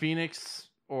 when Phoenix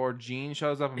or Jean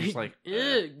shows up, I'm just like,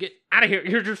 get out of here.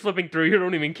 You're just flipping through. You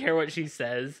don't even care what she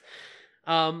says.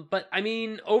 But I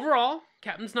mean, overall,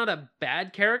 Captain's not a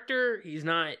bad character. He's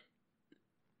not,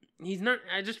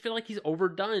 I just feel like he's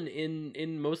overdone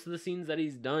in most of the scenes that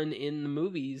he's done in the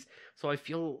movies. So I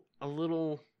feel a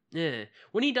little,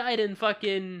 When he died in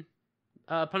fucking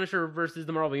Punisher versus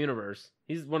the Marvel Universe,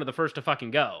 he's one of the first to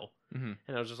fucking go. Mm-hmm.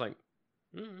 And I was just like,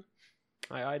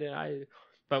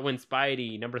 But when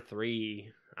Spidey, number 3,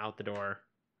 out the door.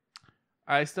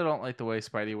 I still don't like the way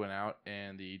Spidey went out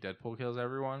and the Deadpool kills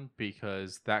everyone,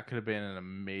 because that could have been an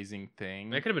amazing thing.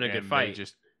 That could have been a good fight. They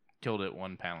just killed it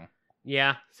one panel.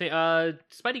 Yeah.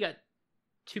 Spidey got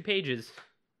 2 pages.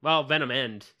 Well, Venom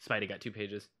and Spidey got 2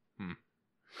 pages.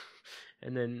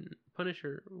 And then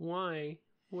Punisher, why?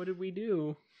 What did we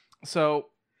do? So,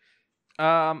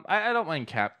 I don't mind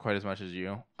Cap quite as much as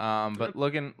you. But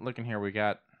looking here, we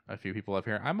got a few people up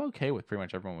here. I'm okay with pretty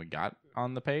much everyone we got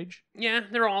on the page. Yeah,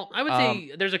 they're all. I would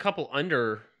say there's a couple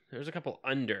under. There's a couple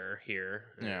under here.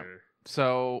 Yeah.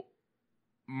 So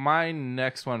my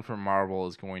next one from Marvel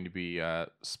is going to be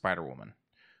Spider-Woman.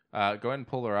 Go ahead and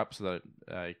pull her up so that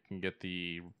I can get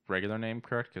the regular name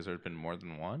correct, because there's been more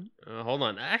than one. Hold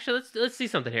on. Actually, let's see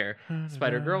something here.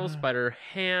 Spider-Girl,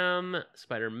 Spider-Ham,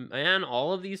 Spider-Man,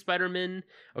 all of these Spider-Men.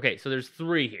 Okay, so there's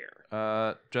 3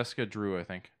 here. Jessica Drew, I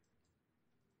think.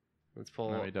 Let's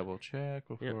pull. Let me double check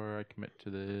before I commit to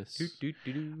this. Here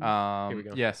we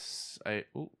go. Yes.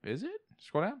 Is it?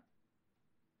 Scroll down.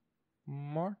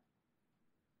 More.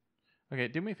 Okay,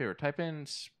 do me a favor. Type in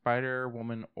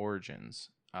Spider-Woman Origins.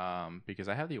 Because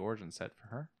I have the origin set for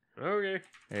her. Okay.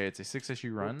 It's a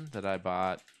 6-issue run that I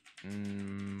bought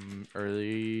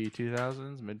early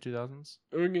 2000s, mid 2000s.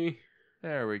 Okay.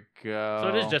 There we go. So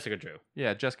it is Jessica Drew.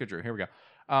 Yeah, Jessica Drew. Here we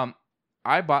go.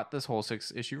 I bought this whole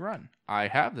 6-issue run. I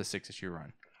have the 6-issue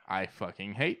run. I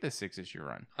fucking hate this 6-issue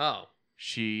run. Oh.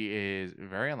 She is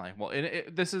very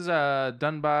unlikable. This is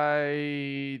done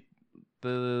by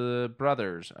the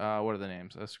brothers. What are the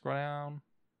names? Scroll down.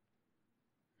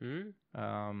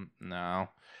 No.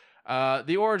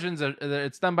 The origins.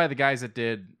 It's done by the guys that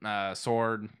did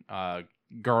Sword,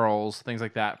 girls, things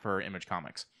like that for Image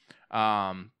Comics.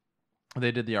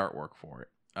 They did the artwork for it.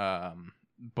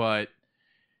 But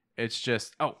it's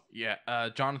just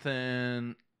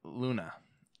Jonathan Luna,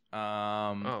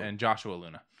 and Joshua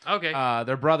Luna. Okay.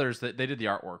 They're brothers. That they did the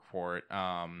artwork for it.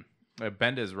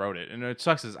 Bendis wrote it, and it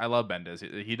sucks is I love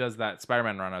Bendis. He does that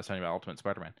Spider-Man run I was telling you about, Ultimate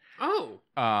Spider-Man. Oh.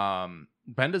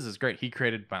 Bendis is great. He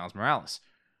created Miles Morales,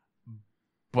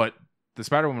 but the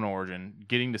Spider-Woman origin,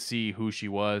 getting to see who she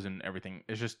was and everything,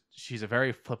 it's just she's a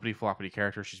very flippity-floppity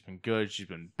character. She's been good. She's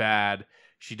been bad.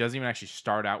 She doesn't even actually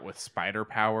start out with spider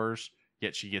powers,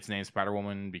 yet she gets named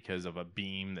Spider-Woman because of a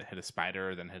beam that hit a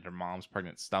spider, then hit her mom's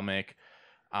pregnant stomach.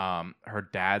 Her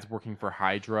dad's working for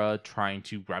Hydra, trying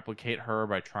to replicate her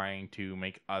by trying to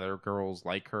make other girls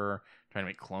like her, trying to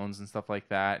make clones and stuff like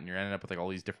that. And you're ending up with like all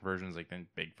these different versions, like then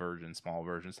big version, small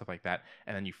version, stuff like that.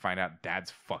 And then you find out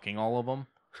dad's fucking all of them.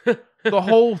 The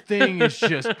whole thing is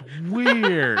just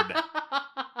weird.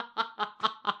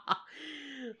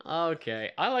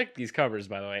 Okay, I like these covers,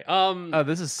 by the way.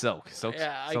 This is Silk. Silk's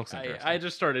interesting. I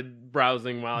just started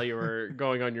browsing while you were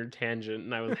going on your tangent,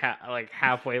 and I was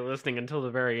halfway listening until the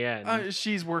very end.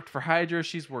 She's worked for Hydra.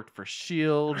 She's worked for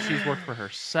S.H.I.E.L.D. She's worked for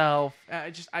herself.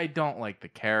 I don't like the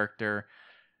character,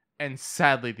 and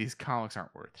sadly, these comics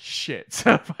aren't worth shit.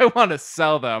 So if I want to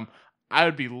sell them, I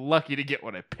would be lucky to get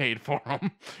what I paid for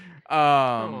them.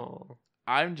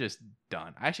 I'm just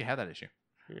done. I actually had that issue.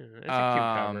 Yeah, that's a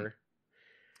cute cover.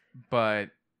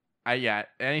 But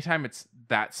anytime it's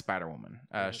that Spider-Woman,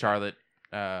 Charlotte,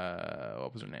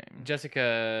 what was her name?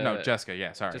 Jessica.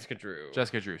 Yeah, sorry. Jessica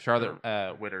Drew.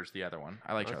 Charlotte Witter's the other one.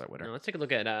 I like Charlotte Witter. No, let's take a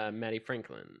look at Maddie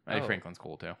Franklin. Maddie Franklin's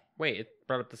cool too. Wait, it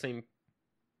brought up the same.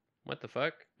 What the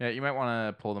fuck? Yeah, you might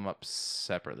want to pull them up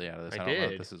separately out of this. I don't know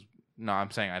did. if this is. No,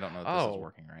 I'm saying I don't know if this is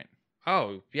working right.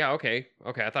 Oh, yeah, okay.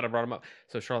 I thought I brought them up.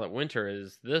 So Charlotte Winter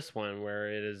is this one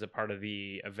where it is a part of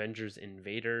the Avengers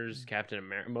Invaders, Captain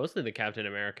America, mostly the Captain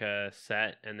America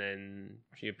set, and then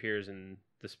she appears in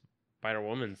the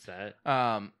Spider-Woman set.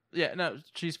 Yeah, no,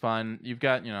 she's fun. You've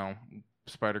got,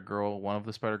 Spider-Girl. One of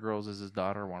the Spider-Girls is his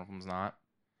daughter, one of them's not.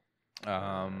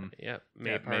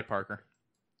 May Parker.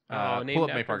 Pull up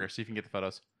May Parker, see if you can get the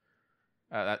photos.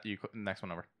 Next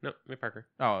one over. No, May Parker.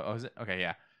 Oh, is it? Okay,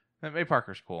 yeah. May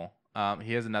Parker's cool.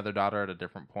 He has another daughter at a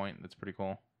different point. That's pretty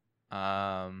cool.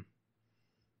 And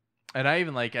I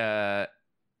even like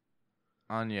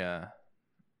Anya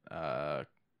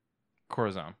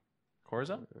Corazon.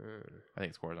 Corazon? I think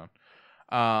it's Corazon.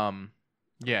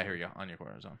 Yeah, here we go. Anya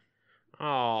Corazon.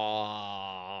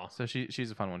 Aww. So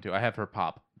she's a fun one too. I have her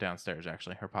pop downstairs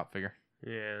actually. Her pop figure.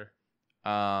 Yeah.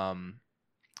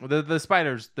 The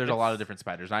spiders. There's a lot of different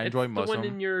spiders. I enjoy most of them. The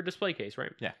one in your display case,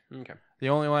 right? Yeah. Okay. The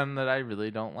only one that I really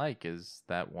don't like is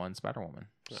that one Spider-Woman.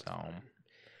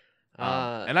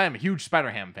 And I am a huge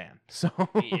Spider-Ham fan. So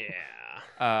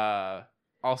yeah.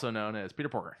 Also known as Peter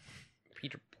Porker.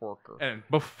 Peter Porker. And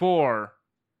before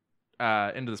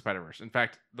Into the Spider-Verse. In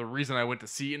fact, the reason I went to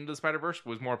see Into the Spider-Verse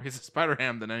was more because of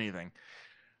Spider-Ham than anything.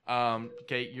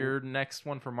 Okay, your next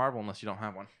one for Marvel, unless you don't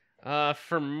have one.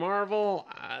 For Marvel,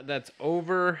 that's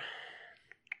over.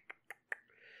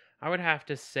 I would have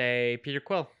to say Peter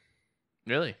Quill.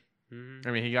 Really? Mm-hmm.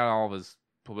 I mean, he got all of his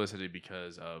publicity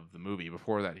because of the movie.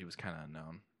 Before that, he was kind of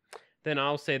unknown. Then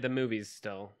I'll say the movies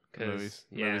still. The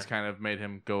movies kind of made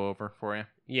him go over for you?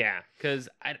 Yeah, because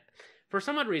for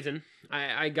some odd reason,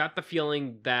 I got the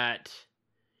feeling that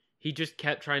he just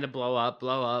kept trying to blow up,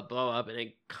 and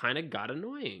it kind of got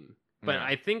annoying. But yeah.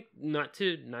 I think not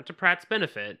to Pratt's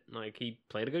benefit, like he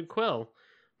played a good Quill,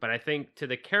 but I think to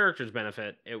the character's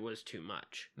benefit, it was too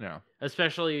much. Yeah.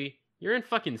 Especially, you're in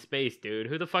fucking space, dude.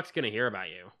 Who the fuck's gonna hear about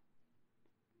you?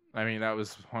 I mean, that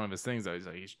was one of his things, though.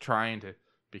 He's trying to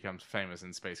become famous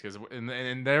in space, because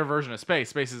in their version of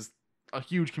space is a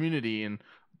huge community, and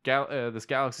this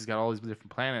galaxy's got all these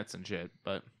different planets and shit.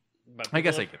 But I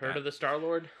guess I get heard of the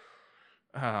Star-Lord.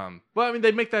 Well, I mean,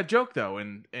 they make that joke though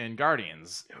in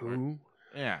Guardians. Who?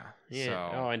 Yeah.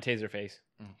 So. Oh, and Taserface.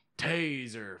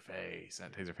 Taserface.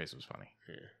 That Taserface was funny.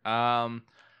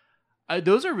 Yeah.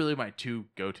 Those are really my two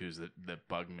go-tos that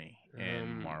bug me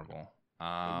in Marvel.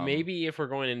 Maybe if we're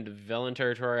going into villain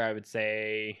territory, I'd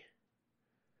say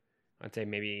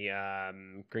maybe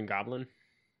Green Goblin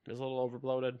is a little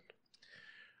overbloated.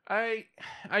 I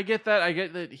get that. I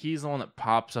get that he's the one that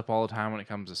pops up all the time when it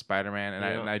comes to Spider-Man,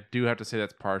 and I do have to say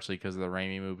that's partially because of the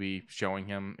Raimi movie showing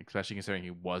him, especially considering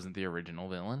he wasn't the original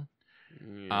villain.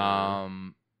 Yeah.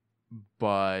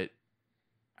 But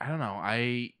I don't know.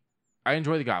 I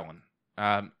enjoy the Goblin.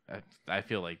 I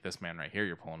feel like this man right here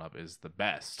you're pulling up is the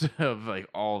best of like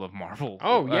all of Marvel.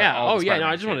 Oh yeah. No,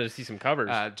 I just wanted to see some covers.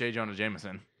 J. Jonah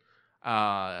Jameson.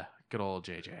 Good old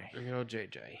JJ. Good old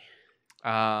JJ.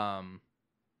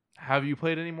 Have you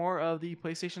played any more of the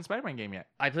PlayStation Spider-Man game yet?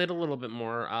 I played a little bit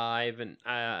more. I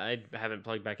haven't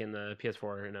plugged back in the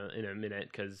PS4 in a minute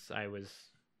because I was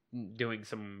doing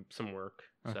some work.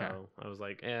 Okay. So I was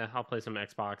like, I'll play some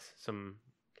Xbox, some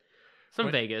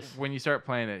Vegas. When you start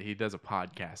playing it, he does a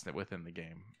podcast within the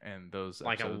game, and those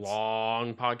Like episodes, a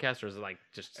long podcast, or is it like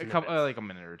just a couple, like a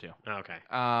minute or two. Okay.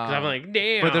 Because I'm like,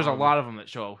 damn. But there's a lot of them that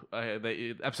show.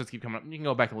 The episodes keep coming up. You can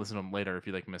go back and listen to them later if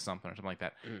you like miss something or something like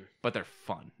that. But they're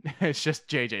fun. It's just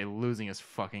JJ losing his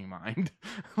fucking mind.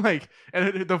 Like,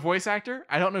 and the voice actor,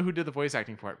 I don't know who did the voice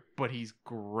acting for it, but he's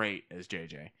great as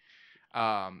JJ.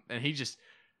 And he just.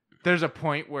 There's a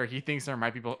point where he thinks there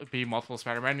might be multiple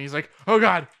Spider-Man, and he's like, "Oh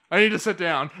God, I need to sit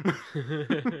down."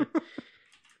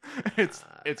 It's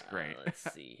great.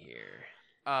 Let's see here.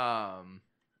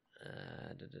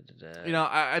 You know,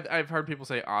 I've heard people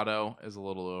say Otto is a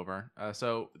little over.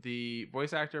 So the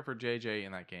voice actor for JJ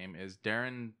in that game is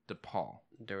Darren DePaul.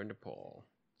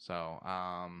 So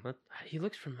he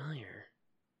looks familiar.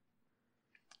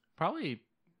 Probably.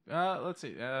 Let's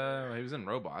see. He was in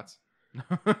Robots.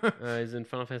 He's in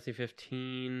Final Fantasy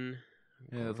 15.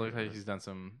 Yeah, it looks like he's done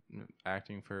some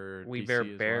acting for We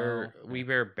DC Bear as well. We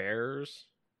Bear Bears.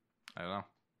 I don't know.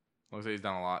 Looks like he's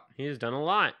done a lot. He's done a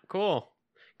lot. Cool.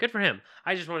 Good for him.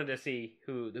 I just wanted to see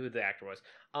who the actor was.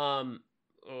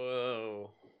 Oh,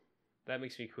 that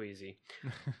makes me queasy.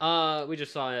 We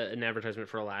just saw an advertisement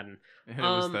for Aladdin. It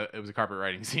was a carpet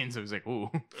riding scene, so it was like, ooh.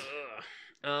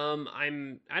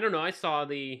 I don't know. I saw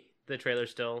the trailer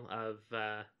still of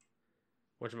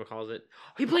whatchamacallit.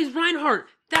 He plays Reinhardt.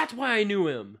 That's why I knew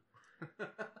him.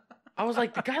 I was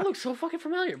like, the guy looks so fucking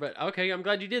familiar. But okay, I'm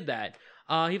glad you did that.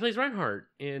 He plays Reinhardt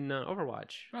in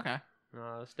Overwatch. Okay.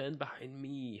 Stand behind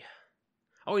me.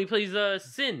 Oh, he plays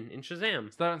Sin in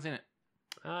Shazam. Still haven't seen it.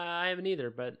 I haven't either,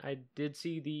 but I did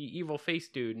see the evil face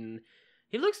dude, and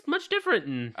he looks much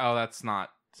different. Oh, that's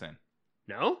not Sin.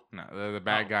 No? No, the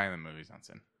bad guy in the movie's not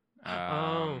Sin.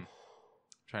 I'm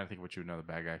trying to think what you would know the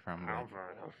bad guy from.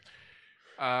 Alvaro.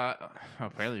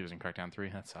 Apparently he was in Crackdown 3.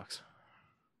 That sucks.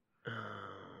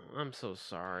 I'm so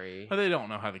sorry. But they don't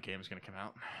know how the game's going to come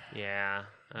out. Yeah.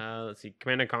 Let's see.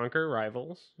 Command & Conquer,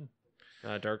 Rivals.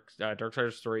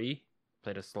 Darksiders 3.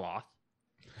 Played a sloth.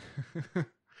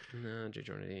 No, J.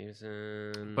 Jonah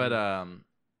Jameson. But,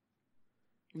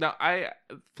 no,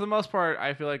 for the most part,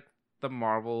 I feel like the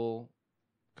Marvel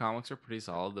comics are pretty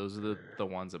solid. Those are the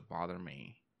ones that bother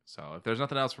me. So if there's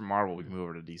nothing else from Marvel, we can move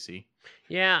over to DC.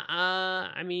 Yeah,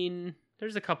 I mean,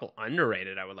 there's a couple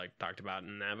underrated I would like to talk about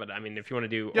in that, but I mean, if you want to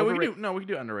do we can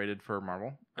do underrated for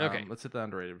Marvel. Okay, let's hit the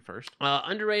underrated first.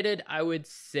 Underrated, I would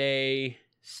say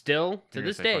still to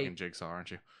this day. Fucking Jigsaw,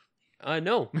 aren't you?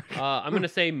 No. I'm gonna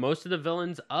say most of the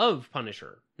villains of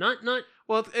Punisher. Not.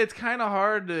 Well, it's kind of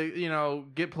hard to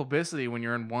get publicity when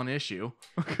you're in one issue.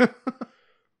 I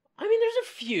mean, there's a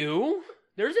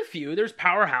few. There's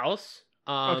Powerhouse.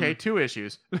 Okay, 2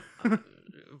 issues.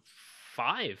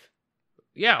 5.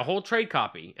 Yeah, a whole trade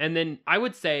copy. And then I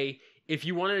would say if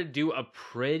you wanted to do a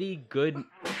pretty good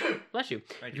bless you.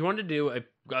 If you wanted to do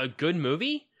a good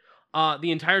movie,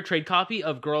 the entire trade copy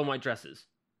of Girl in White Dresses.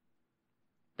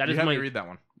 That is my read that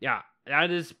one. Yeah,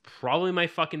 that is probably my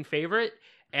fucking favorite.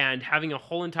 And having a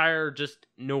whole entire just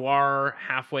noir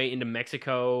halfway into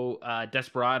Mexico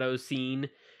desperado scene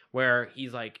where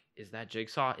he's like, is that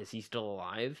Jigsaw? Is he still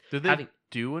alive? Did they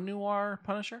do a noir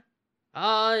Punisher?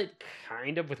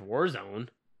 Kind of with Warzone.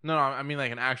 No, I mean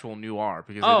like an actual noir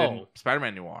because they did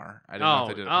Spider-Man noir. I didn't know if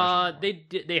they did a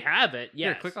Punisher they have it.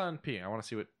 Yes. Here, click on P. I want to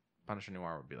see what Punisher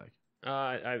noir would be like.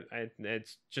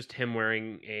 It's just him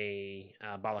wearing a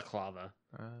balaclava.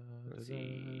 Let's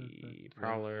see,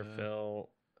 Prowler, Phil.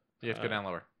 You have to go down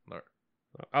lower.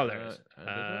 Oh, there it is.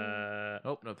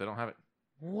 Nope, they don't have it.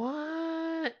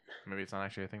 What? Maybe it's not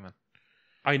actually a thing then.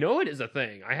 I know it is a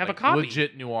thing. I have a copy.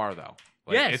 Legit noir though.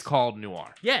 Yes. It's called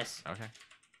noir. Yes. Okay.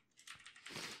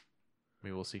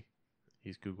 We will see.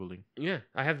 He's Googling. Yeah,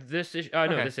 I have this issue. No,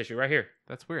 this issue right here.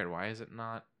 That's weird. Why is it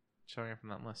not showing up in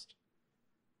that list?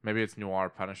 Maybe it's Noir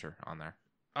Punisher on there.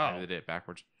 Oh. Maybe they did it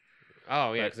backwards.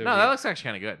 Oh, yeah. No, that looks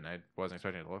actually kind of good, and I wasn't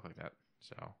expecting it to look like that.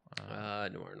 So.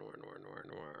 Noir.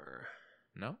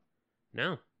 No?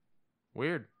 No.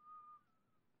 Weird.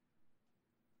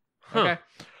 Huh.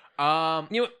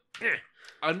 Okay.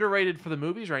 Underrated for the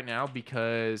movies right now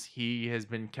because he has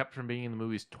been kept from being in the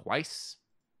movies twice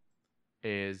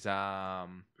is Nova.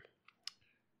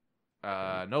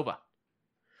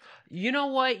 You know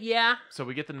what? Yeah. So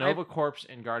we get the Nova Corpse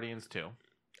in Guardians 2.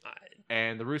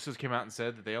 And the Russos came out and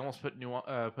said that they almost put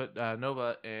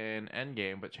Nova in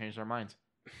Endgame but changed their minds.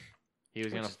 He was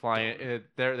Which gonna is fly.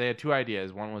 dumb. They had two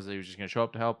ideas. One was he was just gonna show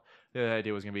up to help. The other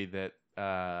idea was gonna be that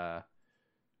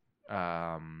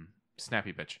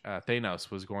Snappy Bitch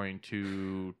Thanos was going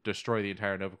to destroy the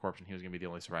entire Nova Corps, and he was gonna be the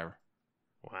only survivor.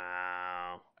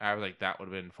 Wow. I was like, that would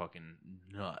have been fucking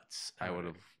nuts. I would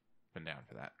have been down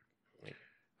for that.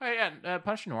 Oh yeah,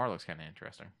 Punisher Noir looks kind of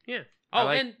interesting. Yeah. Oh,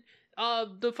 and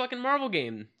the fucking Marvel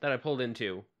game that I pulled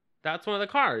into. That's one of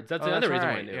the cards. That's the other reason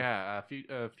why I knew. Yeah,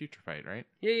 Future Fight, right?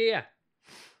 Yeah.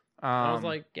 I was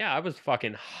like, yeah, I was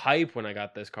fucking hype when I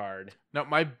got this card. No,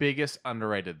 my biggest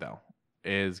underrated though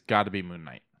is got to be Moon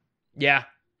Knight. Yeah.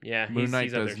 Moon Knight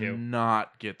he's up does there too.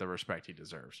 not get the respect he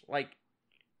deserves. Like,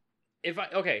 let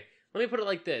me put it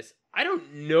like this. I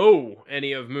don't know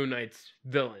any of Moon Knight's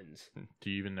villains.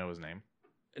 Do you even know his name?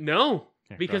 No,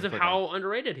 Here, because go of click how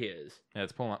underrated he is. Yeah,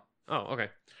 it's pulling up. Oh, okay.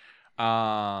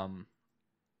 I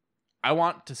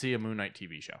want to see a Moon Knight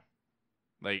TV show.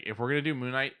 Like, if we're gonna do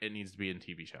Moon Knight, it needs to be in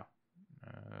TV show.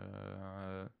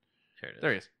 Here it is.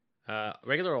 There he is.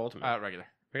 Regular or ultimate? Regular.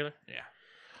 Regular? Yeah.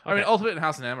 Okay. I mean, Ultimate and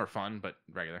House of M are fun, but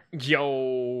regular.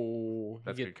 Yo.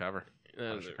 That's a good cover.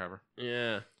 Punisher cover.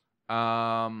 Yeah.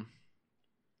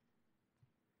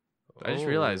 I just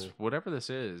realized whatever this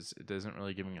is, it isn't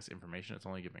really giving us information. It's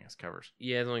only giving us covers.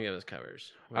 Yeah, it's only giving us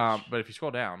covers. But if you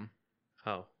scroll down,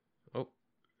 Oh.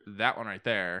 that one right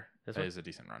there This one? is a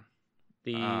decent run.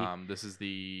 This is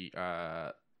the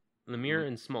Lemire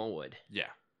and Smallwood. Yeah,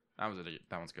 that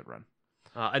one's a good run.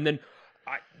 And then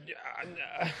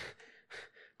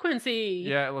Quincey.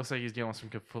 Yeah, it looks like he's dealing with some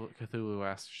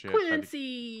Cthulhu-esque shit.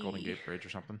 Quincy. Golden Gate Bridge or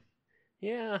something.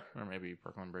 Yeah. Or maybe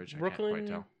Brooklyn Bridge. Brooklyn. I can't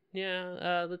quite tell.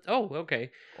 Yeah. Okay.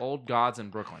 Old Gods in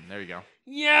Brooklyn. There you go.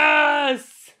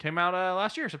 Yes. Came out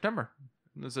last year, September.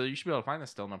 So you should be able to find this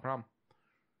still, no problem.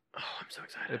 Oh, I'm so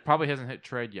excited. It probably hasn't hit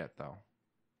trade yet, though.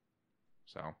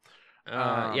 So.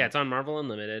 Yeah, it's on Marvel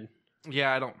Unlimited.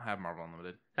 Yeah, I don't have Marvel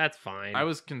Unlimited. That's fine. I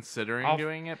was considering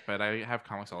doing it, but I have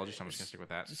Comixology, so I'm just going to stick with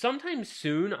that. Sometime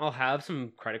soon, I'll have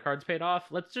some credit cards paid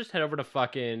off. Let's just head over to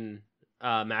fucking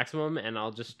Maximum, and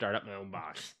I'll just start up my own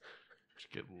box.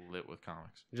 Just get lit with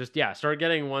comics. Start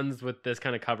getting ones with this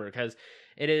kind of cover, because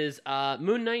it is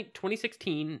Moon Knight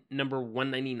 2016, number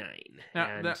 199.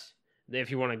 Now, and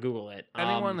if you want to Google it.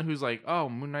 Anyone who's like, oh,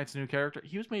 Moon Knight's a new character,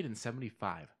 he was made in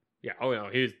 1975. Yeah. Oh no.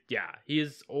 He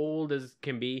is old as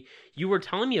can be. You were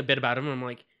telling me a bit about him, and I'm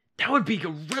like, that would be a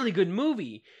really good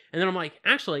movie. And then I'm like,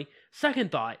 actually,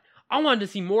 second thought, I wanted to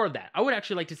see more of that. I would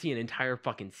actually like to see an entire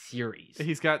fucking series.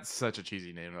 He's got such a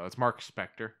cheesy name though. It's Mark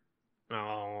Spector.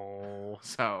 Oh.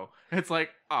 So it's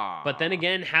like, ah. But then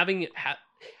again,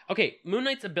 okay, Moon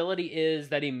Knight's ability is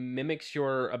that he mimics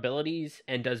your abilities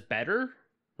and does better,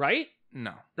 right?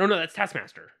 No, that's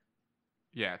Taskmaster.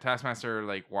 Yeah, Taskmaster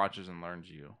like watches and learns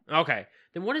you. Okay,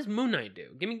 then what does Moon Knight do?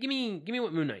 Give me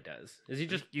what Moon Knight does. Is he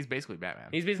just? He's basically Batman.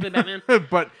 He's basically Batman,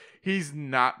 but he's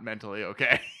not mentally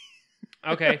okay.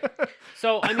 Okay,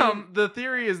 so I mean, the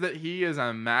theory is that he is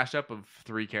a mashup of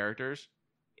three characters.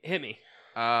 Hit me.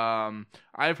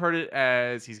 I've heard it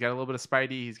as he's got a little bit of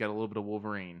Spidey, he's got a little bit of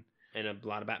Wolverine, and a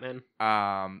lot of Batman.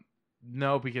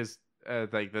 No, because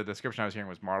like the description I was hearing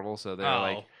was Marvel, so they're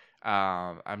like.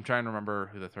 I'm trying to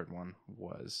remember who the third one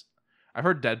was. I've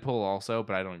heard Deadpool also,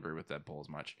 but I don't agree with Deadpool as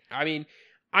much. I mean,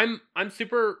 I'm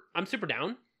super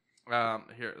down.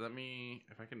 Here, let me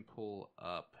if I can pull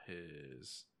up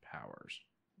his powers.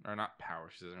 Or not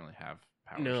powers, he doesn't really have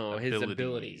powers. No, his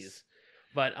abilities.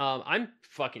 But I'm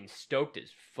fucking stoked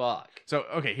as fuck. So,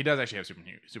 okay, he does actually have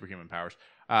superhuman powers.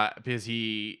 Because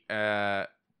he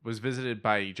was visited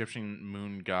by Egyptian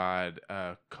moon god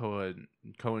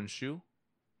Khonshu.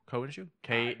 Khonshu.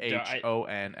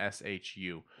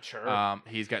 Sure.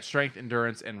 He's got strength,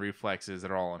 endurance, and reflexes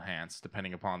that are all enhanced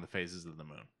depending upon the phases of the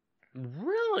moon.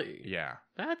 Really? Yeah.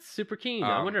 That's super keen.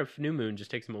 I wonder if New Moon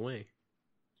just takes him away.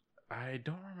 I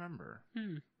don't remember.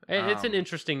 It's an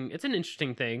interesting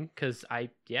thing because I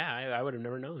would have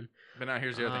never known. But now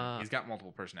here's the other thing. He's got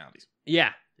multiple personalities.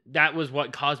 Yeah. That was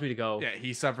what caused me to go. Yeah,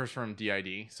 he suffers from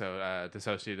DID, so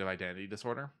dissociative identity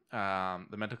disorder,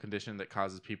 the mental condition that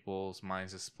causes people's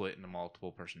minds to split into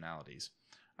multiple personalities.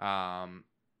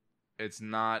 It's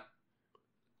not.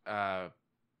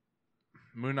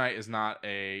 Moon Knight is not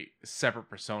a separate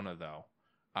persona, though.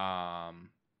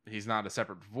 He's not a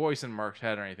separate voice in Mark's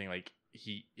head or anything. Like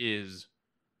he is,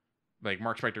 like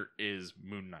Mark Spector is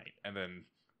Moon Knight, and then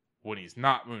when he's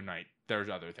not Moon Knight, there's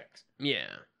other things.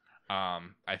 Yeah.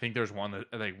 I think there's one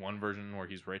version where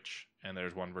he's rich, and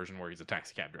there's one version where he's a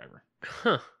taxi cab driver.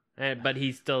 Huh. But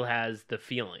he still has the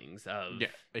feelings of. Yeah,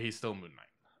 he's still Moon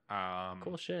Knight.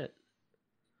 Cool shit.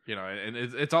 You know, and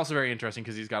it's also very interesting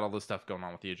because he's got all this stuff going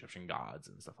on with the Egyptian gods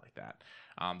and stuff like that.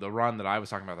 The run that I was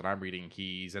talking about that I'm reading,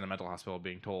 he's in a mental hospital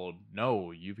being told,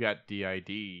 no, you've got DID.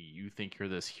 You think you're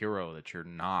this hero that you're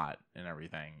not and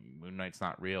everything. Moon Knight's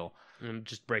not real. And it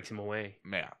just breaks him away.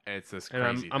 Yeah, it's this And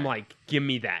crazy I'm thing. like, give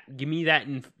me that. Give me that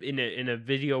in a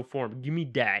video form. Give me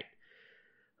that.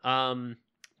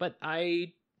 But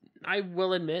I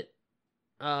will admit,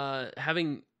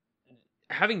 having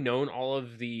known all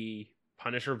of the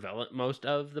Punisher villain, most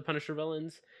of the Punisher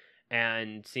villains,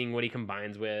 and seeing what he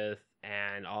combines with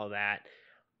and all of that,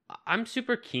 I'm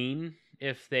super keen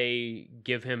if they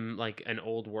give him like an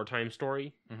old wartime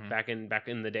story back in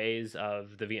the days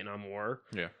of the Vietnam War.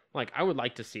 Yeah. Like I would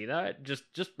like to see that. Just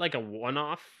like a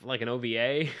one-off, like an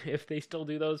OVA, if they still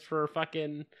do those for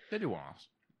fucking. They do one-offs.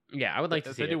 Yeah, I would like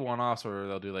to see. They do one-offs, or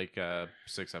they'll do like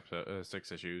 6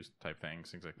 issues type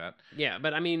things like that. Yeah,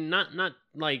 but I mean, not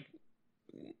like.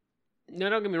 No,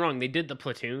 don't get me wrong. They did the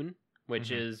Platoon,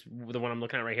 which is the one I'm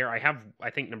looking at right here. I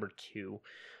think number 2,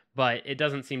 but it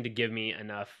doesn't seem to give me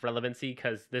enough relevancy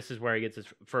because this is where he gets his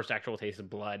first actual taste of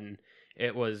blood, and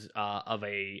it was of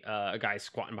a guy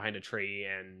squatting behind a tree,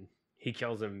 and he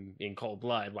kills him in cold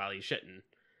blood while he's shitting,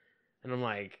 and I'm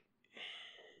like,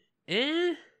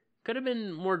 could have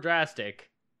been more drastic.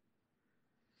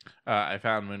 I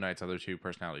found Moon Knight's other 2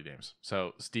 personality names.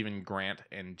 So Stephen Grant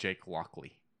and Jake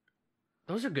Lockley.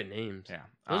 Those are good names. Yeah,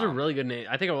 those are really good names.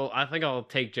 I think I'll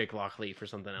take Jake Lockley for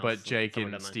something else. But Jake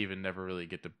and Steven never really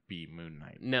get to be Moon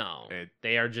Knight. No,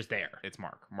 they are just there. It's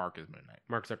Mark. Mark is Moon Knight.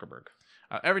 Mark Zuckerberg.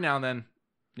 Every now and then,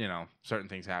 you know, certain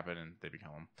things happen and they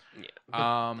become him.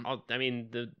 Yeah. I mean,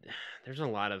 there's a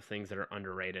lot of things that are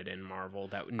underrated in Marvel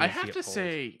that I have to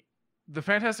say, the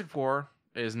Fantastic Four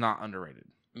is not underrated.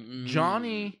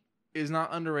 Johnny is not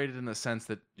underrated in the sense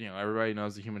that, you know, everybody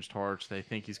knows the Human Torch. They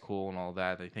think he's cool and all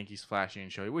that. They think he's flashy and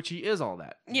showy, which he is all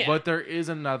that. Yeah. But there is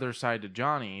another side to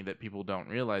Johnny that people don't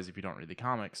realize if you don't read the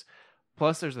comics.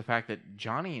 Plus, there's the fact that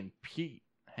Johnny and Pete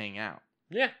hang out.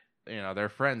 Yeah. You know, they're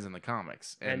friends in the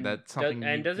comics. And that's something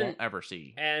you won't ever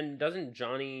see. And doesn't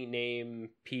Johnny name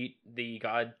Pete the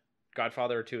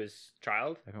godfather to his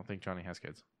child? I don't think Johnny has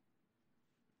kids.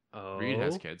 Oh. Reed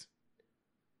has kids.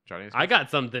 Johnny has kids. I got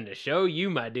something to show you,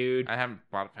 my dude. I haven't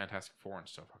bought Fantastic Four in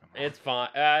so fucking long. It's fine.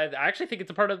 I actually think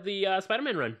it's a part of the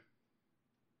Spider-Man run.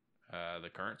 The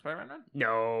current Spider-Man run?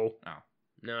 No. Oh.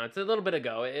 No, it's a little bit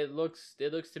ago. It looks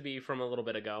to be from a little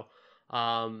bit ago.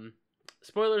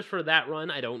 Spoilers for that run.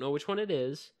 I don't know which one it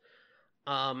is.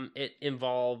 It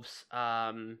involves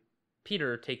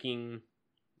Peter taking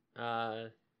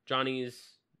Johnny's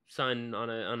son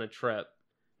on a trip,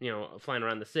 you know, flying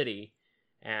around the city,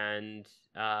 and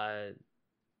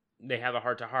they have a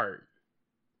heart-to-heart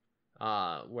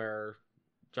where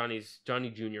Johnny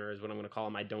Jr. is what I'm going to call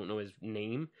him. I don't know his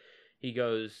name. He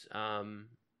goes, you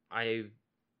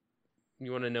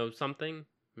want to know something?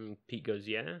 And Pete goes,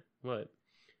 yeah, what?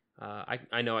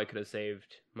 I know I could have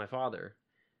saved my father.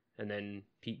 And then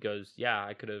Pete goes, yeah,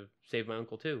 I could have saved my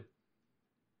uncle too.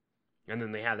 And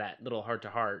then they have that little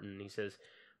heart-to-heart, and he says,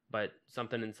 but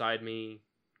something inside me,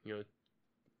 you know,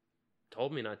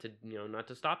 told me not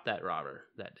to stop that robber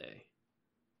that day.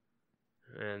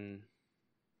 And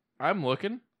I'm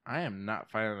looking. I am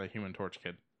not finding the Human Torch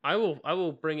kid. I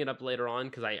will bring it up later on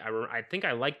because I think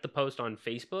I liked the post on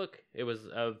Facebook. It was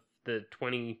of the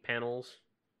 20 panels,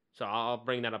 so I'll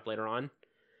bring that up later on.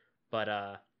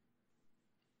 But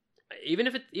even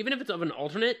if it's of an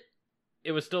alternate,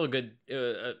 it was still a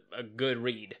good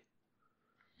read.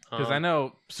 Because I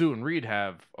know Sue and Reed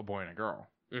have a boy and a girl.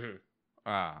 Mm-hmm.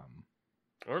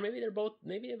 Or maybe they're both.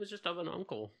 Maybe it was just of an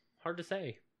uncle. Hard to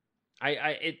say.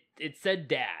 It said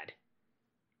dad.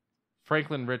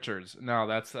 Franklin Richards. No,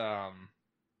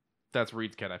 that's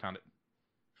Reed's kid. I found it.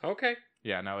 Okay.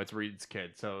 Yeah, no, it's Reed's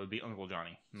kid. So it'd be Uncle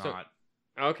Johnny, not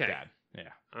okay. Dad.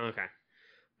 Yeah. Okay.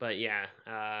 But yeah,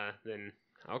 then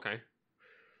okay.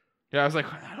 Yeah, I was like,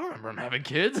 I don't remember him having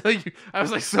kids. Like, I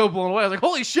was like so blown away. I was like,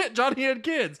 holy shit, Johnny had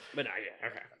kids. But yeah,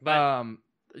 okay. But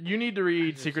you need to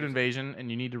read Secret Invasion,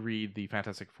 and you need to read the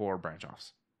Fantastic Four branch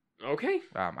offs. Okay.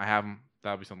 I have them.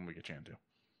 That'll be something we get you into.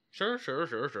 Sure.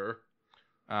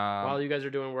 While you guys are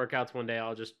doing workouts one day,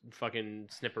 I'll just fucking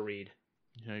snip a read.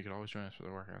 Yeah, you can always join us for the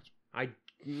workouts.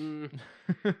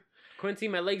 Quincy,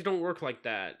 my legs don't work like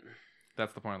that.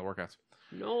 That's the point of the workouts.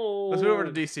 No. Let's move over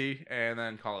to DC and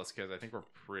then call us, because I think we're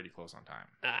pretty close on time.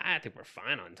 I think we're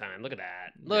fine on time. Look at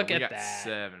that. Look at that. We got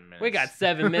 7 minutes. We got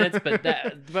 7 minutes,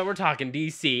 but we're talking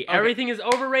DC. Okay. Everything is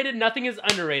overrated. Nothing is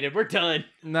underrated. We're done.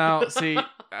 No, see,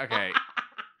 okay.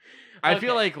 I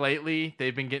feel like lately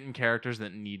they've been getting characters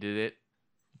that needed it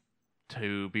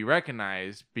to be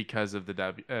recognized because of the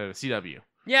CW.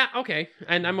 Yeah, okay,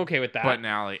 and I'm okay with that. But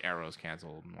now like Arrow's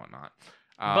canceled and whatnot.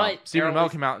 But Stephen Arrow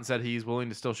Amell came out and said he's willing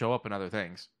to still show up in other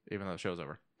things, even though the show's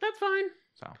over. That's fine.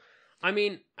 So, I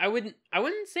mean, I wouldn't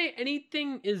say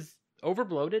anything is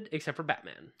overbloated except for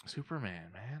Batman. Superman,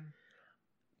 man.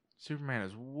 Superman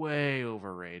is way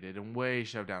overrated and way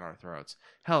shoved down our throats.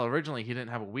 Hell, originally he didn't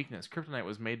have a weakness. Kryptonite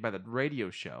was made by the radio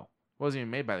show. It wasn't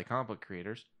even made by the comic book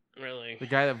creators. Really? The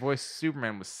guy that voiced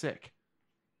Superman was sick.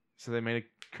 So they made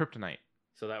a kryptonite.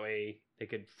 So that way they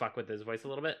could fuck with his voice a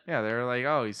little bit? Yeah, they were like,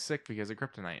 oh, he's sick because of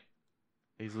kryptonite.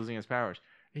 He's losing his powers.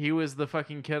 He was the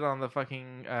fucking kid on the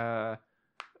fucking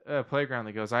playground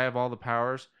that goes, I have all the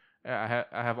powers. I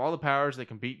have all the powers that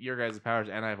can beat your guys' powers,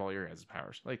 and I have all your guys'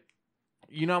 powers. Like,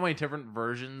 you know how many different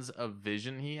versions of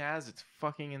Vision he has? It's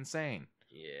fucking insane.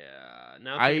 Yeah.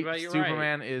 Now thinking about it, you're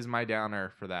Superman right. is my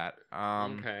downer for that.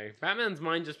 Okay. Batman's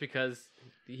mine just because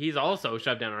he's also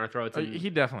shoved down our throats. And... He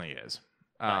definitely is.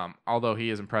 Although he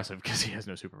is impressive because he has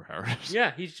no superpowers.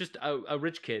 Yeah, he's just a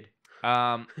rich kid.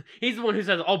 Um, He's the one who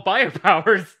says, I'll buy your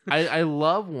powers. I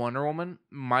love Wonder Woman.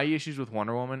 My issues with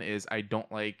Wonder Woman is I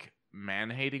don't like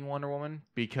man-hating Wonder Woman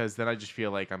because then I just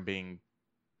feel like I'm being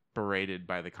berated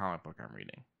by the comic book I'm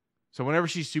reading. So whenever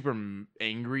she's super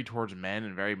angry towards men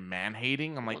and very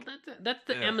man-hating, I'm like... Well, that's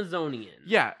the Amazonian.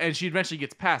 Yeah, and she eventually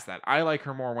gets past that. I like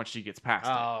her more when she gets past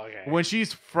it. Oh, okay. When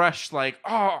she's fresh, like,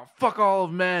 oh, fuck all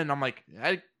of men, I'm like,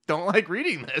 I don't like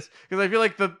reading this. Because I feel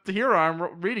like the hero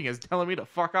I'm reading is telling me to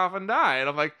fuck off and die. And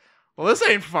I'm like, well, this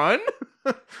ain't fun.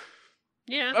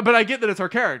 Yeah. But I get that it's her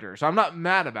character, so I'm not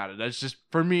mad about it. That's just,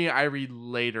 for me, I read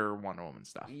later Wonder Woman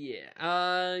stuff.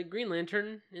 Yeah. Green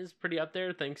Lantern is pretty up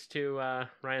there thanks to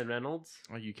Ryan Reynolds.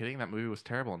 Are you kidding? That movie was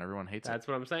terrible and everyone hates That's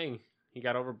what I'm saying. He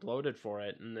got overbloated for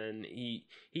it, and then he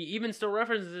even still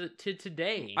references it to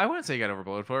today. I wouldn't say he got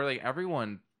overbloated for it. Like,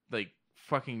 everyone, like,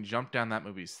 fucking jumped down that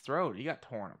movie's throat. He got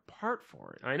torn apart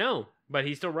for it. I know, but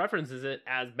he still references it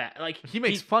as bad. Like he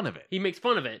makes fun of it. He makes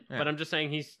fun of it, Yeah. but I'm just saying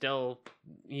he's still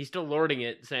lording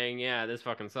it, saying, "Yeah, this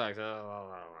fucking sucks."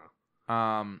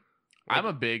 I'm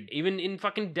a big even in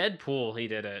fucking Deadpool he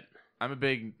did it. I'm a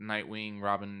big Nightwing,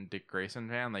 Robin, Dick Grayson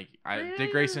fan. Like, Yeah.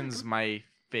 Dick Grayson's my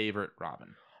favorite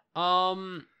Robin.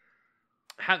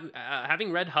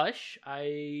 Having read Hush,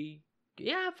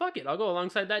 fuck it, I'll go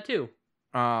alongside that too.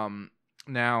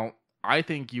 Now I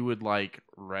think you would like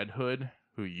Red Hood,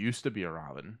 who used to be a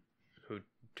Robin, who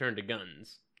turned to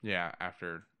guns. Yeah,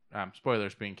 after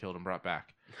spoilers, being killed and brought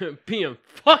back. Being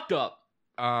fucked up.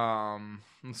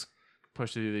 Let's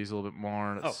push through these a little bit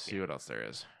more. Let's see what else there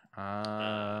is.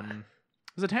 Zatanna,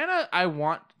 I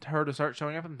want her to start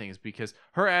showing up in things because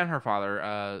her and her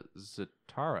father,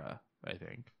 Zatara, I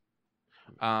think.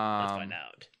 Let's find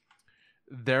out.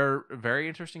 They're very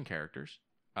interesting characters.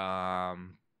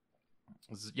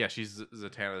 Yeah, she's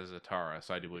Zatanna Zatara,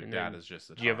 so I do believe Dad is just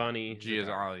Zatara. Giovanni.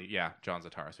 Yeah, John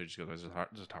Zatara, so he just goes as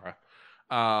Zatara.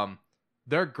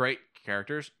 They're great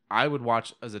characters. I would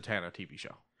watch a Zatanna TV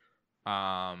show.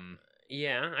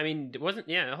 Yeah, I mean,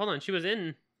 hold on, she was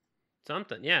in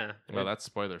something, yeah. Well, that's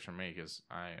spoilers for me because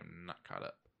I am not caught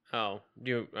up. Oh,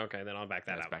 okay, then I'll back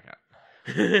that up. Back up.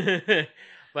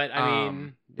 But I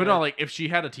mean, but no, like if she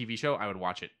had a TV show, I would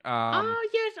watch it.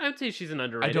 Yes, I would say she's an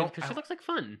underrated because she looks like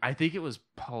fun. I think it was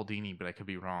Paul Dini, but I could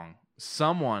be wrong.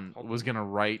 Someone was gonna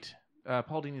write.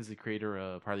 Paul Dini is the creator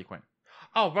of Harley Quinn.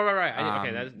 Oh, right.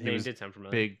 Okay, that name did sound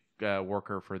familiar. Big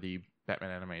worker for the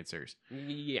Batman animated series.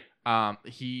 Yeah.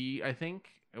 I think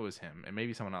it was him, and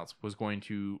maybe someone else was going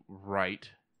to write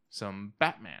some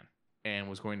Batman, and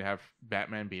was going to have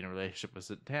Batman be in a relationship with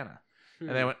Zatanna. And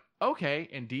they went, okay,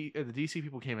 and the DC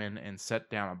people came in and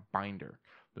set down a binder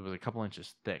that was a couple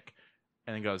inches thick,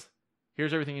 and then goes,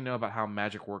 here's everything you know about how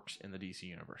magic works in the DC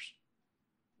universe,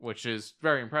 which is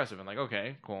very impressive. And like,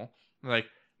 okay, cool. And like,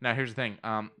 now here's the thing,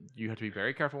 you have to be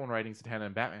very careful when writing Zatanna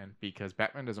and Batman, because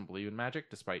Batman doesn't believe in magic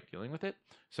despite dealing with it.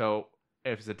 So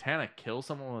if Zatanna kills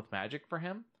someone with magic for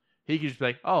him, he could just be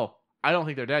like, oh, I don't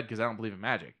think they're dead because I don't believe in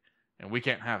magic, and we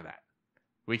can't have that.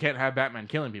 We can't have Batman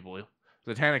killing people.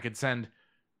 Zatanna could send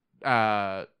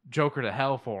Joker to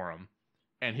hell for him,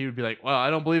 and he would be like, well,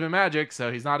 I don't believe in magic,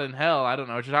 so he's not in hell. I don't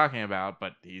know what you're talking about,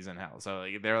 but he's in hell. So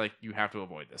they're like, you have to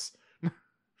avoid this.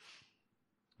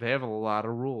 They have a lot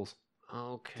of rules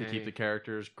to keep the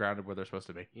characters grounded where they're supposed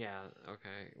to be. Yeah,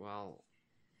 okay. Well,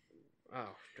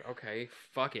 okay.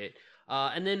 Fuck it.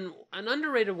 And then an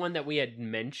underrated one that we had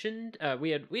mentioned, we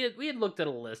had looked at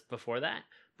a list before that,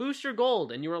 Booster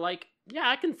Gold, and you were like, yeah,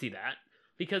 I can see that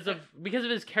because of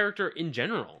his character in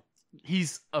general.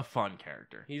 He's a fun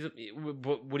character.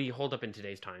 Would he hold up in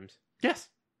today's times? Yes.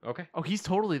 Okay. Oh, he's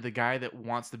totally the guy that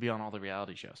wants to be on all the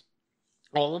reality shows.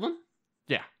 All of them?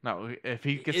 Yeah, no. If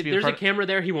he gets to If be there's a camera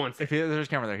there, he wants it. if there's a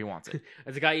camera there, he wants it.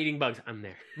 As a guy eating bugs, I'm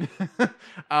there.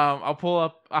 I'll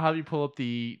have you pull up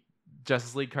the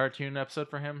Justice League cartoon episode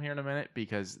for him here in a minute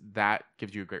because that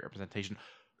gives you a great representation.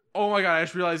 Oh my god, I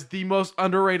just realized the most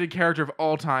underrated character of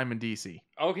all time in DC.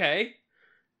 Okay.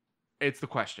 It's the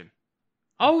Question.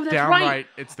 Oh, that's Downright, right.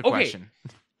 it's the Okay. Question.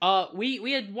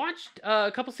 We had watched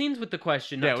a couple scenes with the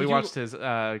Question. Yeah, we watched his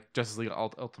Justice League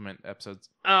Ultimate episodes.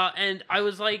 And I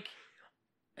was like,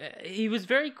 he was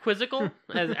very quizzical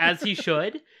as he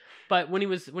should. But when he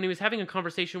was having a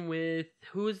conversation with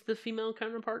who is the female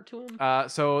counterpart to him?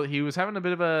 So he was having a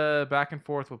bit of a back and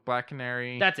forth with Black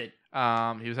Canary. That's it.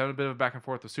 He was having a bit of a back and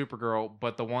forth with Supergirl,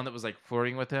 but the one that was like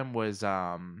flirting with him was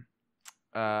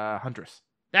Huntress.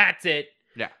 That's it.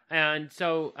 Yeah. And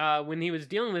so when he was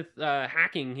dealing with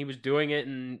hacking, he was doing it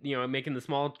and making the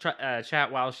small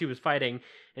chat while she was fighting,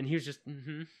 and he was just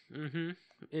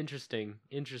interesting.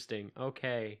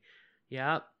 Okay.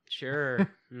 Yep. Sure.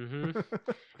 And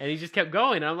he just kept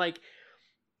going. And I'm like,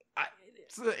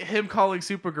 him calling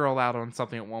Supergirl out on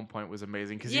something at one point was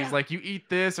amazing because he was Yeah. like, "You eat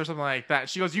this" or something like that.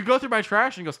 She goes, "You go through my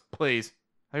trash," and he goes, "Please,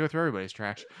 I go through everybody's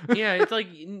trash." yeah, it's like,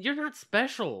 you're not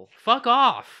special. Fuck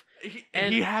off.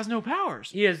 And he has no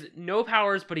powers. He has no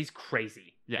powers, but he's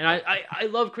crazy. Yeah. And I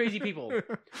love crazy people.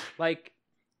 Like,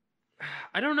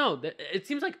 I don't know. It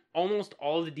seems like almost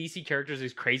all the DC characters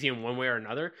is crazy in one way or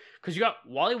another. Because you got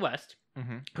Wally West,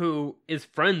 who is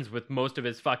friends with most of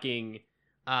his fucking...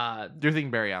 You're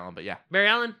thinking Barry Allen, but yeah. Barry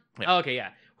Allen? Yeah. Oh, okay, yeah.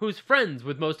 Who's friends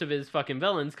with most of his fucking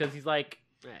villains because he's like...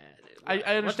 I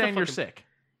understand you're sick.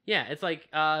 Yeah, it's like,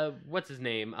 what's his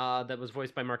name? That was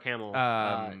voiced by Mark Hamill.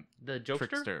 The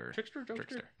Jokester?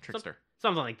 Trickster.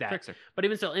 Something like that. Trickster. But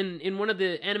even still, in one of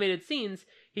the animated scenes,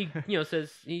 he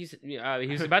says he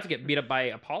was about to get beat up by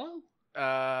Apollo.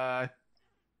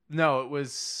 No, it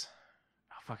was...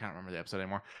 Oh, fuck, I don't remember the episode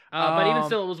anymore. But even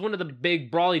still, it was one of the big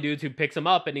brawly dudes who picks him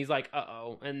up, and he's like,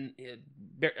 "Uh-oh." And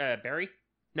Barry?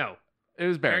 No. It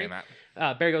was Barry in that.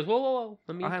 Barry goes, "Whoa.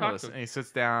 Let me I'll handle talk this. to him." And he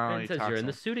sits down. And he says, talks "You're to in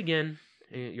the him. suit again.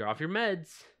 You're off your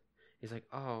meds." He's like,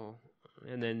 "Oh."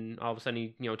 And then all of a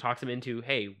sudden he, talks him into,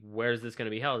 "Hey, where's this going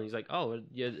to be held?" And he's like, "Oh,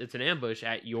 it's an ambush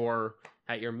at your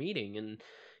meeting." And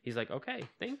he's like, "Okay,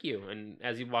 thank you." And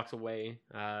as he walks away,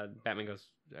 Batman goes,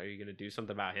 "Are you going to do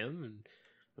something about him?"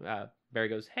 And Barry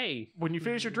goes, "Hey, when you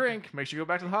finish your drink, make sure you go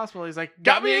back to the hospital." He's like,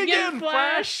 "Got me again,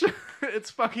 Flash!"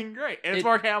 It's fucking great. And it's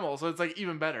Mark Hamill, so it's like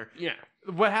even better. Yeah.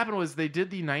 What happened was they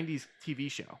did the 90s TV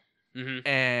show.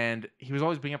 And he was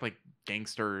always bringing up like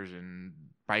gangsters and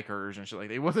bikers and shit like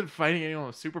that. He wasn't fighting anyone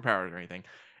with superpowers or anything.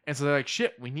 And so they're like,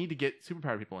 shit, we need to get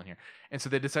superpowered people in here. And so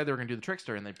they decided they were going to do the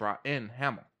Trickster, and they brought in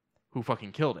Hamill, who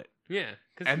fucking killed it. Yeah.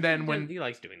 And then when he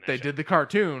likes doing that they did the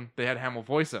cartoon, they had Hamill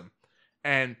voice him.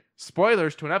 And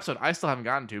spoilers to an episode I still haven't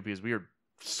gotten to because we are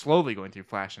slowly going through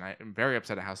Flash, and I am very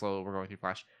upset at how slowly we're going through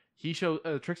Flash.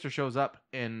 Trickster shows up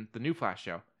in the new Flash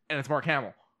show, and it's Mark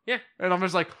Hamill. Yeah. And I'm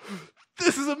just like,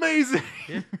 this is amazing.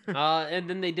 Yeah. And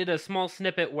then they did a small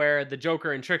snippet where the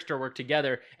Joker and Trickster work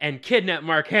together and kidnap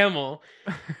Mark Hamill.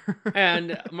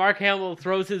 And Mark Hamill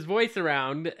throws his voice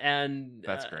around, and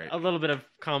that's great. A little bit of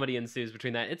comedy ensues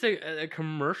between that. It's a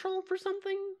commercial for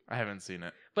something. I haven't seen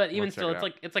it. But even still,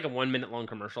 it's like a 1 minute long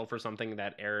commercial for something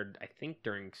that aired, I think,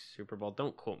 during Super Bowl.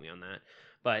 Don't quote me on that.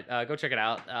 But go check it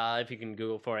out if you can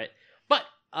Google for it. But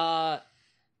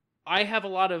I have a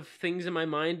lot of things in my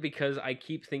mind because I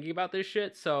keep thinking about this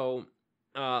shit. So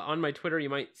on my Twitter, you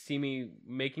might see me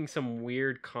making some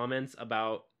weird comments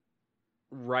about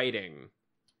writing.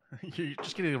 You're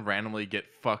just gonna randomly get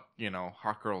fucked,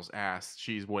 hot girl's ass.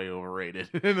 She's way overrated.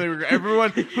 And everyone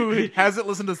who hasn't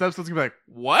listened to this episode's gonna be like,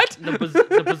 what? The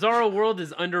Bizarro world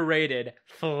is underrated.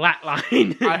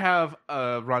 Flatline. I have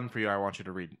a run for you I want you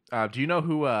to read. Do you know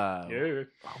who, yeah.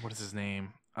 What is his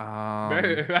name?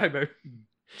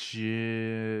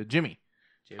 Jimmy.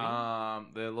 The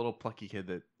little plucky kid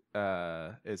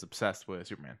that is obsessed with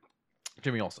Superman.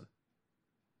 Jimmy Olsen.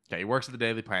 Yeah, he works at the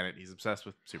Daily Planet. He's obsessed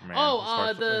with Superman.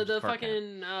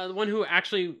 The one who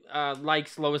actually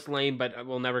likes Lois Lane but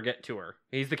will never get to her.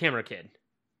 He's the camera kid.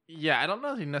 Yeah, I don't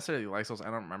know if he necessarily likes those. I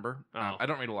don't remember. Oh. I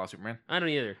don't read a lot of Superman. I don't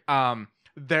either.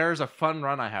 There's a fun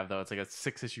run I have though. It's like a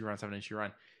 6-issue run, 7-issue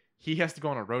run. He has to go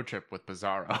on a road trip with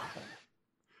Bizarro.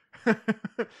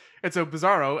 And so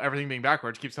Bizarro, everything being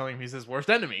backwards, keeps telling him he's his worst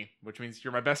enemy, which means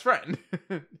you're my best friend.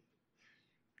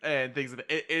 And things like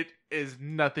that. It is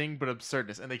nothing but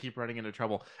absurdness, and they keep running into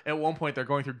trouble. At one point, they're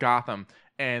going through Gotham,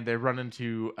 and they run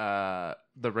into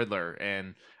the Riddler,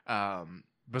 and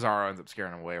Bizarro ends up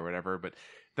scaring him away or whatever. But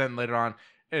then later on,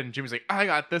 and Jimmy's like, I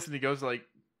got this, and he goes to, like,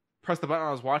 press the button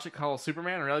on his watch, it calls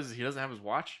Superman, and realizes he doesn't have his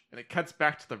watch, and it cuts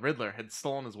back to the Riddler had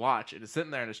stolen his watch. It is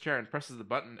sitting there in his chair and presses the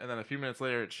button, and then a few minutes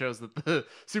later, it shows that the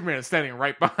Superman is standing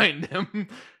right behind him.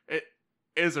 It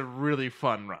is a really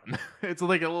fun run. It's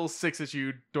like a little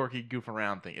 6-issue dorky goof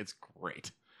around thing. It's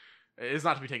great. It's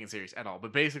not to be taken serious at all,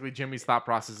 but basically Jimmy's thought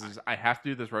process is, I have to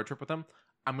do this road trip with him.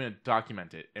 I'm going to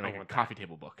document it and make a coffee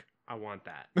table book. I want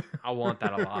that. I want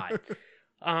that a lot.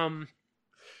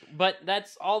 But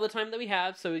that's all the time that we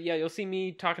have. So yeah, you'll see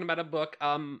me talking about a book.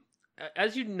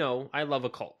 As you know, I love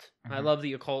occult. I love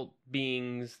the occult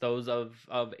beings, those of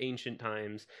ancient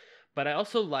times. But I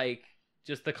also like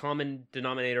just the common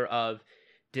denominator of,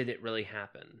 did it really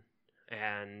happen?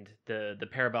 And the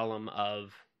parabellum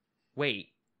of, wait,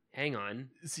 hang on.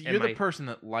 So you're the person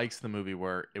that likes the movie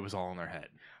where it was all in their head.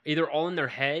 Either all in their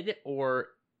head, or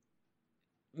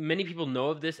many people know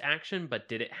of this action, but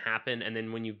did it happen? And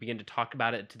then when you begin to talk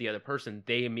about it to the other person,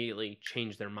 they immediately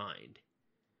change their mind.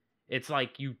 It's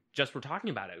like you just were talking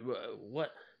about it.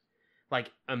 What?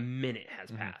 Like a minute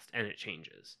has passed and it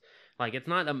changes. Like, it's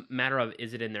not a matter of,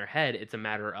 is it in their head? It's a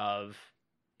matter of,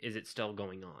 is it still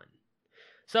going on?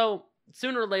 So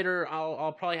sooner or later,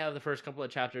 I'll probably have the first couple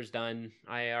of chapters done.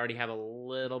 I already have a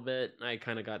little bit. I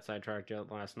kind of got sidetracked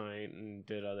last night and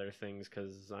did other things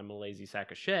because I'm a lazy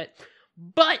sack of shit.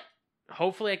 But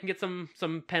hopefully I can get some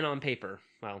pen on paper.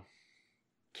 Well,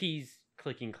 keys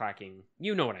clicking, clacking.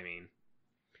 You know what I mean.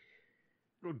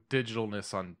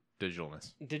 Digitalness on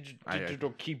digitalness.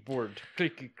 Digital keyboard.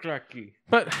 Clicky, clacky.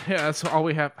 But yeah, that's all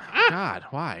we have. God,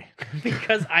 why?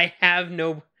 Because I have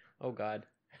no... Oh, God.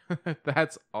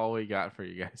 That's all we got for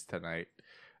you guys tonight.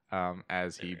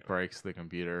 As he breaks the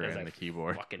computer and the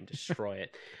keyboard. Fucking destroy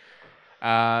it.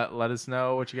 Let us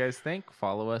know what you guys think.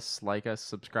 Follow us, like us,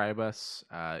 subscribe us,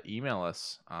 email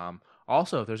us.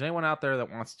 Also, if there's anyone out there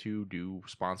that wants to do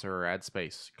sponsor or ad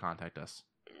space, contact us.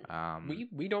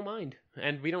 We don't mind,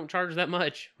 and we don't charge that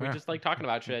much. We just like talking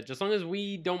about shit. Just as long as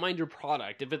we don't mind your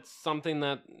product. If it's something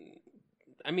that,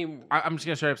 I mean, I'm just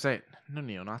gonna straight up say it. No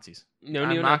neo-Nazis. No I'm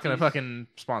neo-Nazis. not gonna fucking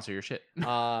sponsor your shit.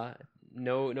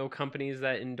 No companies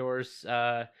that endorse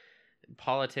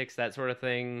politics, that sort of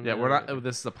thing. Yeah, we're not.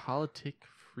 This is a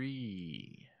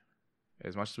politic-free.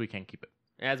 As much as we can keep it.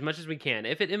 As much as we can.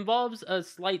 If it involves a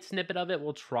slight snippet of it,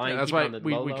 we'll try and keep it on the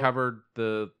low. We covered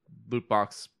the loot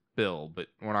box bill, but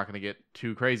we're not going to get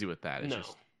too crazy with that. It's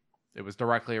just, it was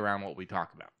directly around what we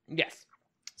talked about. Yes.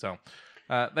 So,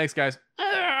 thanks, guys.